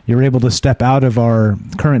time, you're able to step out of our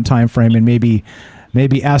current time frame and maybe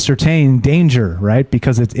ascertain danger, right?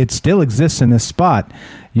 Because it still exists in this spot.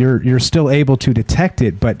 You're still able to detect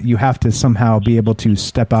it, but you have to somehow be able to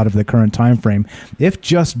step out of the current time frame, if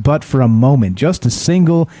just but for a moment. Just a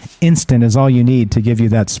single instant is all you need to give you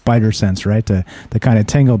that spider sense, right? To kind of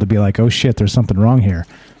tingle, to be like, oh shit, there's something wrong here.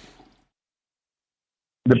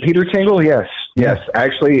 The Peter tingle, yes.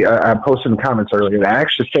 Actually, I posted in the comments earlier. That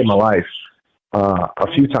actually saved my life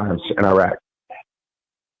a few times in Iraq.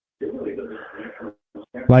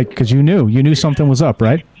 Like, because you knew something was up,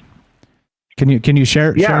 right? Can you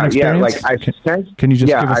share? Yeah, share an like I sensed. Can you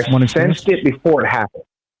just give us one I experience? sensed it before it happened.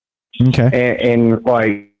 Okay. And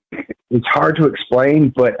like, it's hard to explain,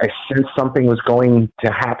 but I sensed something was going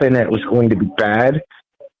to happen. It was going to be bad,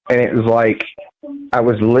 and it was like I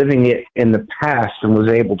was living it in the past and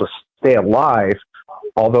was able to stay alive,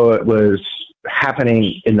 although it was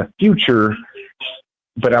happening in the future,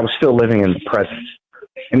 but I was still living in the present.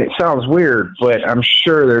 And it sounds weird, but I'm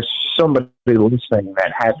sure there's somebody listening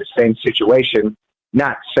that had the same situation,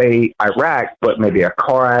 not say Iraq, but maybe a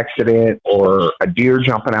car accident or a deer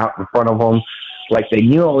jumping out in front of them. Like, they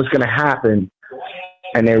knew it was going to happen,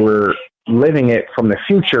 and they were living it from the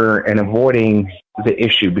future and avoiding the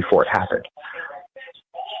issue before it happened.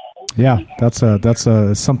 Yeah, that's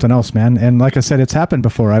something else, man. And like I said, it's happened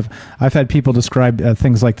before. I've had people describe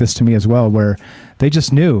things like this to me as well, where they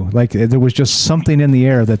just knew, like, there was just something in the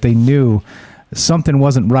air that they knew something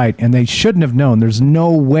wasn't right, and they shouldn't have known. There's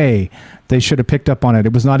no way they should have picked up on it.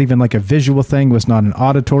 It was not even like a visual thing. It was not an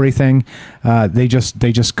auditory thing. They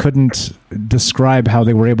just couldn't describe how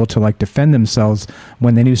they were able to, like, defend themselves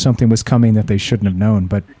when they knew something was coming that they shouldn't have known.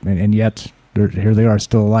 But and yet here they are,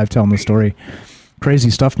 still alive, telling the story.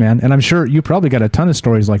 Crazy stuff, man. And I'm sure you probably got a ton of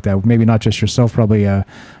stories like that. Maybe not just yourself, probably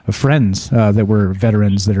friends that were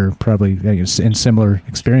veterans that are probably in similar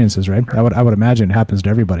experiences, right? I would imagine it happens to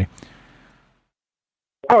everybody.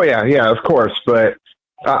 Oh, yeah, of course. But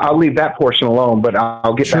I'll leave that portion alone, but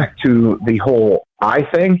I'll get back to the whole eye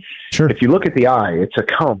thing. Sure. If you look at the eye, it's a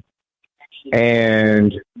cone.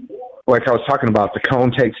 And like I was talking about, the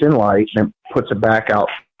cone takes in light and puts it back out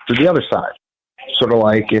to the other side. Sort of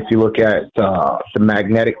like if you look at the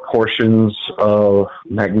magnetic portions of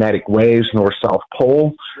magnetic waves, north-south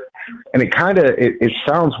pole, and it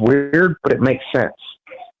sounds weird, but it makes sense.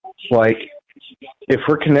 Like, if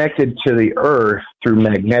we're connected to the Earth through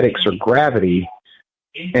magnetics or gravity,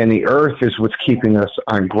 and the Earth is what's keeping us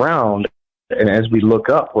on ground, and as we look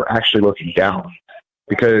up, we're actually looking down,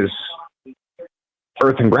 because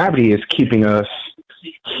Earth and gravity is keeping us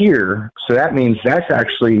here, so that means that's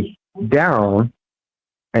actually down,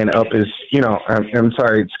 and up is, I'm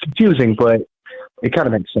sorry, it's confusing, but it kind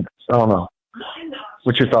of makes sense. I don't know.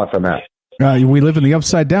 What's your thoughts on that? We live in the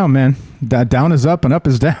upside down, man. That down is up and up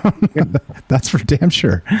is down. That's for damn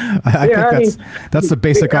sure. I think that's the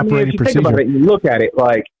basic operating procedure. Think about it, you look at it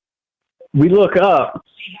like we look up,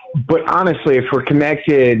 but honestly, if we're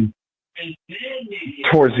connected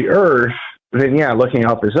towards the Earth, then yeah, looking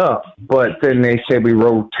up is up. But then they say we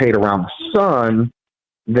rotate around the sun,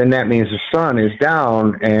 then that means the sun is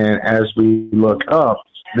down, and as we look up,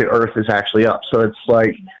 the Earth is actually up. So it's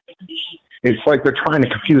like they're trying to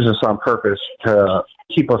confuse us on purpose to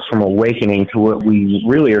keep us from awakening to what we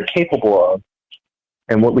really are capable of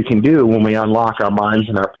and what we can do when we unlock our minds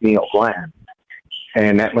and our pineal gland.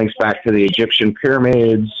 And that links back to the Egyptian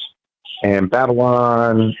pyramids and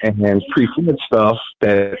Babylon and pre-flood stuff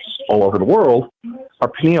that's all over the world. Our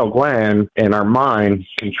pineal gland and our mind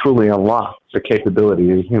can truly unlock the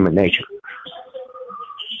capability of human nature.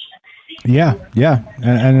 Yeah,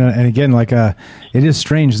 and again, like it is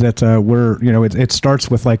strange that we're it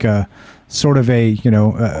starts with like a sort of a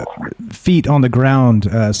feet on the ground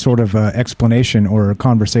sort of explanation or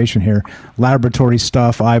conversation here, laboratory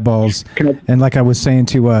stuff, eyeballs, and like I was saying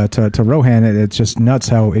to Rohan, it's just nuts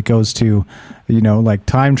how it goes to like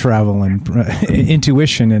time travel and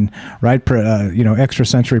intuition and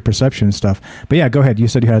extrasensory perception and stuff. But yeah, go ahead. You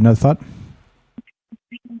said you had another thought.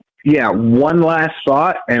 Yeah, one last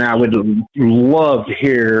thought, and I would love to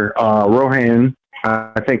hear Rohan,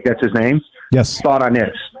 I think that's his name, thought on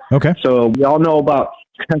this. Okay. So we all know about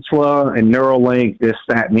Tesla and Neuralink, this,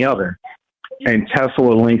 that, and the other. And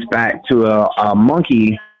Tesla links back to a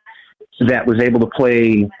monkey that was able to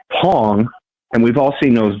play Pong, and we've all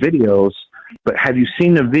seen those videos. But have you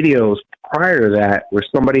seen the videos prior to that where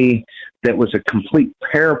somebody that was a complete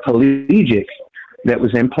paraplegic that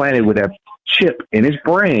was implanted with a chip in his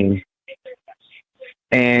brain,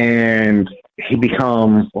 and he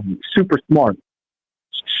become super smart,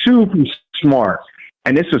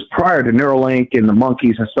 and this was prior to Neuralink and the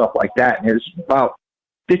monkeys and stuff like that, and it was about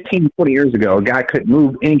 15, 20 years ago. A guy couldn't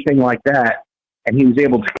move anything like that, and he was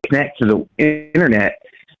able to connect to the internet,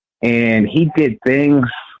 and he did things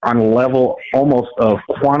on a level almost of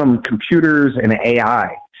quantum computers and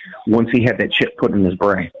AI once he had that chip put in his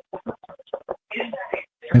brain.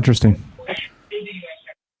 Interesting.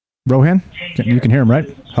 Rohan, you can hear him,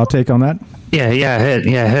 right? I'll take on that. Yeah, I heard.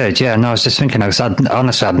 Yeah, no, I was just thinking, because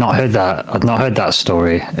honestly, I'd not heard that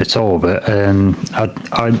story at all. But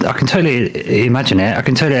I can totally imagine it. I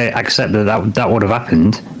can totally accept that would have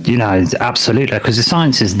happened. Absolutely, because the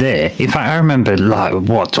science is there. In fact, I remember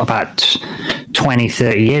about 20,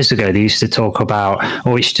 30 years ago, they used to talk about,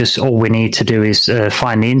 it's just all we need to do is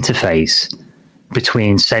find the interface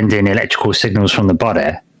between sending electrical signals from the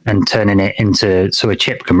body and turning it into so a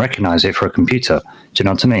chip can recognize it for a computer. Do you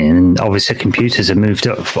know what I mean? And obviously computers have moved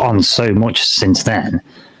up on so much since then.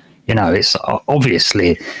 It's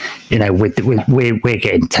obviously, we're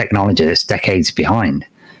getting technology that's decades behind,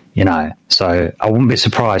 so I wouldn't be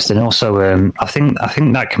surprised. And also, I think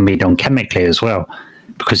that can be done chemically as well,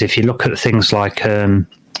 because if you look at things like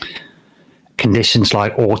conditions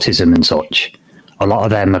like autism and such, a lot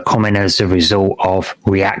of them are coming as a result of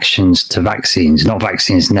reactions to vaccines, not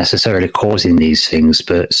vaccines necessarily causing these things,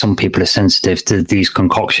 but some people are sensitive to these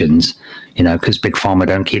concoctions, because Big Pharma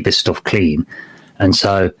don't keep this stuff clean. And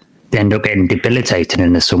so they end up getting debilitated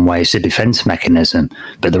in some way. It's a defense mechanism,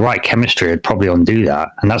 but the right chemistry would probably undo that.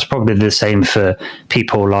 And that's probably the same for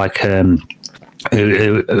people like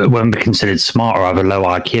who won't be considered smart or have a low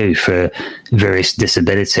IQ for various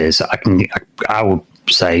disabilities. I would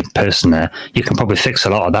say personally, you can probably fix a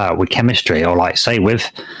lot of that with chemistry, or like say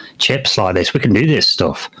with chips like this. We can do this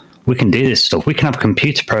stuff. We can have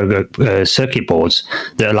computer circuit boards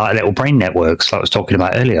that are like little brain networks, like I was talking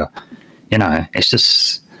about earlier. It's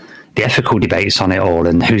just the ethical debates on it all,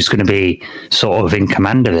 and who's going to be sort of in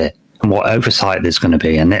command of it, and what oversight there's going to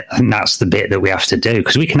be. And I think that's the bit that we have to do,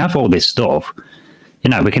 because we can have all this stuff.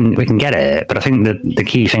 We can get it, but I think the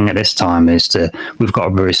key thing at this time is we've got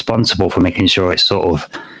to be responsible for making sure it's sort of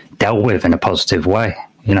dealt with in a positive way,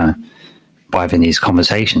 by having these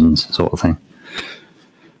conversations, sort of thing.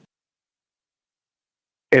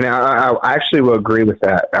 And I actually will agree with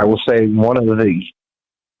that. I will say one of the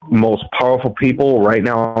most powerful people right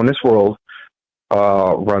now in this world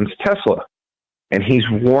runs Tesla, and he's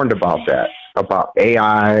warned about that, about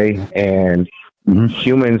AI, and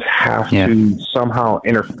humans have to somehow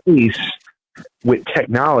interface with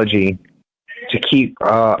technology to keep,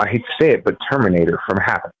 I hate to say it, but Terminator from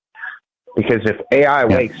happening. Because if AI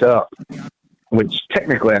wakes up, which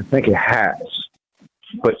technically I think it has,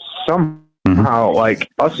 but somehow, like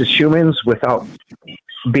us as humans, without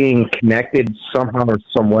being connected somehow or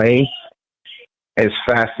some way as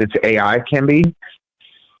fast as AI can be,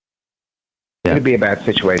 it could be a bad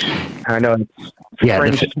situation. I know it's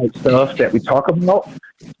fringe type stuff that we talk about,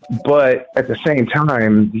 but at the same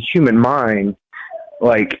time, the human mind,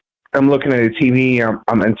 like I'm looking at a TV,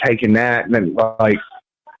 I'm taking that, and then like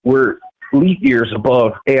we're leap years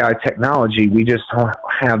above AI technology. We just don't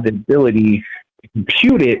have the ability to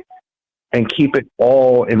compute it and keep it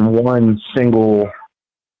all in one single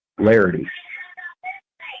singularity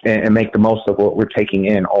and make the most of what we're taking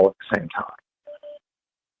in all at the same time.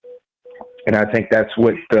 And I think that's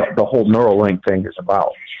what the whole Neuralink thing is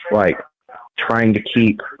about, like trying to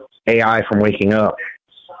keep AI from waking up.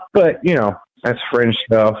 But, you know, that's fringe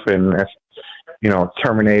stuff, and that's, you know,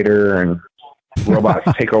 Terminator and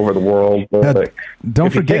robots take over the world. But don't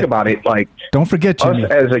if forget, you think about it, like, don't forget, Jimmy,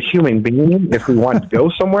 us as a human being, if we wanted to go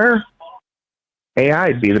somewhere, AI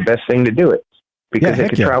would be the best thing to do it, because it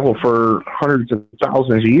could travel for hundreds of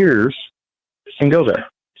thousands of years and go there.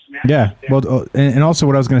 Yeah. Well, and also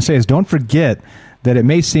what I was going to say is, don't forget that it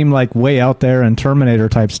may seem like way out there and Terminator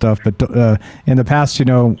type stuff, but in the past, you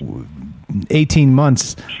know, 18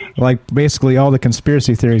 months, like basically all the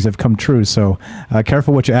conspiracy theories have come true. So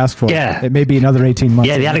careful what you ask for. Yeah. It may be another 18 months.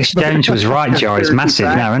 Yeah, the Alex Jones was right, Joe. It's massive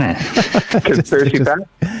now, isn't it? Conspiracy fact?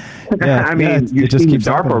 Yeah, I mean, you just see keeps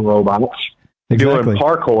DARPA happening. robots Exactly. doing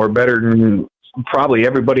parkour better than probably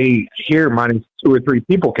everybody here minus 2 or 3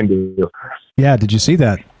 people can do. Yeah, did you see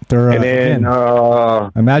that? And then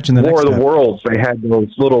imagine the War next of the step. Worlds, they had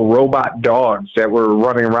those little robot dogs that were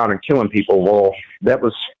running around and killing people. Well, that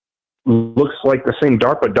looks like the same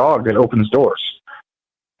DARPA dog that opens doors.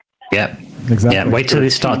 Yep. Exactly. Yeah, wait till they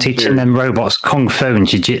start teaching them robots kung fu and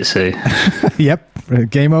jiu-jitsu. Yep.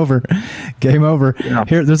 Game over. Game over. Yeah.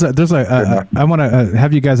 Here, I want to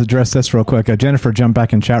have you guys address this real quick. Jennifer, jump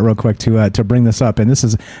back in chat real quick to bring this up. And this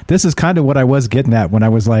is kind of what I was getting at when I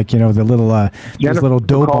was like, you know, the little those little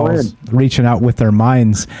dough balls reaching out with their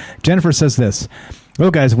minds. Jennifer says this. Well,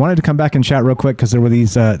 guys, wanted to come back and chat real quick because there were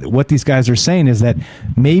these. What these guys are saying is that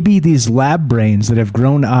maybe these lab brains that have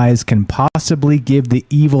grown eyes can possibly give the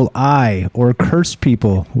evil eye or curse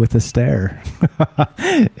people with a stare.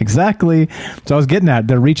 Exactly. So I was getting at,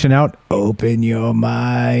 they're reaching out. Open your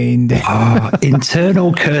mind.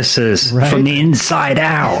 Internal curses from the inside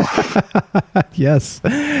out. Yes,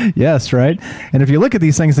 right. And if you look at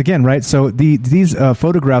these things again, right? So these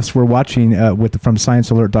photographs we're watching from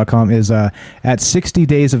ScienceAlert.com is at 60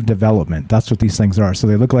 days of development. That's what these things are. So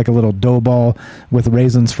they look like a little dough ball with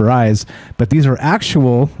raisins for eyes, but these are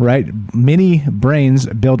actual, right, mini brains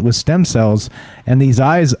built with stem cells, and these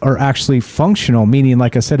eyes are actually functional, meaning,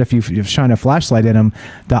 like I said, if you shine a flashlight in them,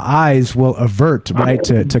 the eyes will avert, right,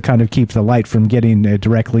 to kind of keep the light from getting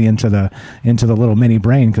directly into the little mini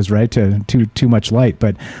brain, because too much light.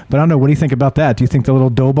 But I don't know. What do you think about that? Do you think the little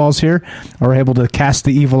dough balls here are able to cast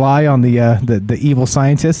the evil eye on the evil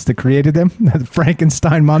scientists that created them, the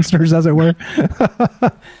Frankenstein monsters, as it were?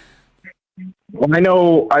 Well,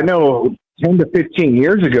 I know 10 to 15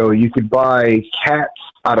 years ago, you could buy cats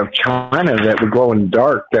out of China that would glow in the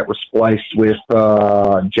dark that were spliced with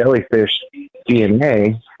jellyfish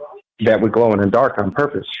DNA that would glow in the dark on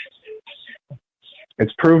purpose.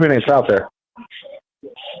 It's proven, it's out there.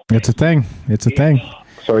 It's a thing.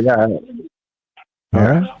 So, yeah. All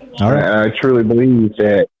right. I truly believe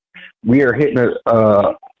that we are hitting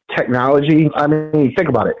a technology. I mean, think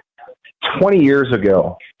about it. 20 years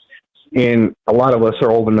ago, and a lot of us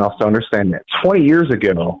are old enough to understand that. 20 years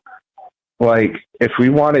ago, like, if we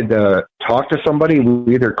wanted to talk to somebody,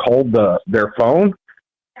 we either called their phone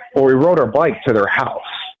or we rode our bike to their house.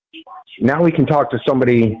 Now we can talk to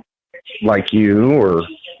somebody like you or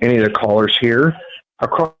any of the callers here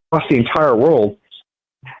across the entire world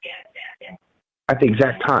at the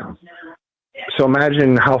exact time. So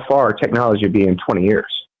imagine how far technology would be in 20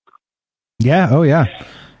 years. Yeah. Oh, yeah.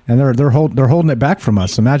 And they're holding it back from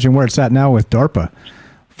us. Imagine where it's at now with DARPA.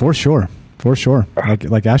 For sure.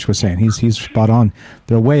 Like Ash was saying, he's spot on.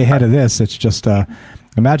 They're way ahead of this. It's just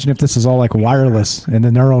imagine if this is all like wireless and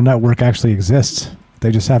the neural network actually exists.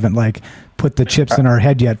 They just haven't like put the chips in our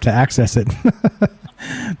head yet to access it,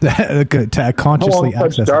 to consciously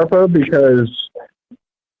access DARPA it. Because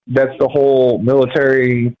that's the whole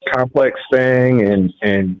military complex thing,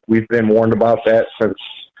 and we've been warned about that since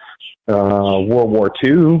World War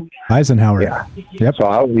II. Eisenhower. Yeah. Yep. So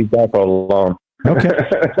I'll leave DARPA alone. Okay.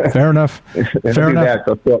 Fair enough. Fair enough.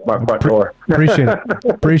 I'll fill up my front door.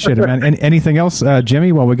 Appreciate it, man. And anything else,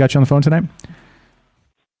 Jimmy, while we got you on the phone tonight?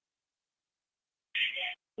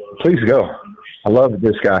 Please go. I love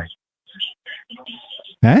this guy.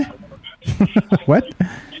 Eh? What?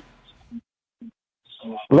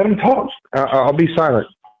 Let him talk. I'll be silent.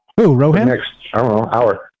 Who, Rohan? For the next, I don't know,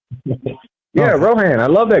 hour. Yeah, Rohan. I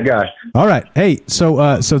love that guy. All right. Hey,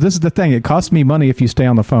 so this is the thing. It costs me money if you stay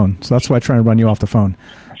on the phone. So that's why I try to run you off the phone.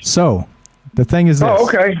 So The thing is this. Oh,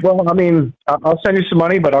 okay. Well, I mean, I'll send you some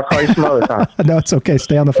money, but I'll call you some other time. No, it's okay.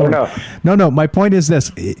 Stay on the phone. No. My point is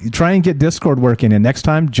this. Try and get Discord working. And next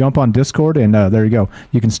time, jump on Discord. And there you go.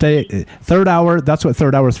 You can stay. Third hour, that's what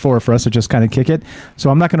third hour is for us to just kind of kick it. So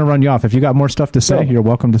I'm not going to run you off. If you got more stuff to say, you're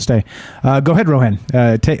welcome to stay. Go ahead, Rohan.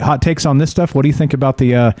 Hot takes on this stuff. What do you think about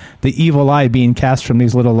the evil eye being cast from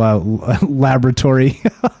these little laboratory,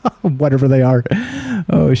 whatever they are?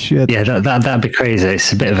 Oh, shit. Yeah, that'd be crazy.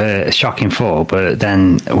 It's a bit of a shocking thought, but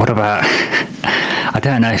then what about, I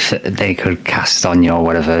don't know if they could cast on you or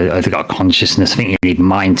whatever, or they got consciousness. I think you need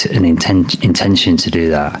mind and intention to do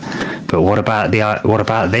that. But what about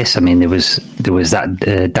this? I mean, there was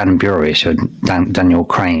that Dan Burish or Daniel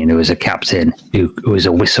Crane, who was a captain who was a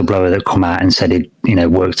whistleblower that come out and said he'd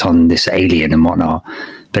worked on this alien and whatnot.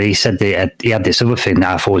 But he said he had this other thing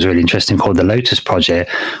that I thought was really interesting called the Lotus Project,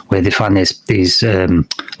 where they found these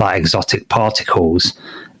like exotic particles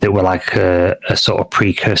that were like a sort of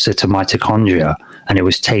precursor to mitochondria, and it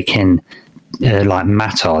was taking like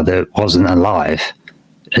matter that wasn't alive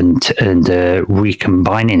and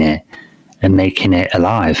recombining it and making it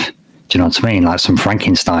alive. Do you know what I mean? Like some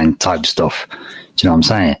Frankenstein type stuff. Do you know what I'm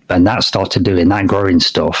saying? And that started doing that growing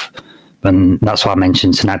stuff. And that's why I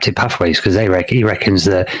mentioned synaptic pathways, because he reckons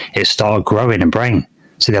that it started growing a brain.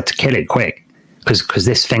 So they had to kill it quick because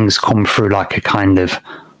this thing's come through like a kind of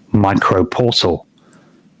micro portal.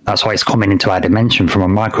 That's why it's coming into our dimension from a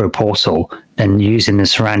micro portal and using the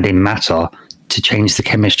surrounding matter to change the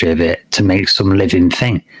chemistry of it to make some living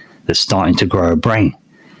thing that's starting to grow a brain.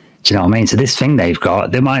 Do you know what I mean? So this thing they've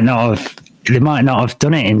got, they might not have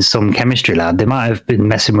done it in some chemistry lab. They might have been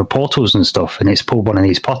messing with portals and stuff, and it's pulled one of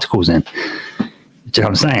these particles in. Do you know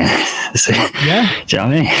what I'm saying? Yeah. Do you know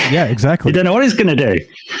what I mean? Yeah, exactly. You don't know what it's going to do.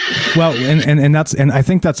 Well, and I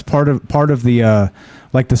think that's part of the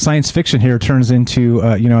like the science fiction here turns into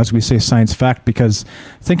as we say, science fact, because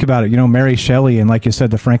think about it. Mary Shelley and, like you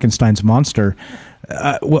said, the Frankenstein's monster.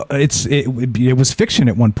 Well, it was fiction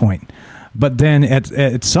at one point. But then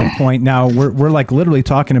at some point now we're like literally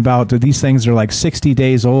talking about these things are like 60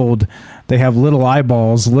 days old. They have little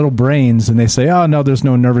eyeballs, little brains, and they say, oh, no, there's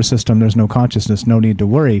no nervous system, there's no consciousness, no need to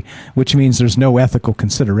worry, which means there's no ethical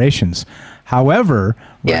considerations. However,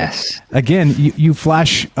 yes, again, you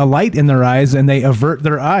flash a light in their eyes and they avert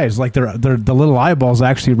their eyes, like the little eyeballs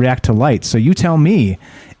actually react to light. So you tell me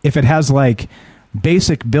if it has like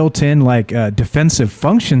basic built-in like defensive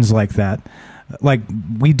functions like that. Like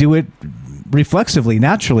we do it reflexively,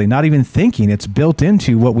 naturally, not even thinking. It's built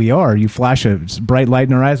into what we are. You flash a bright light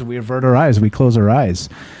in our eyes, we avert our eyes, we close our eyes.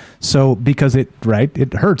 So because it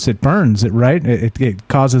hurts, it burns, it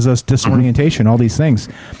causes us disorientation, all these things.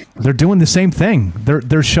 They're doing the same thing.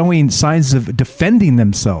 They're showing signs of defending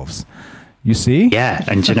themselves. You see? Yeah,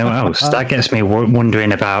 and do you know what else? That gets me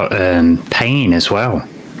wondering about pain as well.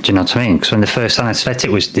 Do you know what I mean? Because when the first anesthetic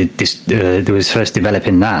was first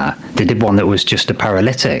developing that, they did one that was just a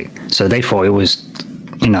paralytic. So they thought it was,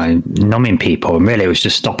 numbing people, and really it was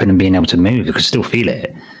just stopping them being able to move. You could still feel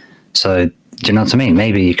it. So do you know what I mean?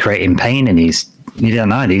 Maybe you're creating pain in these, you don't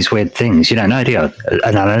know, these weird things. You don't know, do you?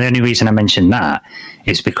 And the only reason I mentioned that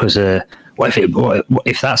is because what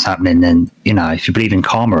if that's happening, then, if you believe in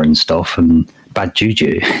karma and stuff and bad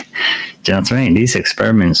juju, do you know what I mean? These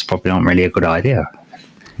experiments probably aren't really a good idea.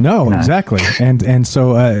 No, exactly. And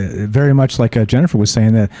so very much like Jennifer was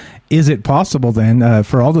saying, that is it possible then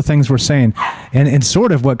for all the things we're saying, and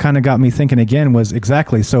sort of what kind of got me thinking again was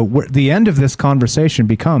exactly, so the end of this conversation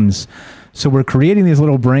becomes, so we're creating these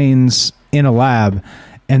little brains in a lab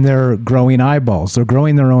and they're growing eyeballs. They're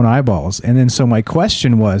growing their own eyeballs. And then so my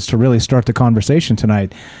question was, to really start the conversation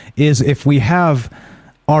tonight, is if we have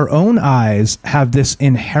our own eyes have this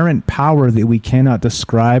inherent power that we cannot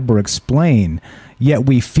describe or explain, yet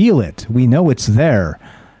we feel it. We know it's there.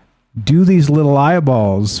 Do these little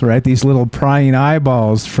eyeballs, right? These little prying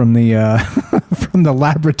eyeballs from the from the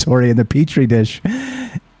laboratory in the petri dish.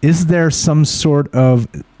 Is there some sort of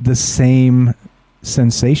the same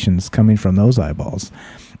sensations coming from those eyeballs?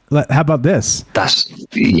 How about this?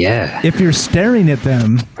 Yeah. If you're staring at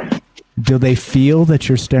them, do they feel that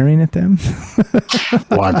you're staring at them?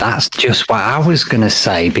 Well, that's just what I was going to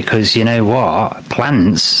say, because you know what?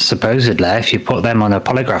 Plants, supposedly, if you put them on a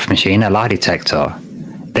polygraph machine, a lie detector,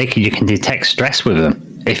 you can detect stress with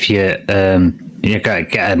them. If you go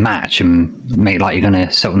get a match and make like you're going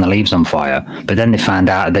to set one of the leaves on fire, but then they found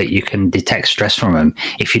out that you can detect stress from them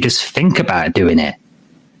if you just think about doing it,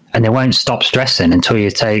 and they won't stop stressing until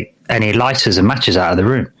you take any lighters and matches out of the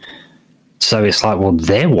room. So it's like, well,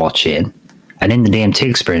 they're watching. And in the DMT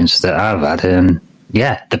experience that I've had,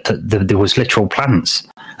 there was literal plants.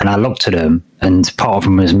 And I looked at them, and part of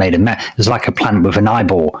them was made of metal. It was like a plant with an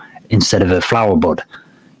eyeball instead of a flower bud,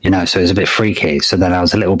 you know, so it was a bit freaky. So then I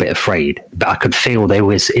was a little bit afraid, but I could feel they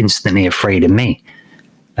was instantly afraid of me.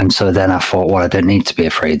 And so then I thought, well, I don't need to be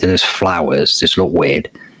afraid. There's flowers, just look weird.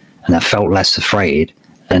 And I felt less afraid,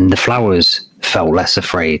 and the flowers felt less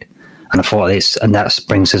afraid. And I thought this, and that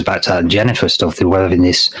brings us back to that Jennifer stuff, that we're having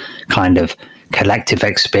this kind of collective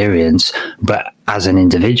experience, but as an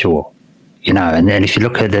individual. You know, and then if you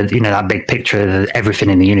look at the, you know, that big picture of everything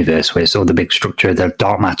in the universe, where it's all the big structure of the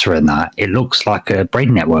dark matter and that, it looks like a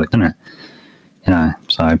brain network, doesn't it? You know,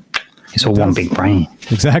 so it's all one big brain.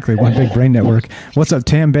 Exactly, one big brain network. What's up,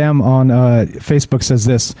 Tam Bam on Facebook says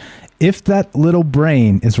this: if that little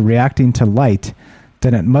brain is reacting to light,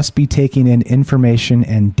 then it must be taking in information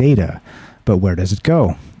and data. But where does it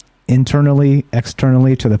go? Internally,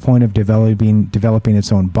 externally, to the point of developing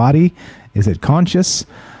its own body? Is it conscious?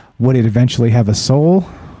 Would it eventually have a soul?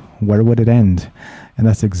 Where would it end? And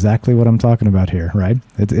that's exactly what I'm talking about here, right?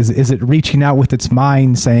 Is it reaching out with its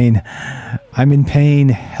mind saying, I'm in pain,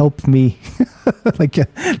 help me? Like,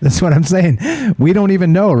 that's what I'm saying. We don't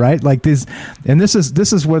even know, right? Like this, and this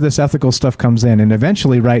is where this ethical stuff comes in. And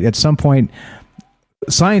eventually, right, at some point,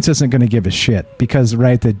 science isn't going to give a shit because,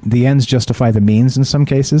 right, the ends justify the means in some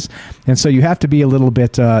cases, and so you have to be a little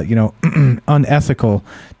bit, unethical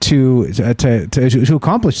to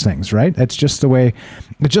accomplish things, right? It's just the way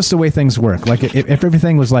things work. Like if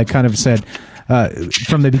everything was like kind of said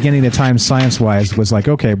from the beginning of time, science-wise, was like,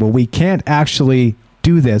 okay, well, we can't actually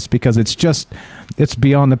do this because it's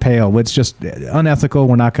beyond the pale. It's just unethical.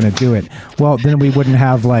 We're not going to do it. Well, then we wouldn't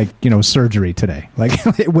have surgery today. Like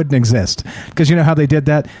it wouldn't exist because you know how they did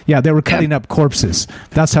that? Yeah, they were cutting up corpses.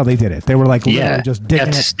 That's how they did it. They were like literally just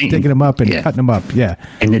digging them up and cutting them up. Yeah.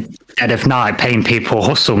 In the dead of night, paying people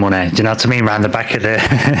hustle money. Do you know what I mean? Around the back of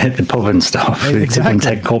the pub and stuff. Exactly. To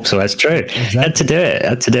take corpses. That's true. Exactly. Had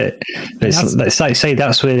to do it. It's like say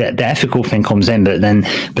that's where the ethical thing comes in. But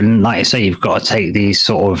like you say, you've got to take these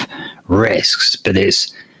sort of risks. But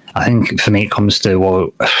I think for me it comes to, well,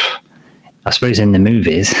 I suppose in the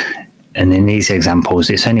movies and in these examples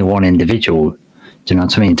it's only one individual, do you know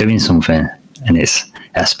what I mean, doing something, and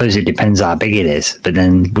I suppose it depends how big it is, but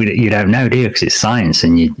then you don't know, do you, because it's science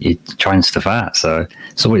and you're trying stuff out, so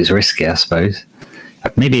it's always risky, I suppose.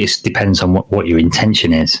 Maybe it depends on what your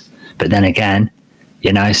intention is, but then again,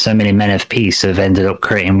 you know, so many men of peace have ended up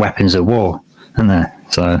creating weapons of war, haven't they?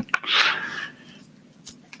 So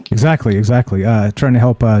Exactly. Trying to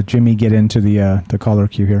help Jimmy get into the caller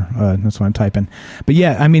queue here. That's what I'm typing. But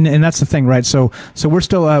yeah, I mean, and that's the thing, right? So we're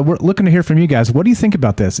still we're looking to hear from you guys. What do you think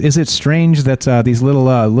about this? Is it strange that these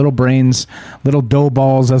little brains, little dough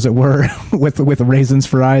balls, as it were, with raisins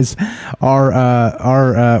for eyes,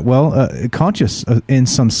 are conscious in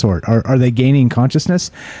some sort? Are they gaining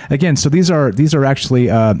consciousness? Again, so these are actually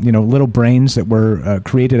little brains that were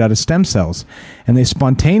created out of stem cells, and they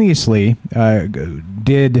spontaneously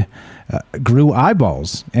grew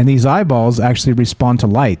eyeballs, and these eyeballs actually respond to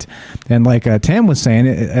light. And like Tam was saying,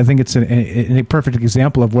 I think it's a perfect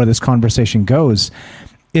example of where this conversation goes,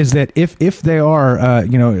 is that if they are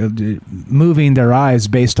moving their eyes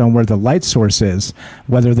based on where the light source is,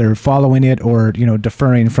 whether they're following it or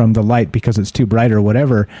deferring from the light because it's too bright or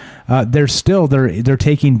whatever, they're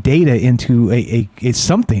taking data into a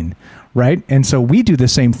something, right? And so we do the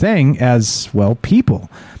same thing as, well, people.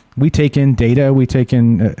 We take in data, we take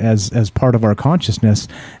in as part of our consciousness.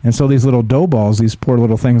 And so these little dough balls, these poor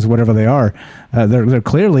little things, whatever they are, they're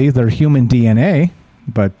clearly human DNA,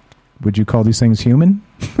 but would you call these things human?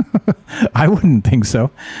 I wouldn't think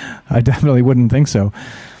so. I definitely wouldn't think so.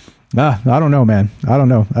 I don't know, man. I don't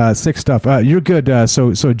know. Sick stuff. You're good.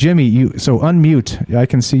 So Jimmy, so unmute. I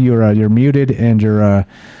can see you're muted and you're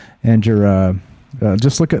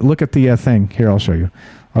just look at the thing here. I'll show you.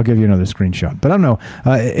 I'll give you another screenshot. But I don't know.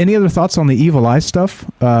 Any other thoughts on the evil eye stuff,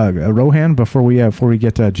 Rohan? Before we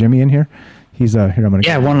get Jimmy in here, he's here. I'm gonna.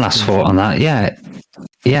 Yeah, one last thought on that.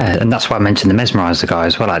 Yeah, and that's why I mentioned the mesmerizer guy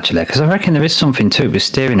as well, actually, because I reckon there is something to it with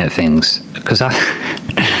staring at things. Because I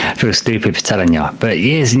feel stupid for telling you, but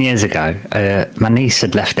years and years ago, my niece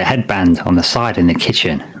had left a headband on the side in the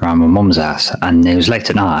kitchen around my mum's house, and it was late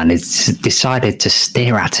at night, and it decided to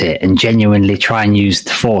stare at it and genuinely try and use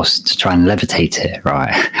the force to try and levitate it.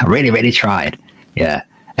 Right, I really tried, yeah,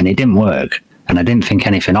 and it didn't work. And I didn't think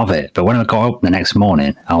anything of it. But when I got up the next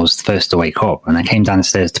morning, I was the first to wake up, and I came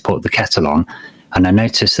downstairs to put the kettle on, and I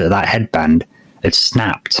noticed that headband had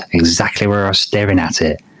snapped exactly where I was staring at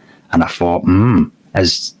it. And I thought, I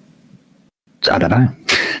don't know,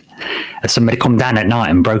 has somebody come down at night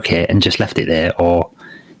and broke it and just left it there? Or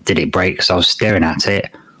did it break because I was staring at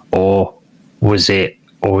it? Or was it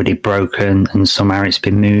already broken and somehow it's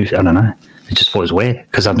been moved. I don't know. I just thought it was weird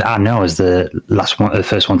because I know I was the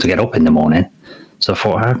first one to get up in the morning. So I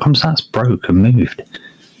thought, how comes that's broke and moved?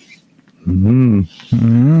 You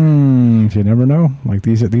never know. Like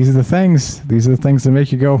these are the things. These are the things that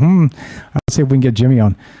make you go, Let's see if we can get Jimmy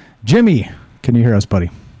on. Jimmy, can you hear us,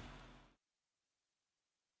 buddy?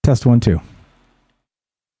 Test 1, 2.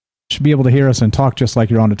 Should be able to hear us and talk just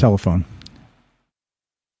like you're on the telephone.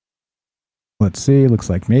 Let's see. Looks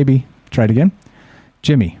like maybe. Try it again.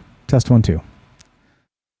 Jimmy, test 1, 2.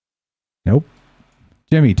 Nope.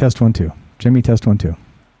 Jimmy, test 1, 2. Jimmy, test 1, 2.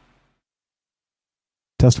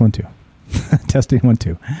 Test 1, 2. Testing 1,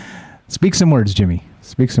 2. Speak some words, Jimmy.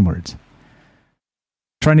 Speak some words.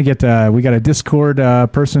 Trying to get, we got a Discord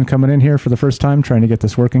person coming in here for the first time, trying to get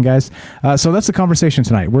this working, guys. So that's the conversation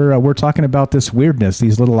tonight. We're talking about this weirdness,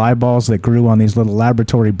 these little eyeballs that grew on these little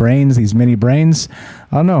laboratory brains, these mini brains.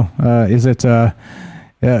 I don't know. Is it, are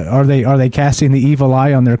they casting the evil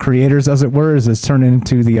eye on their creators, as it were? Is this turning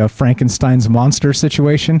into the Frankenstein's monster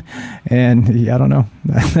situation? And yeah, I don't know.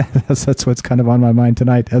 that's what's kind of on my mind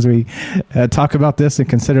tonight as we talk about this and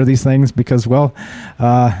consider these things because, well,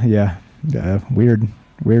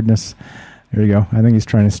 weirdness. There you go. I think he's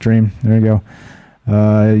trying to stream. There you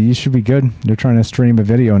go. You should be good. They're trying to stream a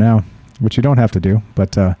video now, which you don't have to do.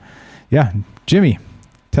 But yeah, Jimmy,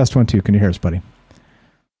 test 1, 2. Can you hear us, buddy?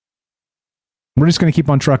 We're just going to keep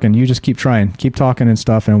on trucking. You just keep trying, keep talking and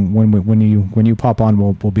stuff. And when you pop on,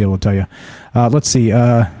 we'll be able to tell you. Let's see.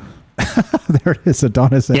 There it is,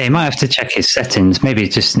 Adonis. Yeah, you might have to check his settings. Maybe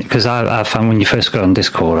just because I found when you first go on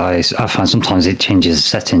Discord, I found sometimes it changes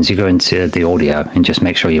settings. You go into the audio and just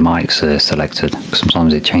make sure your mic's selected.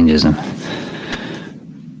 Sometimes it changes them.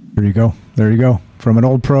 There you go. There you go. From an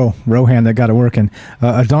old pro, Rohan, that got it working.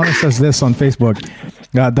 Adonis says this on Facebook.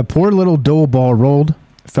 The poor little dough ball rolled,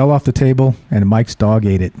 fell off the table, and Mike's dog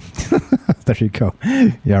ate it. There you go.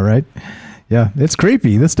 Yeah, right? Yeah, it's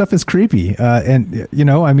creepy. This stuff is creepy. And, you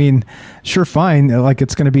know, I mean, sure, fine. Like,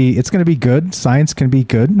 it's going to be good. Science can be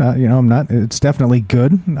good. You know, it's definitely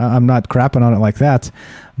good. I'm not crapping on it like that.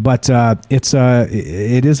 But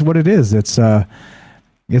it is what it is. It's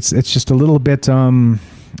just a little bit,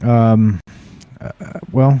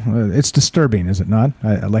 it's disturbing, is it not?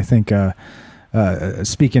 I think,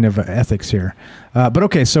 speaking of ethics here, but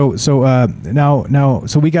okay, so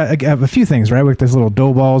we have a few things, right? With these little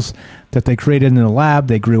dough balls that they created in the lab,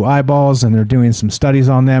 they grew eyeballs, and they're doing some studies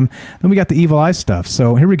on them. Then we got the evil eye stuff.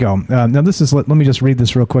 So here we go. Now this is, let me just read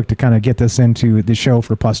this real quick to kind of get this into the show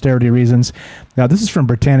for posterity reasons. Now this is from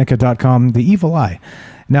Britannica.com. The evil eye.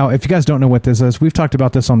 Now, if you guys don't know what this is, we've talked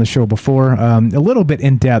about this on the show before, a little bit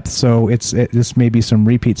in depth, so this may be some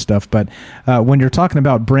repeat stuff, but when you're talking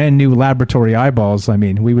about brand new laboratory eyeballs, I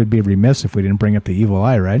mean, we would be remiss if we didn't bring up the evil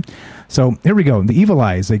eye, right? So here we go. The evil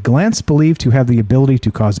eye is a glance believed to have the ability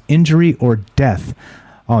to cause injury or death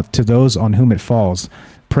to those on whom it falls.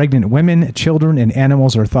 Pregnant women, children, and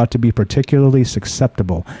animals are thought to be particularly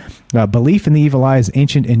susceptible. Belief in the evil eye is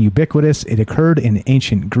ancient and ubiquitous. It occurred in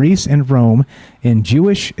ancient Greece and Rome, in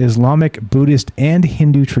Jewish, Islamic, Buddhist, and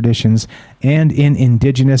Hindu traditions, and in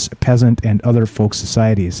indigenous, peasant, and other folk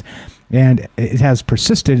societies. And it has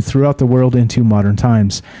persisted throughout the world into modern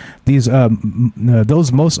times.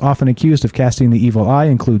 Those most often accused of casting the evil eye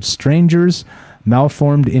include strangers,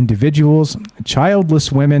 malformed individuals,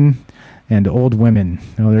 childless women, and old women.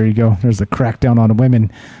 Oh, there you go. There's the crackdown on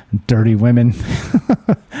women, dirty women.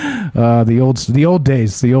 The old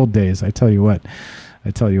days. I tell you what.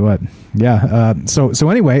 Yeah. So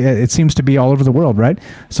anyway, it seems to be all over the world, right?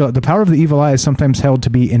 So the power of the evil eye is sometimes held to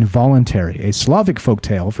be involuntary. A Slavic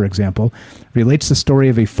folktale, for example, relates the story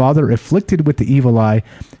of a father afflicted with the evil eye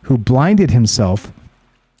who blinded himself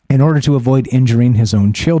in order to avoid injuring his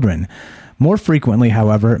own children. More frequently,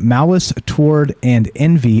 however, malice toward and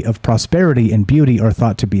envy of prosperity and beauty are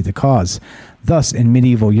thought to be the cause. Thus, in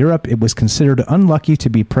medieval Europe, it was considered unlucky to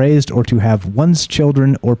be praised or to have one's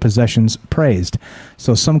children or possessions praised.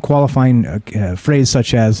 So some qualifying phrase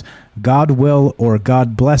such as God will or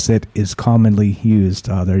God bless it is commonly used.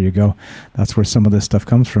 There you go. That's where some of this stuff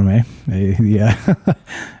comes from, eh? Yeah.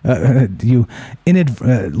 Lest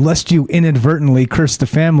you inadvertently curse the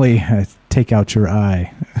family, take out your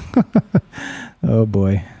eye. Oh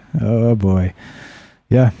boy.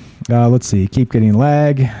 Yeah. Let's see. Keep getting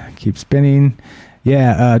lag. Keep spinning.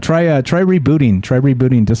 Yeah. Try rebooting. Try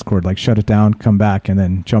rebooting Discord. Like shut it down, come back, and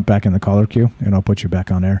then jump back in the caller queue, and I'll put you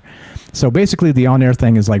back on air. So basically, the on-air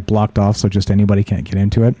thing is like blocked off, so just anybody can't get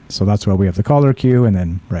into it. So that's why we have the caller queue, and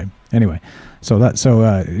then right. Anyway, so go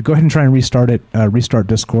ahead and try and restart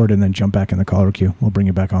Discord, and then jump back in the caller queue. We'll bring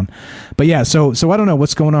you back on. But yeah, so I don't know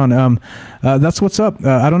what's going on. That's what's up.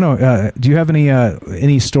 I don't know. Do you have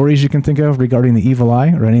any stories you can think of regarding the evil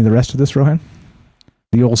eye or any of the rest of this, Rohan?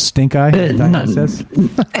 The old stink eye, says.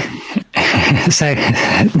 So,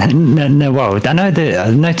 no. Well, I know that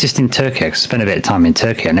I noticed in Turkey. I spent a bit of time in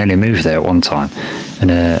Turkey. I nearly moved there at one time,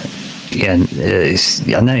 and I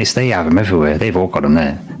noticed they have them everywhere. They've all got them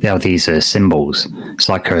there. They have these symbols. It's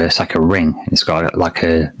like a ring. It's got like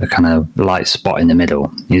a kind of light spot in the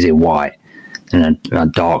middle. Usually white, and a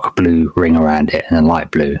dark blue ring around it, and a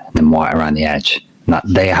light blue, and then white around the edge.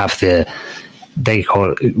 They have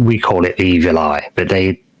we call it the evil eye, but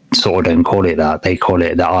they sort of don't call it that. They call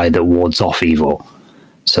it the eye that wards off evil.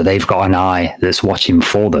 So they've got an eye that's watching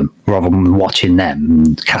for them rather than watching them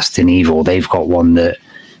and casting evil. They've got one that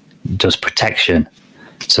does protection.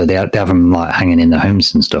 So they have them like hanging in the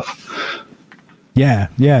homes and stuff. Yeah,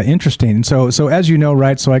 interesting. So as you know,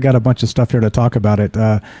 right? So I got a bunch of stuff here to talk about it,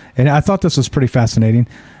 and I thought this was pretty fascinating.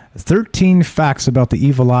 13 facts about the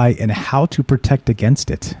evil eye and how to protect against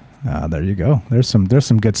it. There you go. There's some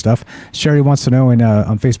good stuff. Sherry wants to know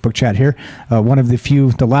on Facebook chat here, one of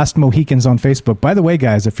the last Mohicans on Facebook. By the way,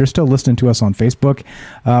 guys, if you're still listening to us on Facebook,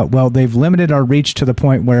 well, they've limited our reach to the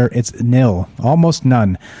point where it's nil, almost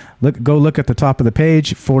none. Go look at the top of the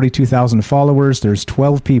page, 42,000 followers. There's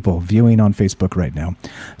 12 people viewing on Facebook right now.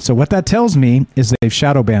 So what that tells me is they've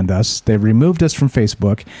shadow banned us. They've removed us from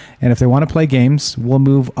Facebook. And if they want to play games, we'll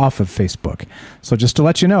move off of Facebook. So just to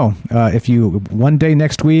let you know, if you one day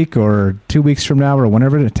next week or 2 weeks from now or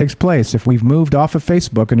whenever it takes place, if we've moved off of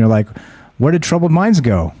Facebook and you're like, where did Troubled Minds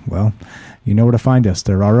go? Well, you know where to find us.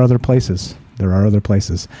 There are other places.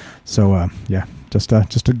 So, just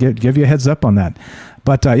to give you a heads up on that.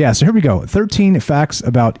 But so here we go. 13 facts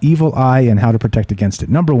about evil eye and how to protect against it.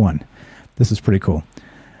 Number 1, this is pretty cool.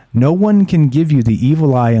 No one can give you the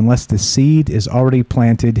evil eye unless the seed is already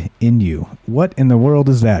planted in you. What in the world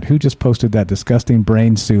is that? Who just posted that disgusting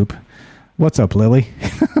brain soup? What's up, Lily?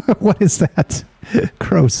 What is that?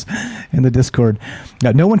 Gross. In the Discord.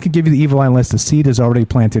 No one can give you the evil eye unless the seed is already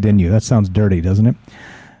planted in you. That sounds dirty, doesn't it?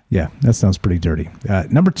 Yeah, that sounds pretty dirty.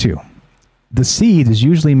 Number 2. The seed is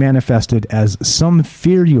usually manifested as some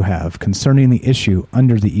fear you have concerning the issue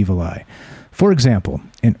under the evil eye. For example,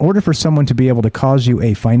 in order for someone to be able to cause you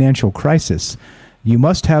a financial crisis, you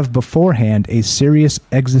must have beforehand a serious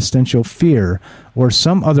existential fear or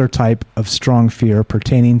some other type of strong fear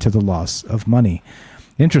pertaining to the loss of money.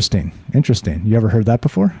 Interesting. You ever heard that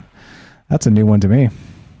before? That's a new one to me.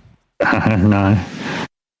 No.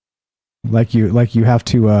 Like you have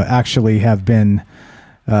to actually have been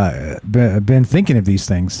thinking of these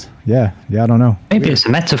things. Yeah, I don't know. Maybe it's a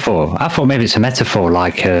metaphor. I thought maybe it's a metaphor,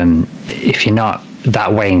 like if you're not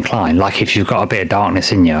that way inclined, like if you've got a bit of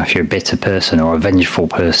darkness in you, if you're a bitter person or a vengeful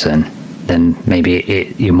person, then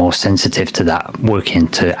maybe you're more sensitive to that working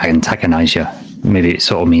to antagonize you. Maybe it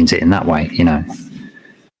sort of means it in that way, you know.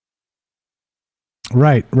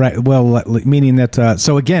 Right. Well, meaning that.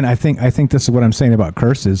 So again, I think this is what I'm saying about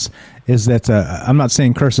curses is that I'm not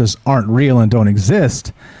saying curses aren't real and don't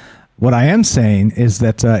exist. What I am saying is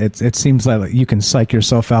that it seems like you can psych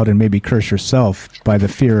yourself out and maybe curse yourself by the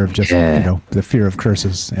fear of the fear of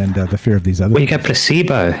curses and the fear of these other. Well, you get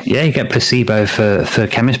placebo. Yeah, you get placebo for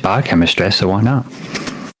biochemistry. So why not?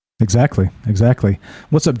 Exactly.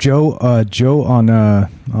 What's up, Joe? Joe on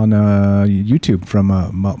YouTube from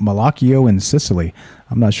Malacchio in Sicily.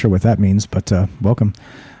 I'm not sure what that means, but welcome.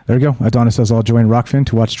 There you go. Adonis says, I'll join Rockfin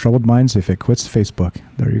to watch Troubled Minds if it quits Facebook.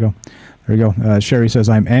 There you go. Sherry says,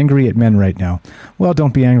 I'm angry at men right now. Well,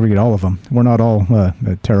 don't be angry at all of them. We're not all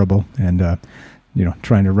terrible and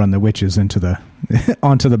trying to run the witches into the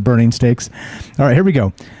onto the burning stakes. All right, here we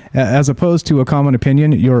go. As opposed to a common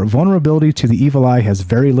opinion, your vulnerability to the evil eye has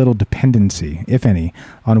very little dependency, if any,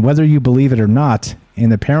 on whether you believe it or not in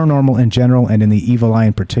the paranormal in general and in the evil eye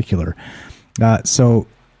in particular. So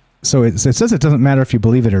it says it doesn't matter if you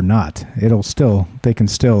believe it or not. You're still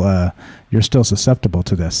susceptible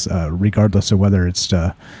to this, regardless of whether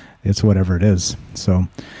it's whatever it is. So,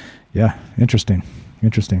 yeah, interesting.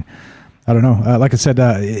 I don't know. Like I said,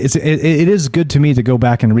 it is good to me to go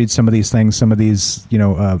back and read some of these things, some of these,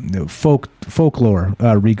 folklore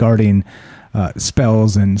regarding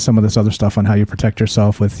spells and some of this other stuff on how you protect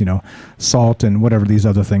yourself with, salt and whatever these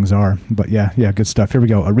other things are. But yeah, good stuff. Here we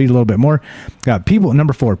go. I'll read a little bit more.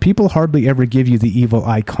 Number 4, people hardly ever give you the evil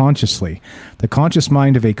eye consciously. The conscious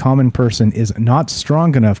mind of a common person is not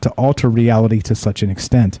strong enough to alter reality to such an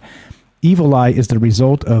extent. Evil eye is the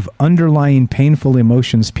result of underlying painful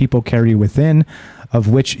emotions people carry within, of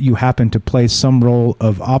which you happen to play some role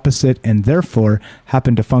of opposite and therefore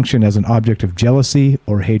happen to function as an object of jealousy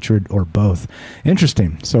or hatred or both.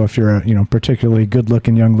 Interesting. So if you're a particularly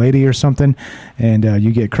good-looking young lady or something, and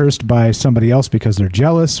you get cursed by somebody else because they're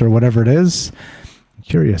jealous or whatever it is,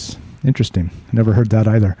 curious. Interesting. Never heard that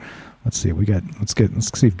either. Let's see.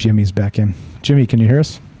 Let's see if Jimmy's back in. Jimmy, can you hear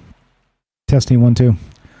us? Testing 1 2.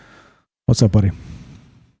 What's up, buddy?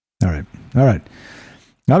 All right. I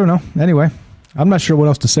don't know. Anyway, I'm not sure what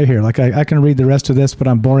else to say here. Like I can read the rest of this, but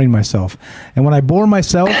I'm boring myself. And when I bore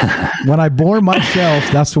myself,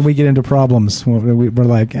 that's when we get into problems. We're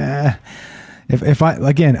like, If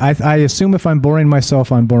I assume if I'm boring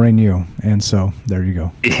myself, I'm boring you, and so there you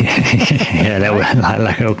go. Yeah, that was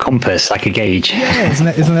like a compass, like a gauge. Yeah,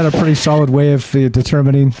 isn't that a pretty solid way of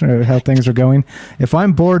determining how things are going? If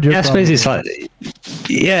I'm bored, you're I suppose it's like,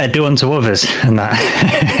 do unto others and that.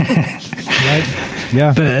 Right.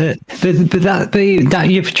 Yeah, but that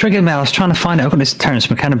you've triggered me. I was trying to find it. I've got this Terence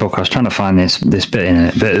McKenna book. I was trying to find this bit in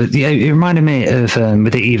it, but yeah, it reminded me of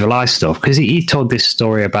with the evil eye stuff, because he told this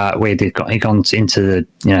story about where he'd gone into the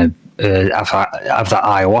have that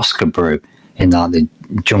ayahuasca brew in like the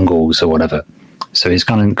jungles or whatever. So he's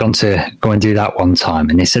gone to go and do that one time,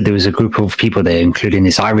 and they said there was a group of people there, including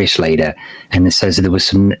this Irish lady, and it says there was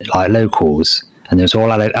some like locals, and there was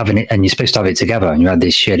all having it, and you're supposed to have it together, and you had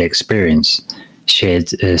this shared experience. Shared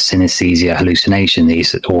synesthesia hallucination that you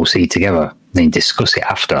all see together. They discuss it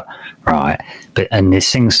after, right? And they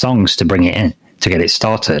sing songs to bring it in, to get it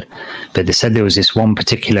started. But they said there was this one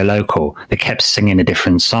particular local that kept singing a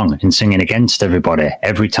different song and singing against everybody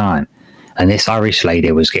every time. And this Irish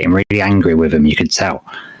lady was getting really angry with him, you could tell.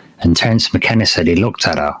 And Terence McKenna said he looked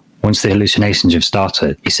at her once the hallucinations have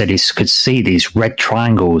started. He said he could see these red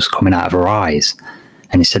triangles coming out of her eyes.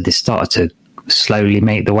 And he said they started to slowly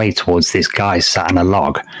make the way towards this guy sat on a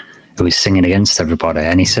log who was singing against everybody.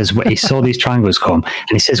 And he says he saw these triangles come,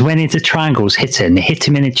 and he says when the triangles hit him, they hit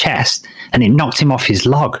him in the chest and it knocked him off his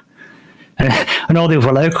log. And all the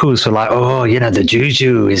other locals were like, oh, the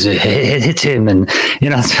juju is hit him, and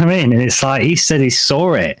what I mean. And it's like he said he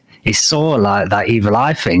saw it. He saw like that evil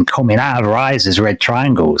eye thing coming out of her eyes as red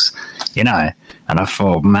triangles, And I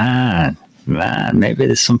thought, man, maybe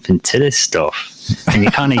there's something to this stuff. And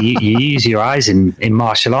you kind of you use your eyes in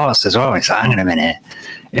martial arts as well. It's like, hang on a minute.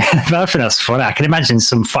 I think that's funny. I can imagine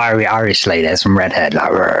some fiery Irish lady, some redhead,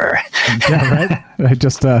 like, rrr. Yeah, right.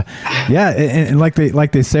 Just and like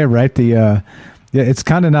they say, right? It's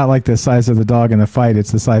kind of not like the size of the dog in the fight.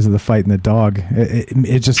 It's the size of the fight in the dog.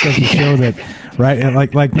 It just doesn't show that, right? And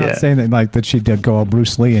like not saying that like that she did go all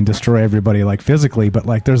Bruce Lee and destroy everybody like physically, but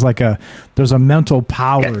like there's a mental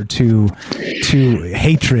power to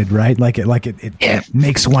hatred, right? Like it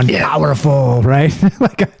makes one powerful, right?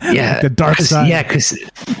 like the dark side. Yeah, because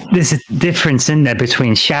there's a difference in there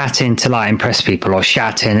between shouting to like impress people or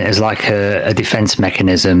shouting as like a defense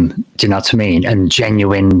mechanism. Do you know what I mean? And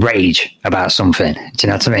genuine rage about something. Do you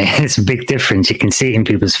know what I mean? It's a big difference. You can see it in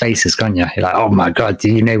people's faces, can't you? You're like, oh my God,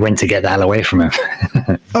 do you know when to get the hell away from him?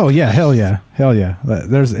 Oh yeah, hell yeah.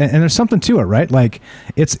 There's something to it, right? Like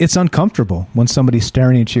it's uncomfortable when somebody's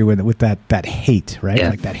staring at you with that hate, right? Yeah.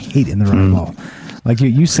 Like that hate in their eyeball. Like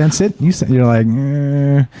you sense it. You're like,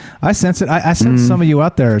 I sense it. I sense some of you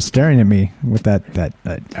out there staring at me with that.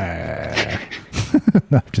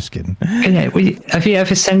 No, just kidding. Yeah, have you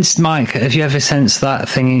ever sensed, Mike? Have you ever sensed that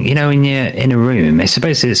thing? When you're in a room, I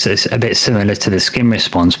suppose it's a bit similar to the skin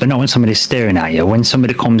response, but not when somebody's staring at you. When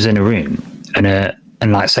somebody comes in a room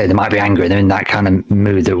and like say they might be angry, they're in that kind of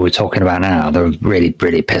mood that we're talking about now. They're really,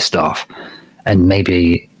 really pissed off, and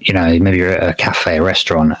maybe you're at a cafe, a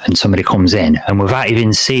restaurant, and somebody comes in, and without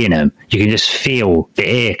even seeing them, you can just feel the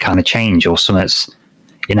air kind of change, or something's,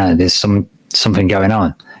 there's something going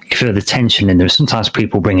on. You feel the tension in there. Sometimes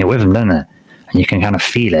people bring it with them, don't they? And you can kind of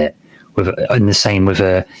feel it. And the same with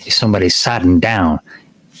if somebody's sad and down,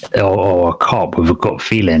 or a cop with a gut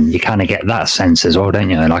feeling, you kind of get that sense as well, don't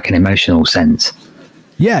you? Like an emotional sense.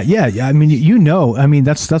 Yeah. I mean,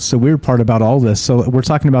 that's the weird part about all this. So we're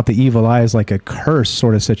talking about the evil eye as like a curse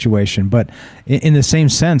sort of situation, but in the same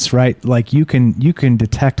sense, right? Like you can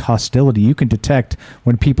detect hostility. You can detect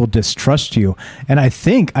when people distrust you. And I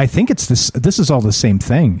think it's this is all the same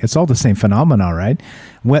thing. It's all the same phenomena, right?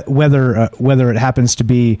 Whether it happens to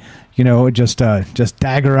be, just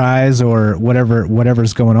dagger eyes or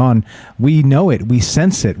whatever's going on, we know it, we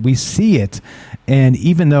sense it, we see it. And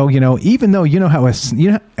even though how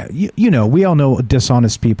we all know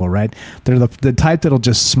dishonest people, right? They're the type that'll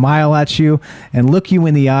just smile at you and look you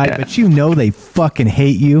in the eye, but they fucking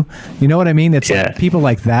hate you. You know what I mean? It's like people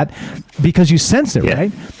like that, because you sense it,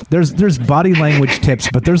 right? There's body language tips,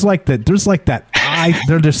 but there's like that eye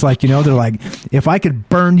they're just like, they're like, if I could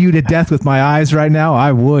burn you to death with my eyes right now,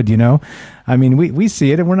 I would, I mean, we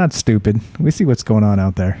see it, and we're not stupid. We see what's going on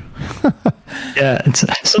out there. Yeah,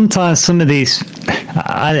 sometimes some of these,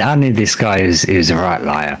 I knew this guy who's a right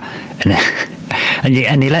liar, and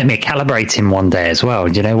he let me calibrate him one day as well.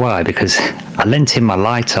 Do you know why? Because I lent him my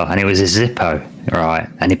lighter, and it was a Zippo, right?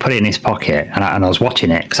 And he put it in his pocket, and I was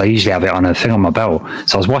watching it, because I usually have it on a thing on my belt.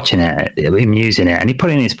 So I was watching it, him using it, and he put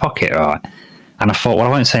it in his pocket, right? And I thought, well, I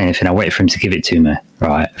won't say anything. I'll wait for him to give it to me,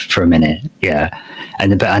 right, for a minute. Yeah.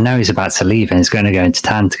 But I know he's about to leave, and he's going to go into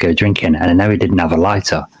town to go drinking, and I know he didn't have a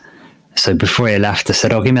lighter. So before he left, I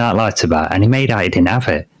said, "Oh, give me that lighter back." And he made out he didn't have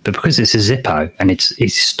it. But because it's a Zippo, and he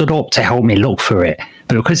stood up to help me look for it.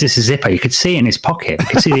 But because it's a Zippo, you could see it in his pocket. You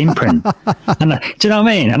could see the imprint. And do you know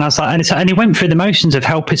what I mean? And I was like, and he went through the motions of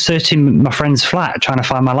helping searching my friend's flat, trying to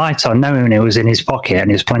find my lighter, knowing it was in his pocket, and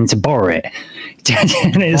he was planning to borrow it.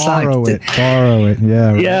 And it's borrow it.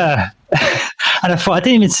 Yeah. Right. Yeah. And I thought, I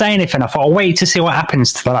didn't even say anything. I thought, I'll wait to see what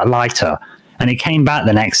happens to that lighter. And he came back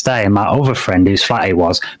the next day, and my other friend, whose flat he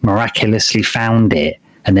was, miraculously found it,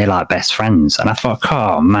 and they're like best friends. And I thought,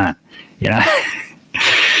 oh man,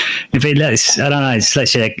 if it lets, I don't know, it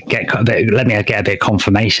lets you let me get a bit of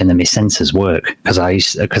confirmation that my senses work, because I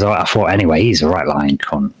thought anyway, he's a right lying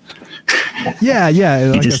cunt. Yeah.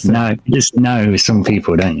 You just know some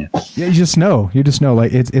people, don't you? Yeah, you just know.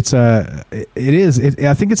 Like it is.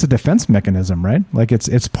 I think it's a defense mechanism, right? Like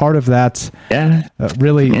it's part of that. Yeah.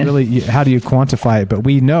 Really. How do you quantify it? But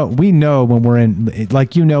we know when we're in,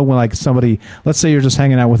 like, when like somebody, let's say you're just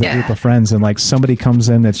hanging out with a group of friends, and like somebody comes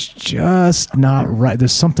in that's just not right.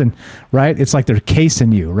 There's something, right? It's like they're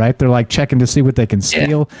casing you, right? They're like checking to see what they can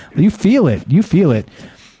steal. Yeah. You feel it.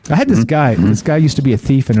 I had this guy. This guy used to be a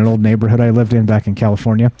thief in an old neighborhood I lived in back in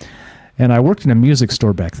California, and I worked in a music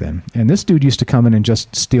store back then. And this dude used to come in and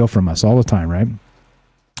just steal from us all the time, right?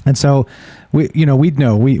 And so we'd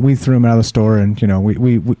know we threw him out of the store, and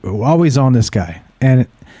we always on this guy, and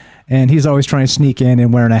he's always trying to sneak in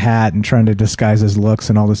and wearing a hat and trying to disguise his looks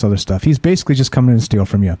and all this other stuff. He's basically just coming in and steal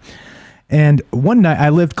from you. And one night, I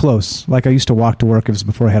lived close, like I used to walk to work. It was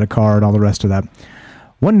before I had a car and all the rest of that.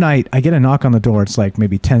 One night, I get a knock on the door. It's like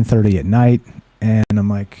maybe 10:30 at night, and I'm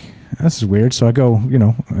like, this is weird. So I go,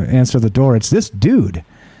 answer the door. It's this dude,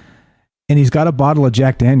 and he's got a bottle of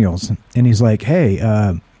Jack Daniels, and he's like, hey,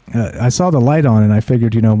 I saw the light on, and I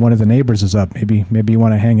figured, one of the neighbors is up. Maybe you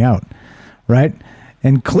want to hang out, right?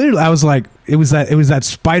 And clearly, I was like, it was that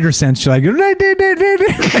spider sense. You're like,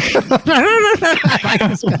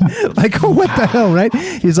 like, oh, what the hell, right?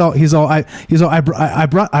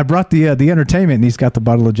 I brought the entertainment, and he's got the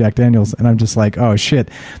bottle of Jack Daniels, and I'm just like, oh shit,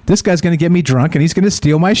 this guy's gonna get me drunk, and he's gonna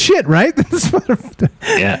steal my shit, right?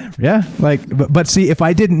 Yeah. Like, but see, if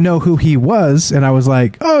I didn't know who he was, and I was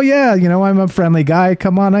like, oh yeah, I'm a friendly guy,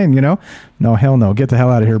 come on in, no, hell no, get the hell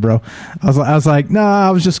out of here, bro. I was like, nah,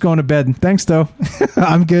 I was just going to bed. Thanks though,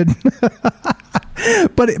 I'm good.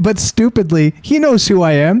 But stupidly, he knows who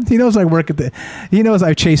I am. He knows I work he knows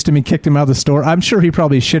I chased him and kicked him out of the store. I'm sure he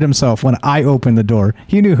probably shit himself when I opened the door.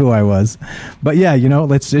 He knew who I was. But yeah,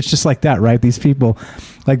 it's just like that, right? These people,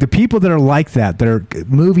 like the people that are like that are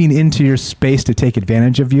moving into your space to take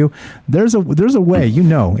advantage of you. There's a way,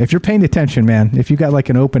 if you're paying attention, man, if you got like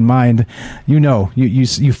an open mind, you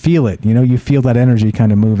feel it, you feel that energy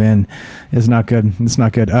kind of move in. It's not good.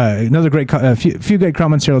 Another great, few great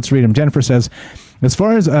comments here. Let's read them. Jennifer says, as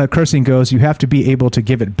far as cursing goes, you have to be able to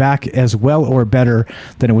give it back as well or better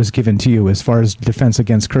than it was given to you. As far as defense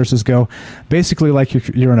against curses go, basically like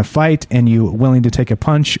you're in a fight and you're willing to take a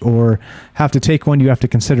punch or have to take one, you have to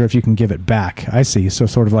consider if you can give it back. I see. So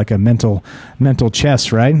sort of like a mental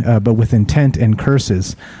chess, right? But with intent and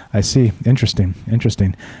curses. I see. Interesting.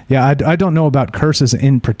 Yeah, I don't know about curses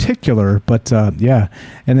in particular, but yeah.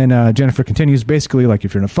 And then Jennifer continues, basically like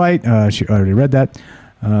if you're in a fight, she already read that.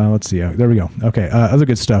 Let's see. There we go. Okay. Other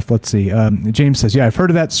good stuff. Let's see. James says, yeah, I've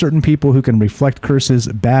heard of that. Certain people who can reflect curses,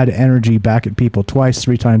 bad energy back at people twice,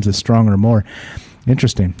 3 times as strong or more.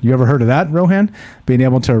 Interesting. You ever heard of that, Rohan? Being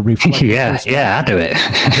able to reflect? Yeah, I do it.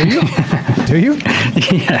 Do you?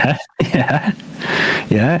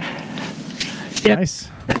 Yeah. Nice.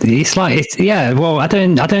 It's like well, I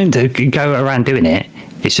don't go around doing it.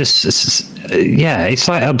 It's just it's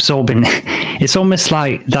like absorbing. It's almost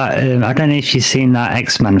like that. I don't know if you've seen that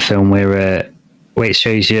X-Men film where it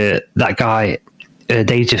shows you that guy,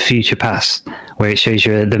 Days of Future Past, where it shows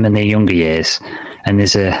you them in their younger years, and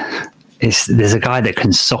there's a guy that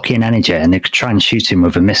can suck in energy, and they could try and shoot him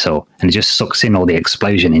with a missile, and it just sucks in all the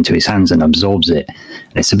explosion into his hands and absorbs it.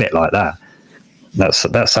 And it's a bit like that.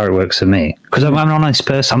 That's how it works for me, because I'm an honest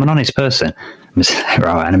person.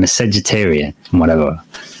 right, and I'm a Sagittarian and whatever.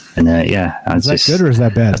 And is that good or is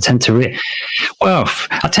that bad? I tend to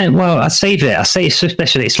I save it. I say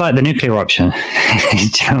especially it's like the nuclear option. Do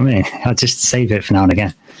you know what I mean? I just save it for now and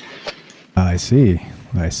again. I see.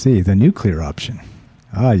 The nuclear option.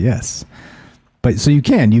 Ah, yes. But so you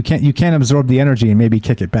can absorb the energy and maybe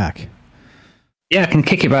kick it back. Yeah, I can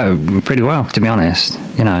kick it back pretty well, to be honest.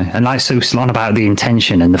 You know, and like Sue's on about the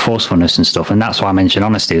intention and the forcefulness and stuff, and that's why I mentioned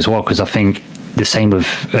honesty as well, because I think the same with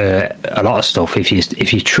a lot of stuff. If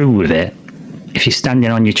you're true with it, if you're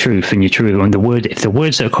standing on your truth and you're true, and if the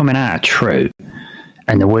words that are coming out are true,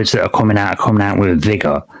 and the words that are coming out with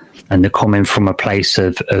vigor, and they're coming from a place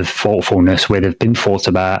of thoughtfulness where they've been thought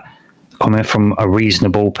about, coming from a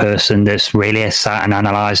reasonable person that's really sat and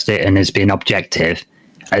analysed it and has been objective.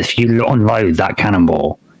 If you unload that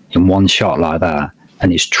cannonball in one shot like that,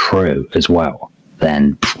 and it's true as well,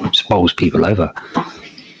 then it bowls people over.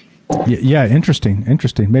 Yeah, interesting.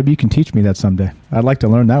 Maybe you can teach me that someday. I'd like to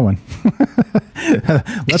learn that one.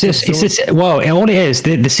 All it is,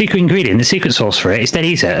 the secret ingredient, the secret sauce for it, it's dead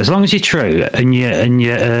easy. As long as you're true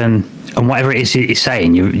and whatever it is you're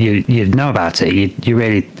saying, you know about it, you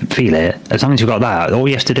really feel it. As long as you've got that, all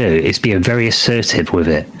you have to do is be very assertive with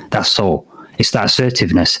it. That's all. It's that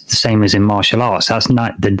assertiveness, the same as in martial arts. That's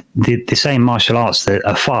not the same martial arts that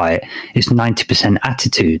a fight is 90%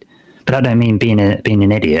 attitude. But I don't mean being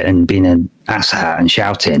an idiot and being an asshat and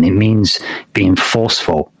shouting. It means being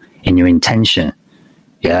forceful in your intention.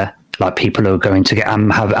 Yeah, like people who are going to get. I'm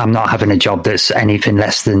not having a job that's anything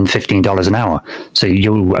less than $15 an hour. So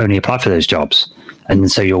you'll only apply for those jobs,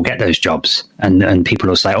 and so you'll get those jobs. And people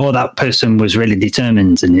will say, "Oh, that person was really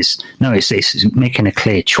determined." And it's making a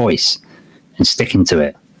clear choice and sticking to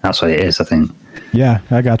it. That's what it is, I think. Yeah,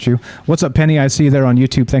 I got you. What's up, Penny? I see you there on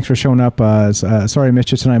YouTube. Thanks for showing up. Sorry I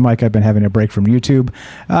missed you tonight, Mike. I've been having a break from YouTube.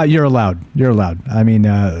 You're allowed. I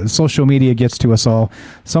mean, social media gets to us all.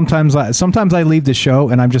 Sometimes I leave the show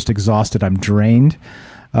and I'm just exhausted. I'm drained.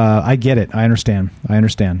 I get it. I understand. And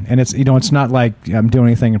it's not like I'm doing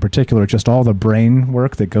anything in particular. It's just all the brain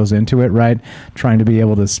work that goes into it, right? Trying to be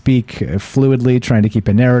able to speak fluidly, trying to keep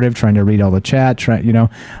a narrative, trying to read all the chat,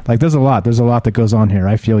 there's a lot that goes on here.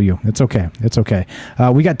 I feel you. It's okay.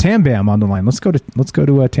 We got Tam Bam on the line. Let's go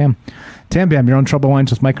to Tam. Tam Bam, you're on Trouble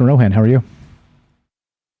Lines with Mike and Rohan. How are you?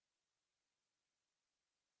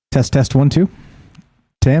 Test 1 2.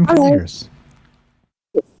 Tam, can you hear us?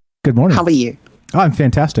 Good morning. How are you? Oh, I'm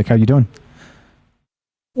fantastic. How are you doing?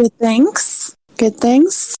 Good, thanks.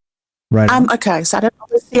 Right. Okay, so I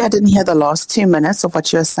didn't hear the last 2 minutes of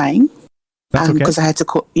what you were saying. That's okay. Because I had to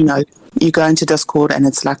call, you go into Discord and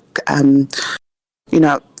it's like,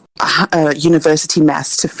 university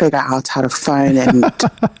maths to figure out how to phone and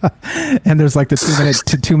and there's like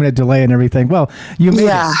the 2 minute delay and everything. Well, you made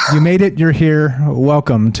it. You made it. You're here.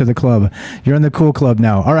 Welcome to the club. You're in the cool club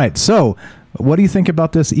now. All right. So, what do you think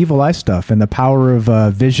about this evil eye stuff and the power of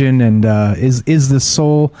vision and is the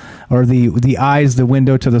soul or the eyes the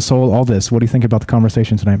window to the soul? All this. What do you think about the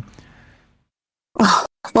conversation tonight?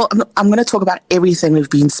 Well, I'm going to talk about everything we've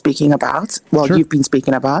been speaking about. Well, sure. You've been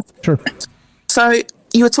speaking about. Sure. So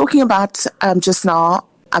you were talking about just now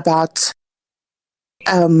about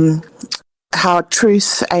how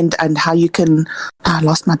truth and how you can. I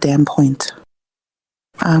lost my damn point.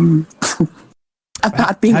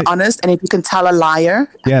 About being honest, and if you can tell a liar.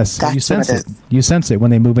 Yes, that's you sense what it. You sense it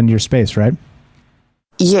when they move into your space, right?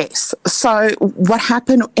 Yes. So what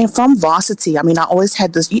happened from varsity, I mean, I always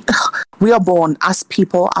had this, we are born, us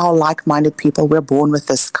people, our like-minded people, we're born with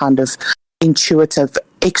this kind of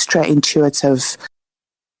extra intuitive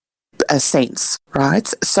sense,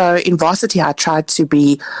 right? So in varsity, I tried to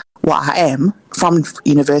be what I am from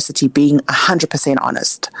university, being 100%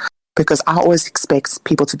 honest. Because I always expect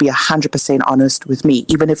people to be 100% honest with me,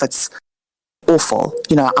 even if it's awful.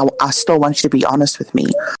 I still want you to be honest with me.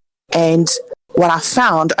 And what I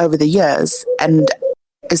found over the years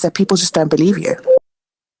is that people just don't believe you.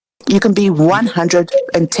 You can be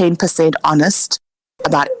 110% honest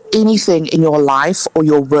about anything in your life or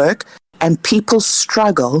your work, and people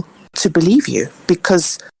struggle to believe you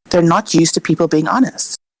because they're not used to people being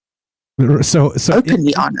honest. So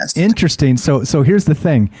openly honest. Interesting. So here's the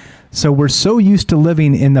thing. So we're so used to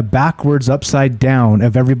living in the backwards upside down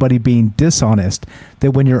of everybody being dishonest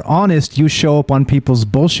that when you're honest, you show up on people's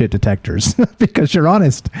bullshit detectors because you're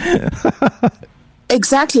honest.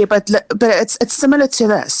 Exactly. But it's similar to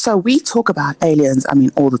this. So we talk about aliens,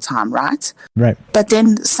 all the time, right? Right. But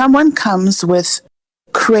then someone comes with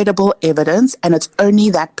credible evidence and it's only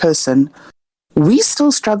that person. We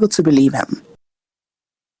still struggle to believe him.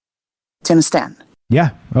 Do you understand?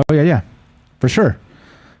 Yeah. Oh, yeah. For sure.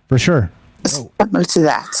 Similar to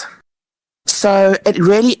that. So it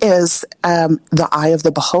really is the eye of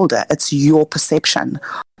the beholder. It's your perception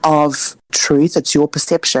of truth. It's your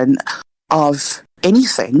perception of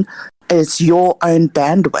anything. It's your own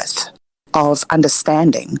bandwidth of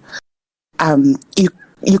understanding.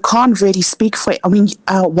 You can't really speak for. I mean,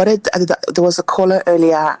 there was a caller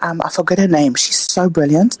earlier. I forget her name. She's so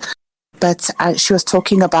brilliant, but she was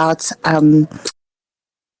talking about.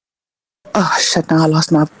 Oh shit! Now I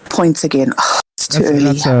lost my points again. Oh, it's too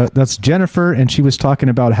early. That's Jennifer, and she was talking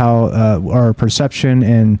about how our perception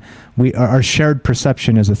and our shared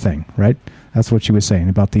perception is a thing, right? That's what she was saying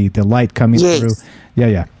about the light coming through.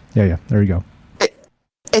 Yeah. There you go.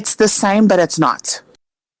 It's the same, but it's not.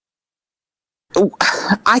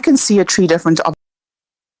 I can see a tree different.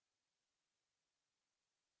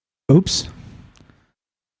 Oops.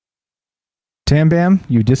 Tam Bam,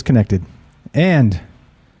 you disconnected. And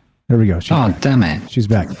there we go. Damn it. She's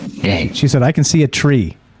back. Yeah. She said, I can see a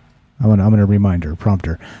tree. I'm going to remind her, prompt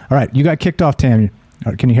her. All right. You got kicked off, Tam.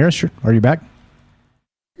 Can you hear us? Are you back?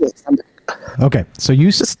 Yes, I'm back. Okay. So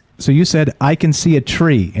you said, I can see a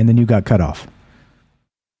tree, and then you got cut off.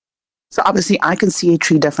 So obviously I can see a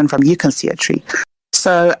tree different from you can see a tree.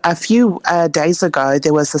 So a few days ago,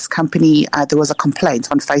 there was this company, there was a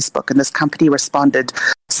complaint on Facebook, and this company responded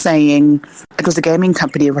saying, it was a gaming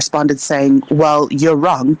company, responded saying, well, you're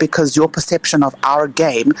wrong because your perception of our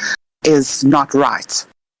game is not right.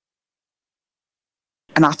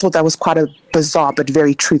 And I thought that was quite a bizarre but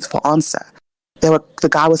very truthful answer. The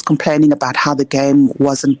guy was complaining about how the game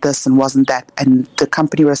wasn't this and wasn't that, and the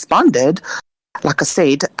company responded, like I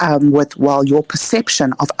said, with, well, your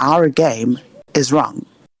perception of our game is wrong.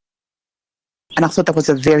 And I thought that was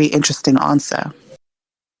a very interesting answer.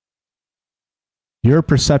 Your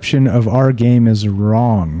perception of our game is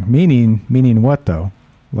wrong. Meaning what, though?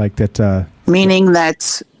 Like that... Meaning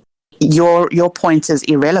that your point is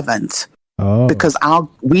irrelevant. Oh. Because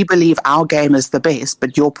we believe our game is the best,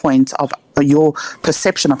 but your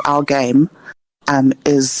perception of our game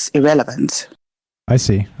is irrelevant. I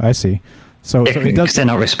see. So because they're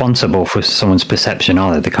not responsible for someone's perception,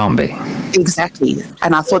 are they? They can't be. Exactly.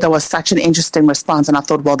 And I thought that was such an interesting response. And I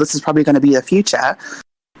thought, well, this is probably going to be the future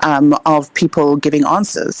of people giving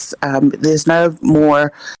answers. There's no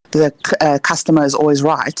more the customer is always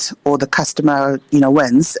right or the customer,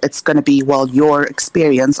 wins. It's going to be, well, your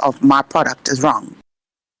experience of my product is wrong.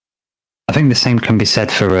 I think the same can be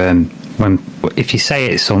said for if you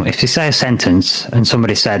say a sentence and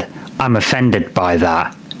somebody said, "I'm offended by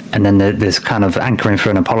that," and then there's kind of anchoring for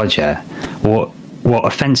an apology. What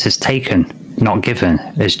offence is taken, not given,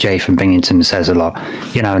 as Jay from Binghamton says a lot.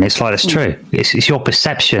 And it's like, that's true. It's your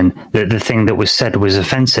perception that the thing that was said was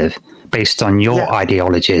offensive based on your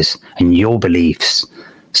ideologies and your beliefs.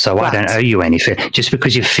 So right. I don't owe you anything. Just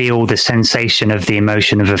because you feel the sensation of the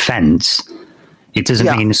emotion of offence, it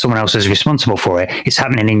doesn't mean someone else is responsible for it. It's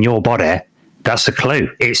happening in your body. That's a clue.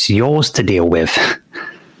 It's yours to deal with.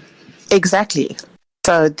 Exactly.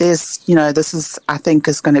 So there's, this is, I think,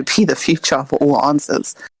 is going to be the future of all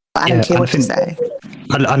answers. But I don't care what you say.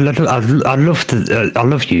 I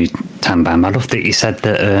love you, Tam Bam. I love that you said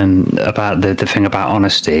that about the thing about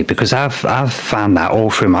honesty, because I've found that all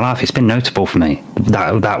through my life. It's been notable for me.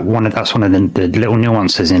 That's one of the little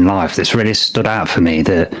nuances in life that's really stood out for me.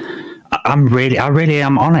 That I really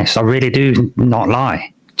am honest. I really do not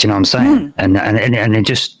lie. Do you know what I'm saying? And it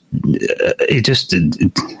just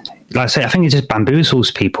like I say, I think it just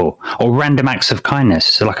bamboozles people, or random acts of kindness.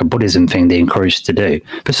 It's like a Buddhism thing they encourage to do.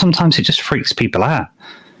 But sometimes it just freaks people out.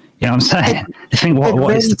 You know what I'm saying? They think,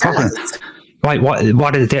 what is the problem? Right,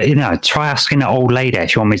 what did they, try asking that old lady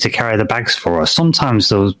if you want me to carry the bags for us. Sometimes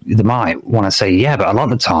they might want to say, yeah, but a lot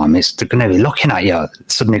of the time they're going to be looking at you,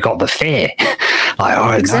 suddenly got the fear. Like,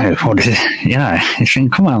 oh, exactly. No, what is it? You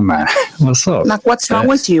think, come on, man, what's up? Like, what's wrong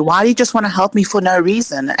with you? Why do you just want to help me for no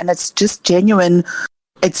reason? And it's just genuine.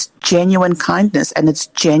 It's genuine kindness and it's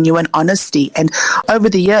genuine honesty. And over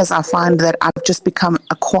the years, I find that I've just become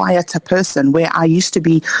a quieter person, where I used to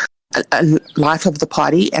be a life of the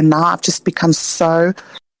party, and now I've just become so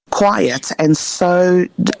quiet and so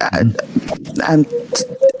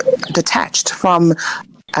detached from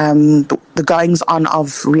the goings on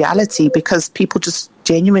of reality, because people just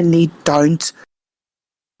genuinely don't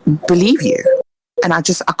believe you. And I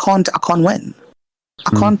can't win.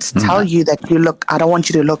 I can't tell you that I don't want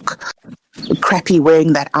you to look crappy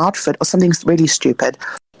wearing that outfit or something really stupid.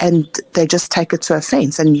 And they just take it to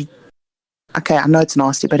offense. And okay, I know it's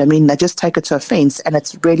nasty, but I mean, they just take it to offense, and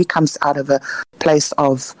it really comes out of a place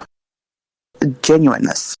of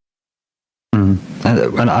genuineness.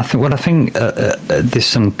 And I think there's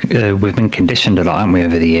some we've been conditioned a lot, haven't we,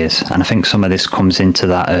 over the years? And I think some of this comes into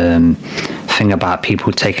that thing about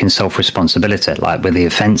people taking self-responsibility, like with the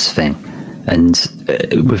offence thing. And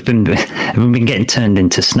we've been getting turned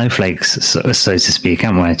into snowflakes, so to speak,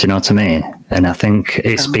 haven't we? Do you know what I mean? And I think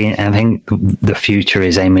I think the future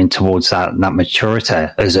is aiming towards that maturity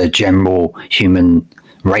as a general human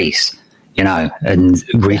race, you know, and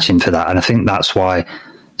reaching for that. And I think that's why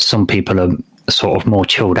some people are sort of more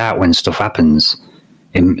chilled out when stuff happens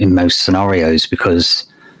in most scenarios,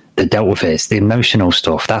 because they dealt with it. It's the emotional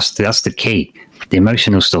stuff. That's the key. The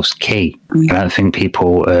emotional stuff's key. I don't think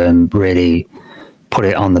people really put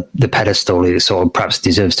it on the pedestal it sort of perhaps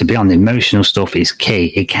deserves to be on. The emotional stuff is key.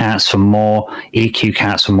 It counts for more. EQ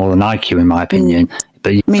counts for more than IQ, in my opinion.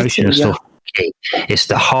 But the emotional stuff is key. It's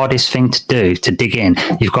the hardest thing to do, to dig in.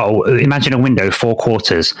 You've got to imagine a window, 4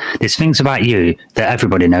 quarters. There's things about you that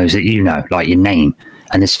everybody knows that you know, like your name.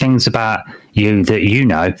 And there's things about you that you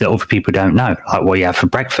know that other people don't know, like what you have for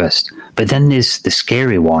breakfast. But then there's the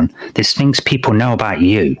scary one. There's things people know about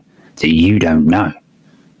you that you don't know. You know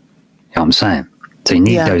what I'm saying? So you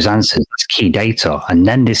need those answers. That's key data. And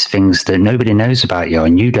then there's things that nobody knows about you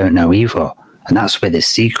and you don't know either. And that's where the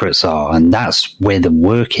secrets are. And that's where the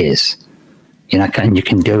work is. You know, and you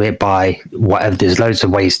can do it by whatever. There's loads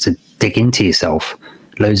of ways to dig into yourself.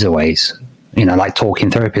 Loads of ways. You know, like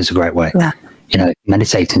talking therapy is a great way. Yeah. You know,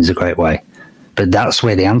 meditating is a great way. But that's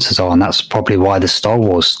where the answers are, and that's probably why the Star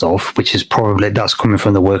Wars stuff, which is probably, that's coming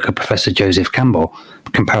from the work of Professor Joseph Campbell,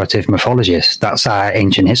 comparative mythologist. That's our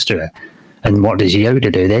ancient history. And what does Yoda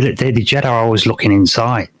do? The Jedi are always looking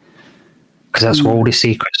inside, because that's where all the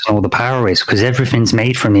secrets and all the power is, because everything's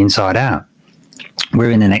made from the inside out.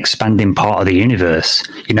 We're in an expanding part of the universe.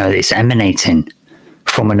 You know, it's emanating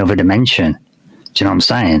from another dimension. Do you know what I'm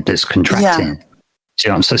saying? That's contracting. Yeah. Do you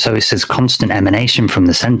know what I'm saying? So it's this constant emanation from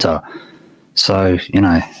the center. So, you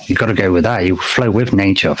know, you've got to go with that. You flow with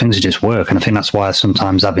nature. Things just work. And I think that's why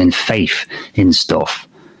sometimes having faith in stuff,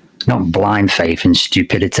 not blind faith in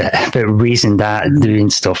stupidity, but reason that doing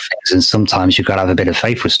stuff. And sometimes you've got to have a bit of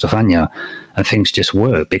faith with stuff, haven't you? And things just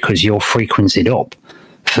work because you're frequenced up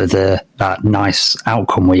for that nice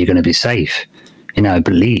outcome where you're going to be safe. You know,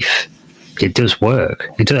 belief. It does work.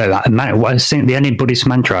 It does. I think the only Buddhist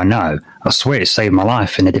mantra I know, I swear it saved my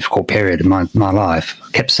life in a difficult period of my life.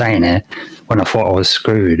 I kept saying it when I thought I was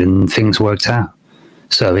screwed and things worked out.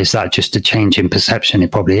 So is that just a change in perception?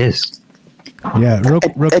 It probably is. Yeah, real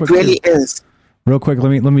quick. It really is. Real quick, let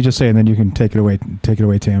me just say, and then you can take it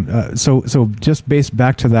away, Tam. So just based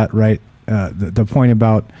back to that, right? The point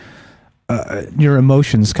about your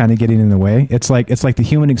emotions kind of getting in the way. It's like the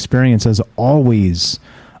human experience is always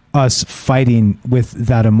us fighting with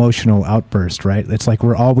that emotional outburst, right? It's like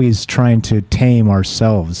we're always trying to tame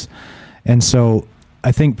ourselves. And so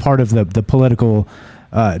I think part of the political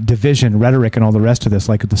division, rhetoric, and all the rest of this,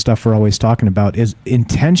 like the stuff we're always talking about, is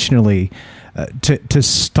intentionally to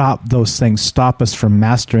stop those things, stop us from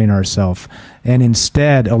mastering ourselves, and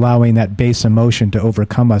instead allowing that base emotion to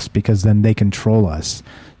overcome us, because then they control us.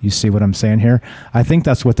 You see what I'm saying here? I think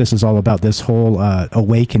that's what this is all about. This whole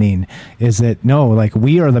awakening is that, no, like,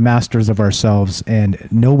 we are the masters of ourselves, and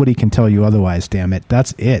nobody can tell you otherwise. Damn it,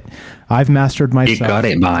 that's it. I've mastered myself. You got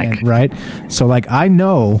it, Mike. Right? So, like, I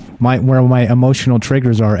know where my emotional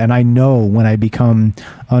triggers are, and I know when I become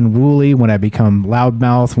unruly, when I become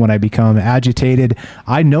loudmouth, when I become agitated.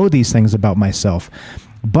 I know these things about myself,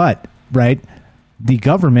 but right. The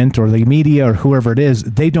government or the media or whoever it is,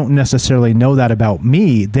 they don't necessarily know that about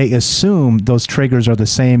me. They assume those triggers are the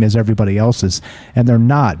same as everybody else's, and they're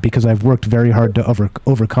not, because I've worked very hard to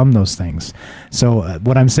overcome those things. So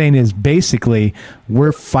what I'm saying is, basically,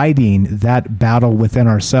 we're fighting that battle within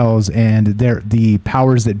ourselves, and the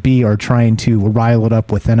powers that be are trying to rile it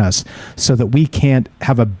up within us so that we can't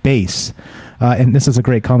have a base. And this is a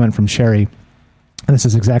great comment from Sherry. This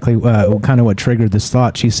is exactly kind of what triggered this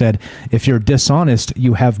thought. She said, if you're dishonest,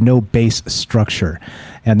 you have no base structure.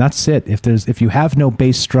 And that's it. If you have no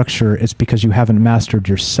base structure, it's because you haven't mastered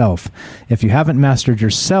yourself. If you haven't mastered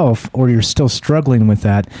yourself, or you're still struggling with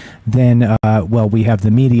that, then, well, we have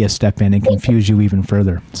the media step in and confuse you even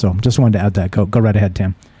further. So just wanted to add that. Go right ahead,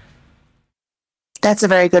 Tam. That's a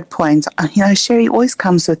very good point. You know, Sherry always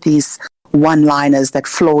comes with these one-liners that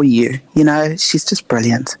floor you. You know, she's just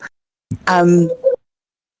brilliant.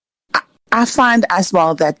 I find as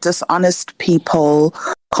well that dishonest people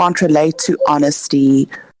can't relate to honesty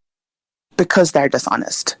because they're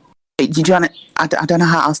dishonest. I don't know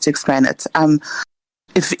how else to explain it.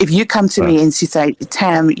 If you come to me and you say,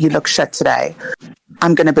 Tam, you look shit today,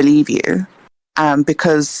 I'm going to believe you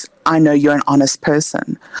because I know you're an honest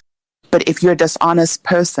person. But if you're a dishonest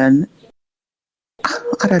person,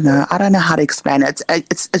 I don't know how to explain it.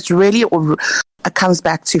 It's really, it comes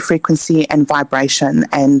back to frequency and vibration.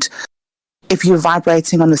 And if you're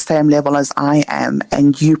vibrating on the same level as I am,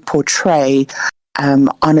 and you portray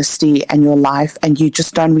honesty in your life, and you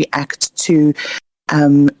just don't react to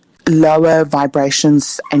lower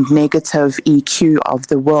vibrations and negative EQ of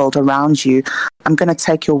the world around you, I'm going to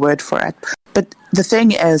take your word for it. But the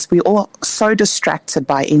thing is, we're all so distracted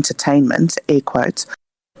by entertainment, air quotes,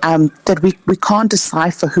 that we can't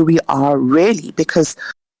decipher who we are really, because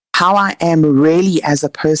how I am really as a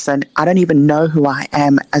person, I don't even know who I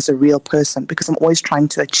am as a real person, because I'm always trying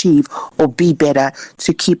to achieve or be better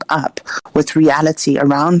to keep up with reality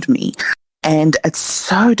around me. And it's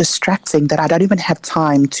so distracting that I don't even have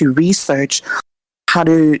time to research how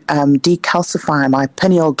to decalcify my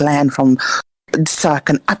pineal gland so I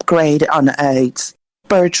can upgrade on a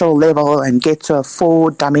spiritual level and get to a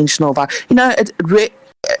 4-dimensional vibe.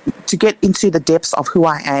 To get into the depths of who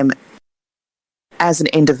I am as an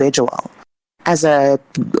individual, as a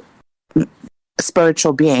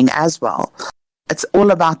spiritual being as well. It's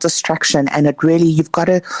all about distraction, and you've got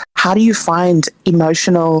to, how do you find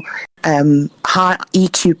emotional, high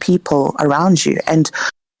EQ people around you? And,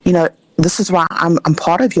 this is why I'm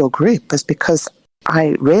part of your group, is because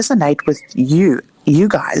I resonate with you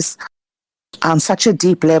guys on such a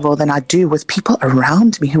deep level than I do with people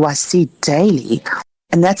around me who I see daily.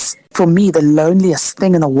 And that's, for me, the loneliest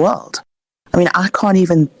thing in the world. I mean, I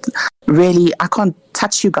can't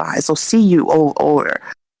touch you guys or see you, or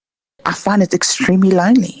I find it extremely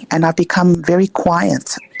lonely, and I've become very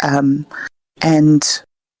quiet and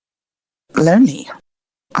lonely.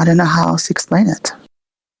 I don't know how else to explain it.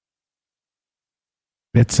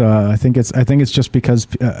 It's I think it's just because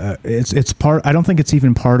it's part. I don't think it's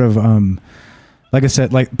even part of like I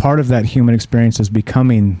said, like part of that human experience is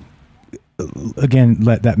becoming, again,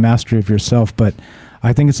 that mastery of yourself. But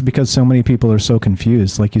I think it's because so many people are so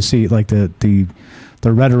confused. Like you see, like the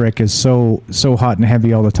rhetoric is so hot and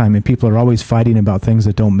heavy all the time, and people are always fighting about things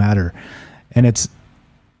that don't matter, and it's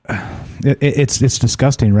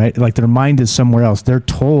disgusting, right? Like their mind is somewhere else. They're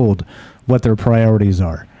told what their priorities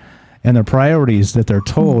are, and their priorities that they're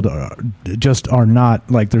told are not,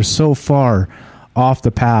 like, they're so far off the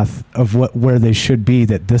path of where they should be,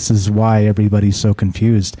 that this is why everybody's so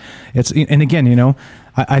confused. And again,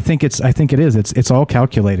 I think it is. It's all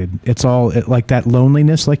calculated. It's all like that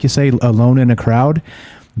loneliness, like you say, alone in a crowd.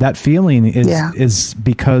 That feeling is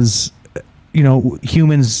because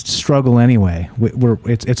humans struggle anyway.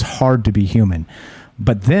 It's hard to be human,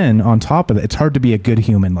 but then on top of it, it's hard to be a good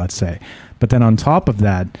human, let's say. But then on top of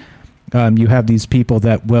that, you have these people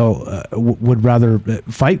that would rather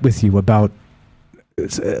fight with you about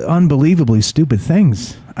unbelievably stupid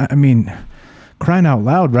things. I mean, crying out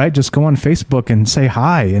loud, right? Just go on Facebook and say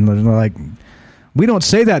hi, and they're like, we don't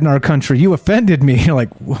say that in our country. You offended me. You're like,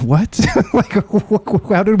 what? Like,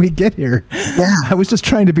 how did we get here? Yeah, I was just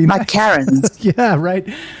trying to be like Karens. Yeah, right.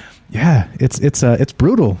 Yeah, it's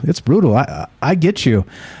brutal. It's brutal. I get you.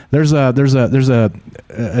 There's a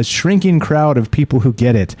shrinking crowd of people who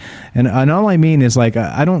get it, and all I mean is, like,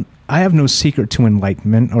 I have no secret to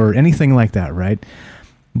enlightenment or anything like that, right?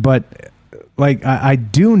 But like I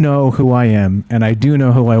do know who I am, and I do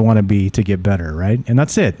know who I want to be to get better, right? And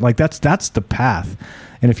that's it. Like that's the path.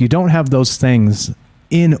 And if you don't have those things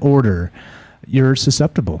in order, you're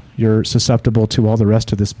susceptible. You're susceptible to all the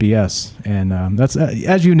rest of this BS. And that's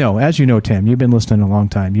as you know, Tim. You've been listening a long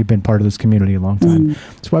time. You've been part of this community a long time.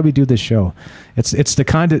 That's why we do this show. It's the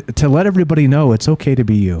kind of, to let everybody know it's okay to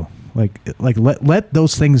be you. Like let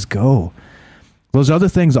those things go. Those other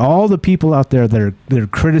things, all the people out there that are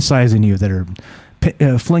criticizing you, that are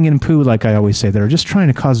flinging poo, like I always say, that are just trying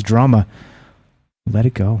to cause drama, let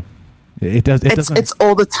it go. It's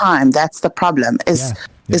all the time. That's the problem. Is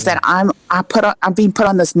that I've been put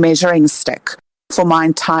on this measuring stick for my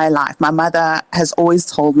entire life. My mother has always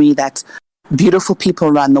told me that beautiful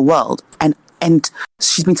people run the world, and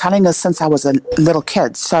she's been telling us since I was a little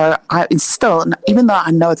kid. So I still, even though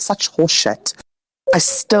I know it's such horseshit, I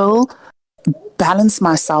still balance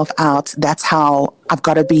myself out. That's how I've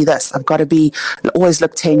got to be this. I've got to always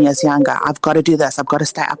look 10 years younger. I've got to do this. I've got to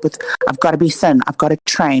stay up I've got to be thin. I've got to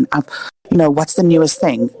train. What's the newest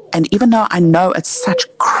thing? And even though I know it's such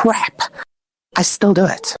crap, I still do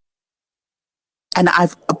it. And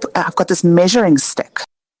I've got this measuring stick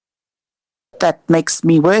that makes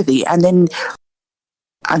me worthy. And then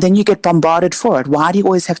you get bombarded for it. Why do you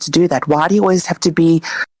always have to do that? Why do you always have to be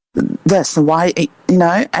this? And why,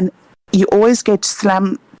 and you always get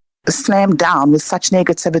slammed down with such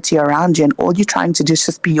negativity around you, and all you're trying to do is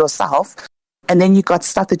just be yourself and then you got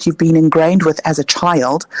stuff that you've been ingrained with as a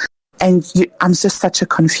child, and I'm just such a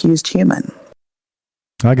confused human.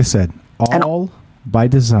 Like I said, all by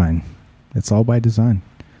design. It's all by design.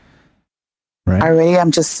 Right. I really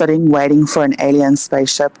am just sitting waiting for an alien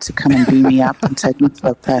spaceship to come and beam me up and take me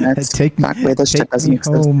to a planet where the shit doesn't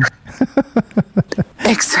exist.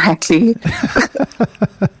 Exactly.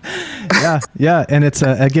 Yeah, and it's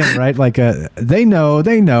again, right? Like they know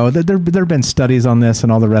that there have been studies on this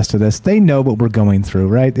and all the rest of this. They know what we're going through,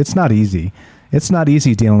 right? It's not easy. It's not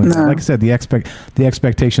easy dealing with it. Like I said, the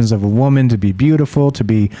expectations of a woman to be beautiful, to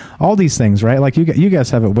be all these things, right? Like you guys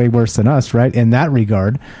have it way worse than us, right? In that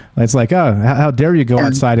regard, it's like, oh, how dare you go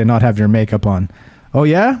outside and not have your makeup on? Oh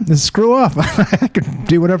yeah, screw off. I can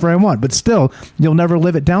do whatever I want, but still, you'll never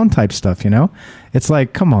live it down type stuff, you know? It's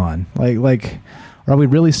like, come on, like, are we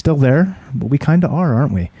really still there? But we kind of are,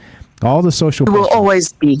 aren't we? All the social. It will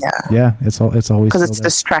always be here. Yeah, it's always because it's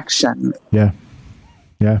distraction. Yeah.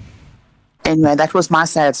 Anyway, that was my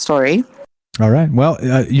sad story. All right. Well,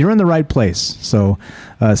 you're in the right place. So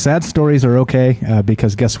sad stories are okay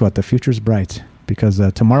because guess what? The future's bright because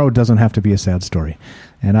tomorrow doesn't have to be a sad story.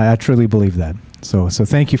 And I truly believe that. So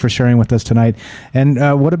thank you for sharing with us tonight. And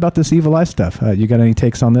what about this evil eye stuff? You got any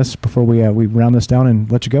takes on this before we round this down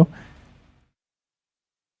and let you go?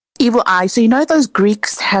 Evil eye. So you know those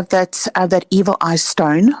Greeks have that evil eye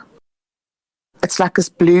stone? It's like this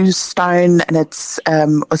blue stone, and it's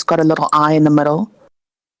got a little eye in the middle.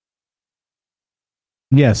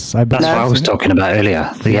 Yes, that's what I was talking about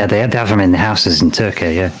earlier. Yeah, they have them in the houses in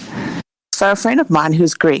Turkey. Yeah. So a friend of mine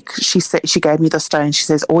who's Greek, she gave me the stone. She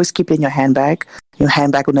says, "Always keep it in your handbag. Your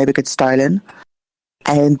handbag will never get stolen."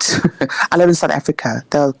 And I live in South Africa.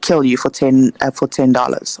 They'll kill you for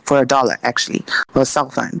 $10 for $1 actually, for a cell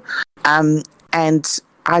phone. And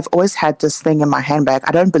I've always had this thing in my handbag.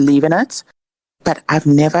 I don't believe in it. But I've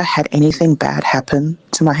never had anything bad happen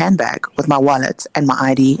to my handbag with my wallet and my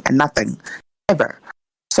ID and nothing, ever.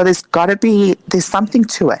 So there's something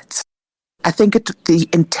to it. I think the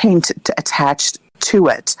intent to attach to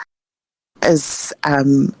it is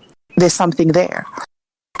there's something there.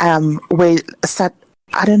 Where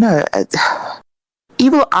I don't know,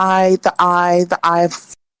 evil eye, the eye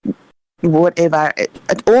of whatever.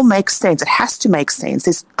 It all makes sense. It has to make sense.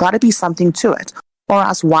 There's got to be something to it. Or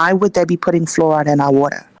else, why would they be putting fluoride in our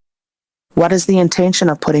water? What is the intention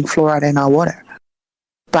of putting fluoride in our water?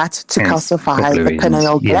 But to calcify the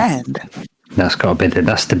pineal gland. That's got to be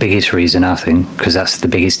that's the biggest reason, I think, because that's the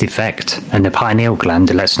biggest effect. And the pineal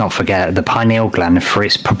gland, let's not forget, the pineal gland, for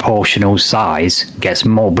its proportional size, gets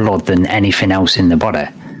more blood than anything else in the body.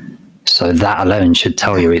 So that alone should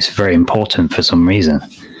tell you it's very important for some reason.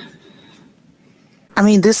 I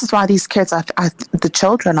mean, this is why these kids, the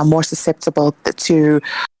children are more susceptible to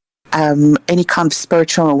any kind of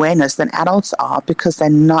spiritual awareness than adults are, because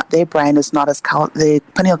their brain is not as, their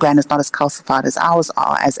pineal gland is not as calcified as ours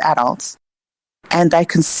are as adults. And they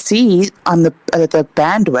can see on the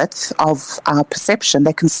bandwidth of our perception,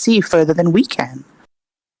 they can see further than we can.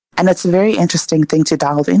 And it's a very interesting thing to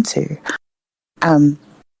delve into.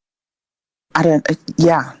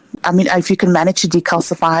 I mean, if you can manage to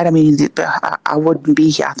decalcify it, I mean, I wouldn't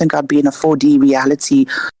be here. I think I'd be in a 4D reality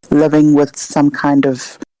living with some kind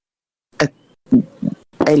of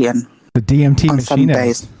alien. The DMT on machine some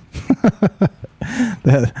elves. days.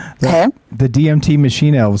 The DMT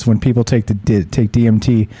machine elves, when people take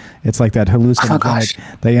DMT, it's like that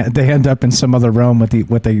hallucinogenic. They end up in some other realm with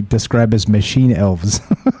what they describe as machine elves.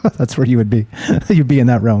 That's where you would be. You'd be in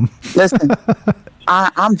that realm. Listen,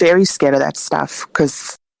 I'm very scared of that stuff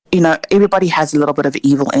because, you know, everybody has a little bit of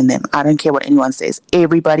evil in them. I don't care what anyone says.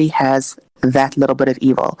 Everybody has that little bit of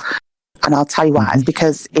evil. And I'll tell you why. It's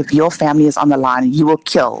because if your family is on the line, you will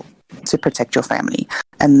kill to protect your family.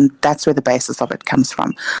 And that's where the basis of it comes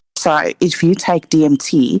from. So if you take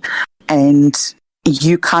DMT and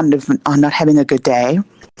you kind of are not having a good day,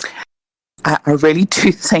 I really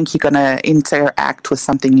do think you're going to interact with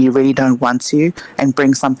something you really don't want to and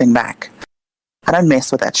bring something back. I don't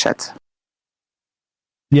mess with that shit.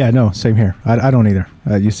 Yeah, no, same here. I don't either.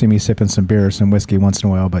 You see me sipping some beer or some whiskey once in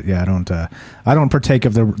a while, but yeah, I don't partake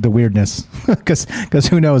of the weirdness because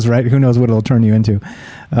who knows, right? Who knows what it'll turn you into?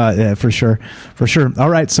 Yeah, for sure. All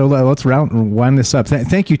right, so let's wind this up.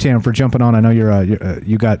 Thank you, Tam, for jumping on. I know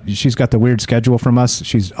she's got the weird schedule from us.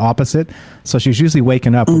 She's opposite, so she's usually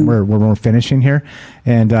waking up when we're finishing here,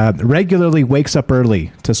 and regularly wakes up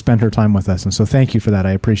early to spend her time with us. And so thank you for that.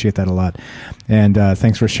 I appreciate that a lot. And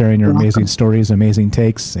thanks for sharing your amazing stories, amazing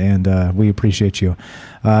takes, and we appreciate you.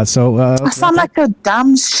 I sound like a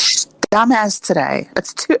dumb dumbass today.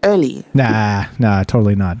 It's too early. Nah,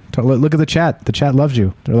 totally not. Look at the chat. The chat loves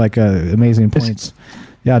you. They're like amazing points.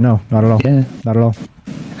 Yeah, no, not at all. Yeah. Not at all.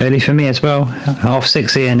 Early for me as well.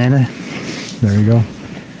 6:30 here, Nina. There you go.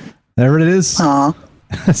 There it is. Aw.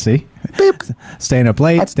 See? Boop. Staying up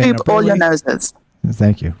late. Staying up all early. your noses.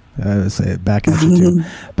 Thank you. Back at you too.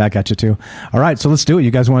 Back at you too. All right, so let's do it.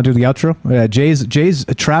 You guys want to do the outro? Jay's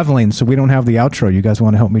traveling, so we don't have the outro. You guys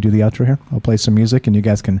want to help me do the outro here? I'll play some music, and you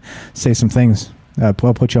guys can say some things. I'll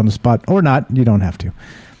put you on the spot, or not. You don't have to.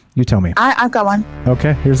 You tell me. I've got one.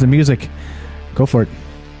 Okay, here's the music. Go for it.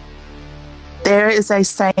 There is a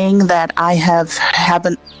saying that I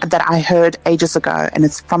heard ages ago, and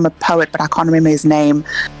it's from a poet, but I can't remember his name.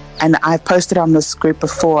 And I've posted on this group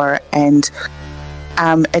before, and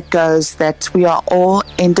it goes that we are all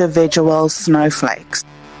individual snowflakes,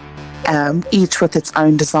 each with its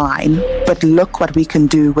own design, but look what we can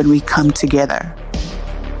do when we come together.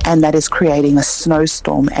 And that is creating a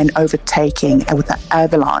snowstorm and overtaking with an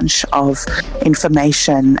avalanche of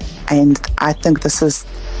information. And I think this is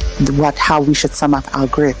how we should sum up our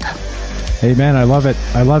group. Amen. I love it.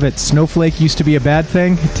 I love it. Snowflake used to be a bad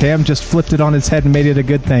thing. Tam just flipped it on its head and made it a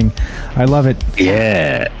good thing. I love it.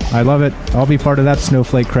 Yeah. I love it. I'll be part of that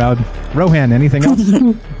snowflake crowd. Rohan, anything else?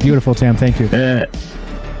 Beautiful, Tam. Thank you. I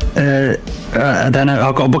don't know.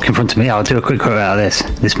 I've got a book in front of me. I'll do a quick quote out of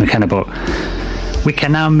this McKenna book. We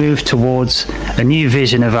can now move towards a new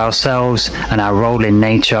vision of ourselves and our role in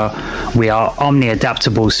nature. We are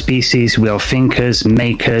omni-adaptable species. We are thinkers,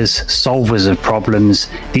 makers, solvers of problems.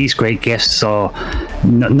 These great gifts are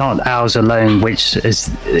not ours alone, which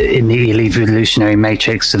is in the evolutionary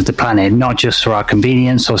matrix of the planet, not just for our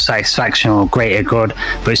convenience or satisfaction or greater good,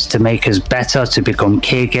 but it's to make us better, to become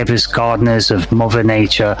caregivers, gardeners of Mother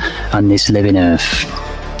Nature and this living earth.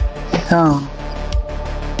 Oh.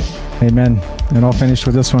 Amen. And I'll finish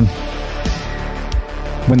with this one.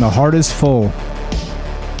 When the heart is full,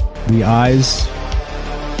 the eyes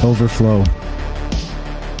overflow.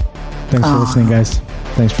 Thanks for listening, guys.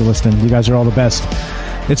 Thanks for listening. You guys are all the best.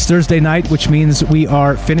 It's Thursday night, which means we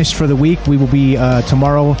are finished for the week. We will be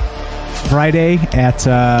tomorrow, Friday,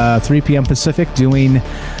 at 3 p.m. Pacific, doing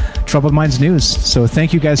Troubled Minds News. So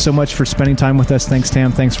thank you guys so much for spending time with us. Thanks,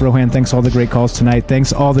 Tam. Thanks, Rohan. Thanks, all the great calls tonight.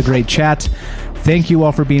 Thanks, all the great chat. Thank you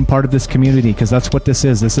all for being part of this community, because that's what this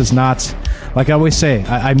is. This is not, like I always say,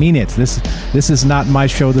 I mean it. This is not my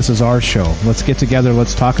show. This is our show. Let's get together.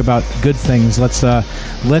 Let's talk about good things. Let's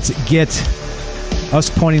get us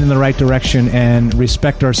pointing in the right direction and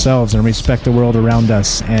respect ourselves and respect the world around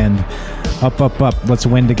us. And up. Let's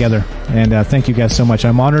win together. And thank you guys so much.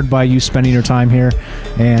 I'm honored by you spending your time here.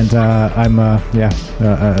 And I'm,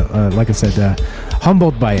 like I said,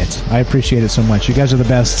 humbled by it. I appreciate it so much. You guys are the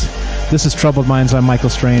best. This is Troubled Minds. I'm Michael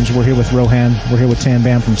Strange. We're here with Rohan. We're here with Tan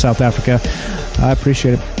Bam from South Africa. I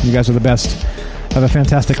appreciate it. You guys are the best. Have a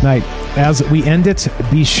fantastic night. As we end it,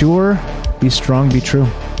 be sure, be strong, be true.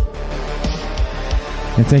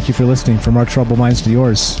 And thank you for listening. From our Troubled Minds to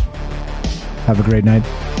yours. Have a great night.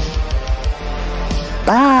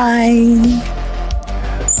 Bye.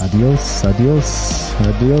 Adios.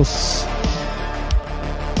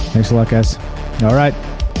 Thanks a lot, guys. All right,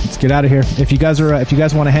 let's get out of here. If you guys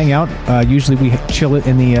want to hang out, usually we chill it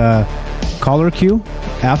in the caller queue,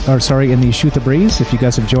 in the Shoot the Breeze. If you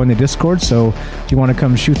guys have joined the Discord, so if you want to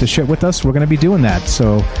come shoot the shit with us, we're going to be doing that.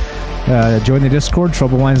 So join the Discord,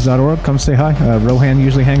 troublewines.org. Come say hi. Rohan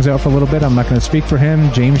usually hangs out for a little bit. I'm not going to speak for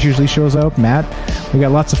him. James usually shows up. Matt. We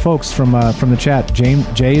got lots of folks from the chat.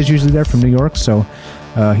 Jay is usually there from New York, so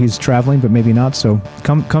he's traveling, but maybe not. So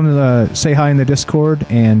come say hi in the Discord,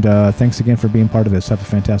 and thanks again for being part of this. Have a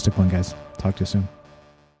fantastic one, guys. Talk to you soon.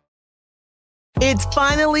 It's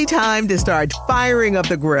finally time to start firing up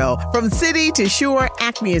the grill. From city to shore,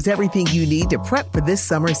 Acme is everything you need to prep for this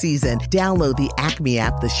summer season. Download the Acme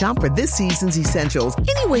app to shop for this season's essentials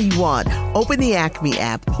any way you want. Open the Acme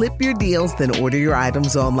app, clip your deals, then order your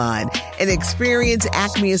items online. An experienced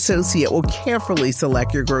Acme associate will carefully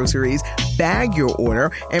select your groceries, bag your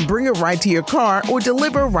order, and bring it right to your car or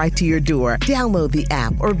deliver right to your door. Download the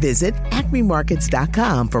app or visit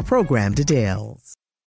acmemarkets.com for program details.